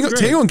 Jack Burton's great.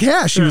 Tango and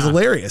Cash, he was Yeah.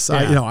 hilarious.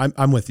 Yeah.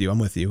 I'm with you. I'm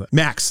with you.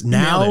 Max,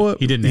 nailed now it.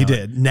 He did nail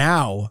it.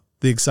 Now,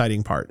 the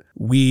exciting part.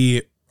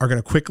 We are going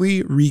to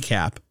quickly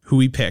recap who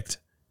we picked,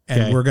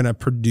 and Okay. we're going to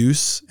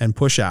produce and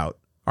push out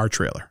our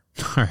trailer.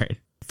 All right.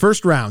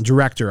 First round,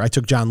 director, I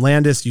took John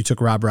Landis, you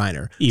took Rob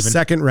Reiner. Even.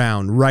 Second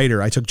round, writer,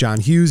 I took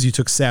John Hughes, you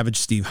took Savage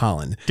Steve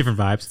Holland. Different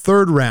vibes.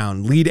 Third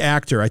round, lead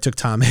actor, I took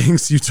Tom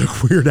Hanks, you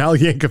took Weird Al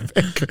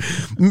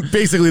Yankovic.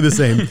 Basically the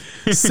same.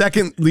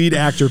 Second lead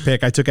actor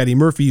pick, I took Eddie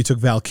Murphy, you took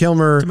Val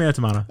Kilmer.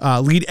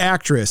 Tomato. Lead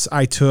actress,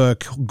 I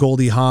took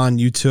Goldie Hawn,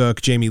 you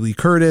took Jamie Lee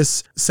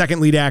Curtis.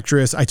 Second lead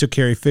actress, I took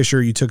Carrie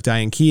Fisher, you took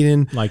Diane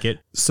Keaton. Like it.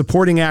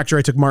 Supporting actor,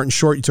 I took Martin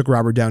Short, you took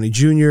Robert Downey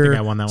Jr. think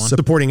I won that one.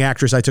 Supporting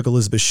actress, I took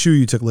Elizabeth Shue,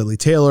 you took Lily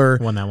Taylor.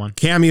 Won that one.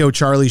 Cameo,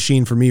 Charlie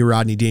Sheen for me,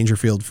 Rodney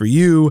Dangerfield for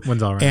you.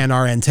 One's all right. And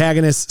our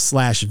antagonist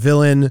 /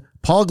 villain,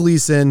 Paul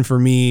Gleason for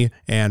me,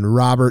 and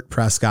Robert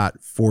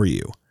Prescott for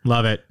you.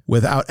 Love it.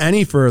 Without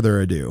any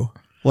further ado,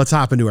 let's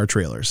hop into our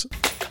trailers.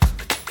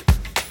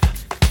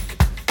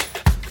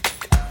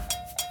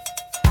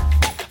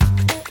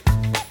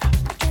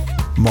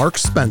 Mark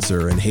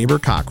Spencer and Haber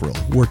Cockrell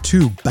were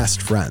two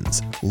best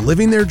friends,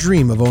 living their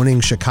dream of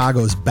owning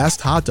Chicago's best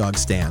hot dog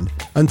stand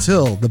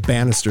until the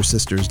Bannister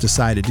sisters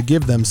decided to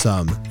give them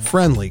some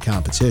friendly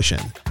competition.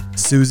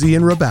 Susie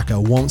and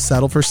Rebecca won't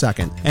settle for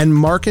second, and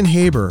Mark and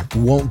Haber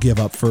won't give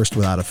up first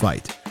without a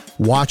fight.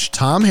 Watch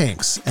Tom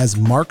Hanks as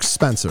Mark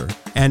Spencer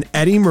and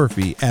Eddie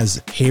Murphy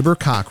as Haber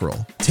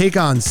Cockrell take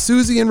on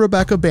Susie and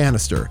Rebecca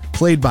Bannister,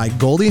 played by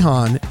Goldie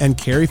Hawn and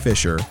Carrie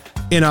Fisher,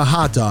 in a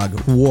hot dog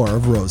war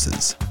of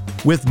roses.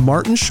 With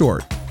Martin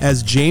Short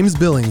as James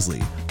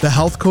Billingsley, the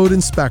health code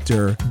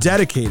inspector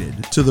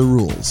dedicated to the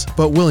rules,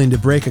 but willing to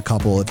break a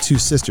couple if two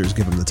sisters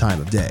give him the time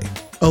of day.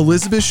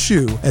 Elizabeth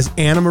Shue as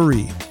Anna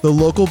Marie, the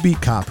local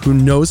beat cop who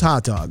knows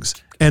hot dogs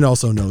and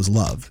also knows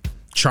love.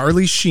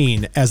 Charlie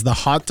Sheen as the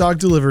hot dog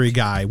delivery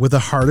guy with a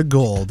heart of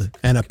gold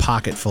and a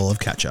pocket full of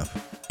ketchup.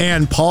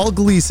 And Paul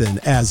Gleason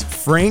as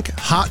Frank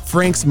Hot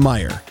Franks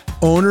Meyer,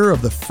 owner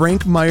of the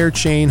Frank Meyer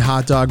chain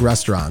hot dog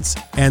restaurants,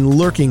 and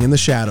lurking in the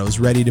shadows,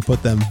 ready to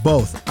put them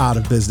both out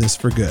of business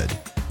for good.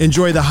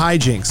 Enjoy the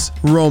hijinks,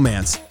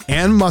 romance,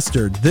 and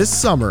mustard this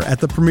summer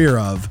at the premiere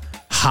of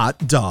Hot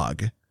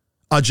Dog,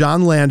 a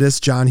John Landis,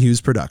 John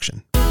Hughes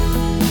production.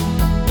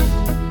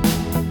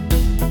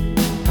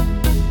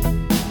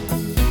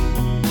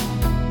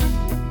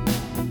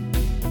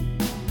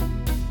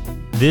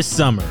 This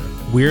summer,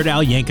 Weird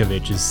Al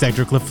Yankovic is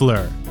Cedric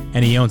Lafleur,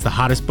 and he owns the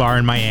hottest bar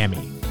in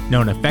Miami,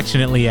 known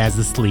affectionately as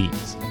the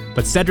Sleeves.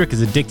 But Cedric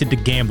is addicted to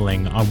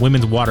gambling on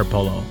women's water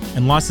polo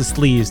and lost the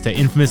sleeves to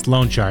infamous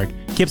loan shark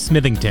Kip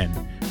Smithington,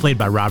 played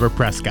by Robert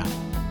Prescott.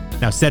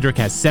 Now Cedric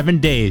has 7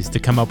 days to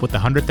come up with the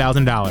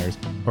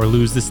 $100,000 or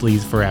lose the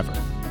sleeves forever.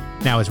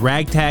 Now his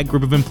ragtag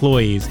group of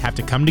employees have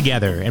to come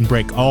together and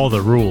break all the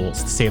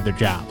rules to save their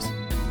jobs.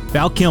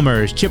 Val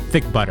Kilmer is Chip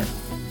Thickbutter,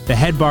 the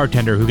head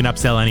bartender who can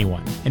upsell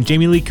anyone, and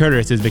Jamie Lee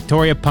Curtis is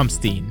Victoria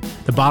Pumpstein,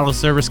 the bottle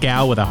service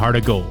gal with a heart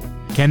of gold.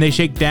 Can they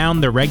shake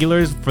down their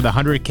regulars for the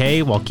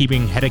 $100K while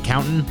keeping head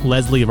accountant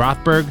Leslie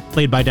Rothberg,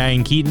 played by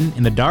Diane Keaton,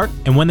 in the dark?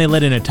 And when they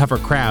let in a tougher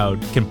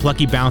crowd, can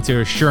plucky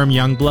bouncer Sherm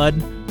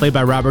Youngblood, played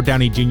by Robert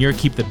Downey Jr.,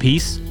 keep the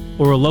peace?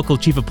 Or a local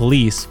chief of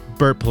police,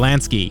 Burt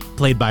Polanski,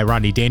 played by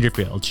Rodney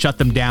Dangerfield, shut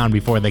them down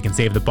before they can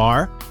save the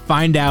bar?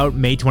 Find out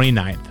May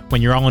 29th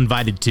when you're all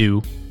invited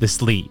to The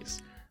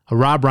Sleeves, a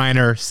Rob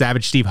Reiner,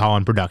 Savage Steve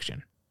Holland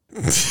production.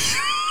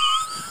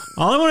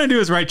 All I want to do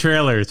is write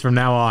trailers from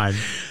now on.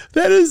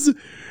 That is...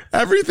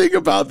 Everything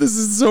about this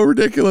is so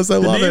ridiculous. I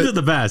love it. The names are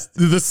the best.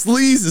 The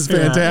Sleaze is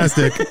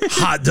fantastic.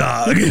 Hot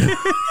Dog.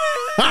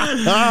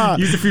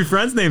 Used a few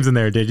friends' names in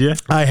there, did you?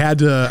 I had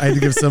to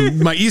give some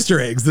my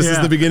Easter eggs. This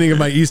is the beginning of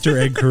my Easter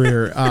egg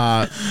career.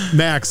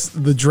 Max,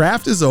 the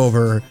draft is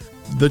over.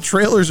 The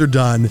trailers are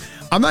done.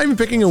 I'm not even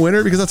picking a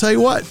winner because I'll tell you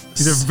what.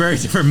 These are very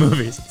different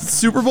movies.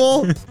 Super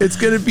Bowl, it's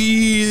going to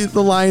be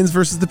the Lions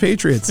versus the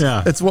Patriots.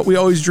 Yeah. That's what we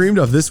always dreamed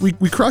of. This week,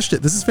 we crushed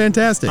it. This is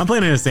fantastic. I'm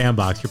playing in a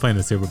sandbox. You're playing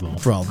the Super Bowl.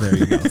 Well, there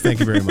you go. Thank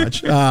you very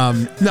much.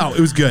 No, it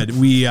was good.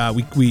 We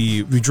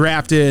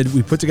drafted,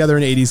 we put together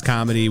an 80s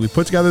comedy, we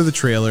put together the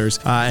trailers,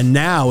 and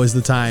now is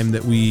the time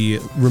that we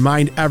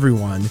remind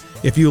everyone,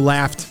 if you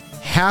laughed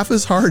half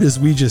as hard as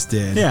we just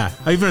did. Yeah,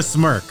 even a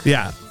smirk.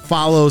 Yeah.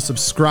 Follow,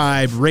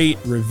 subscribe, rate,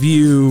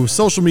 review,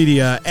 social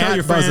media, Tell at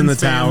your Buzz in the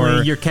friends, Tower.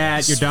 family, your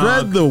cat, your dog.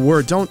 Spread the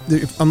word.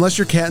 Unless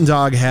your cat and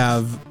dog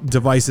have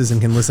devices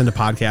and can listen to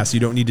podcasts, you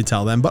don't need to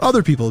tell them. But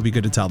other people would be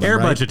good to tell them.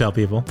 Airbud right? should tell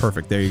people.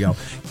 Perfect. There you go.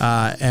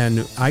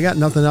 And I got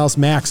nothing else,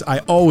 Max. I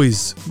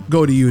always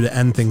go to you to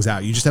end things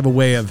out. You just have a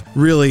way of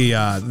really,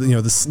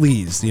 the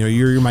sleaze.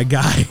 You're my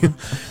guy.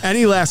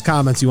 Any last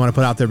comments you want to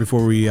put out there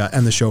before we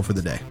end the show for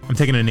the day? I'm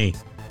taking a knee.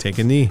 Take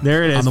a knee.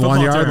 There it is. On the Football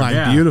 1 yard term, line.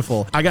 yeah.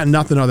 Beautiful. I got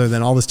nothing other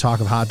than all this talk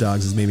of hot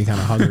dogs has made me kind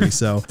of hungry.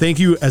 So thank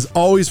you as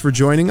always for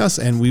joining us,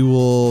 and we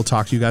will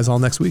talk to you guys all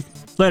next week.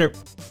 Later.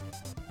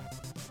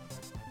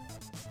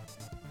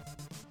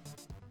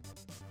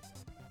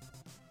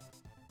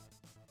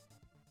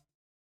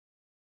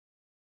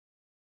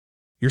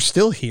 You're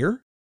still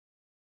here?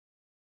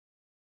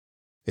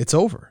 It's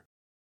over.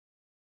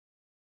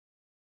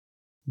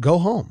 Go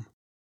home.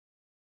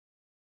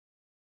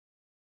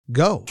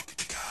 Go.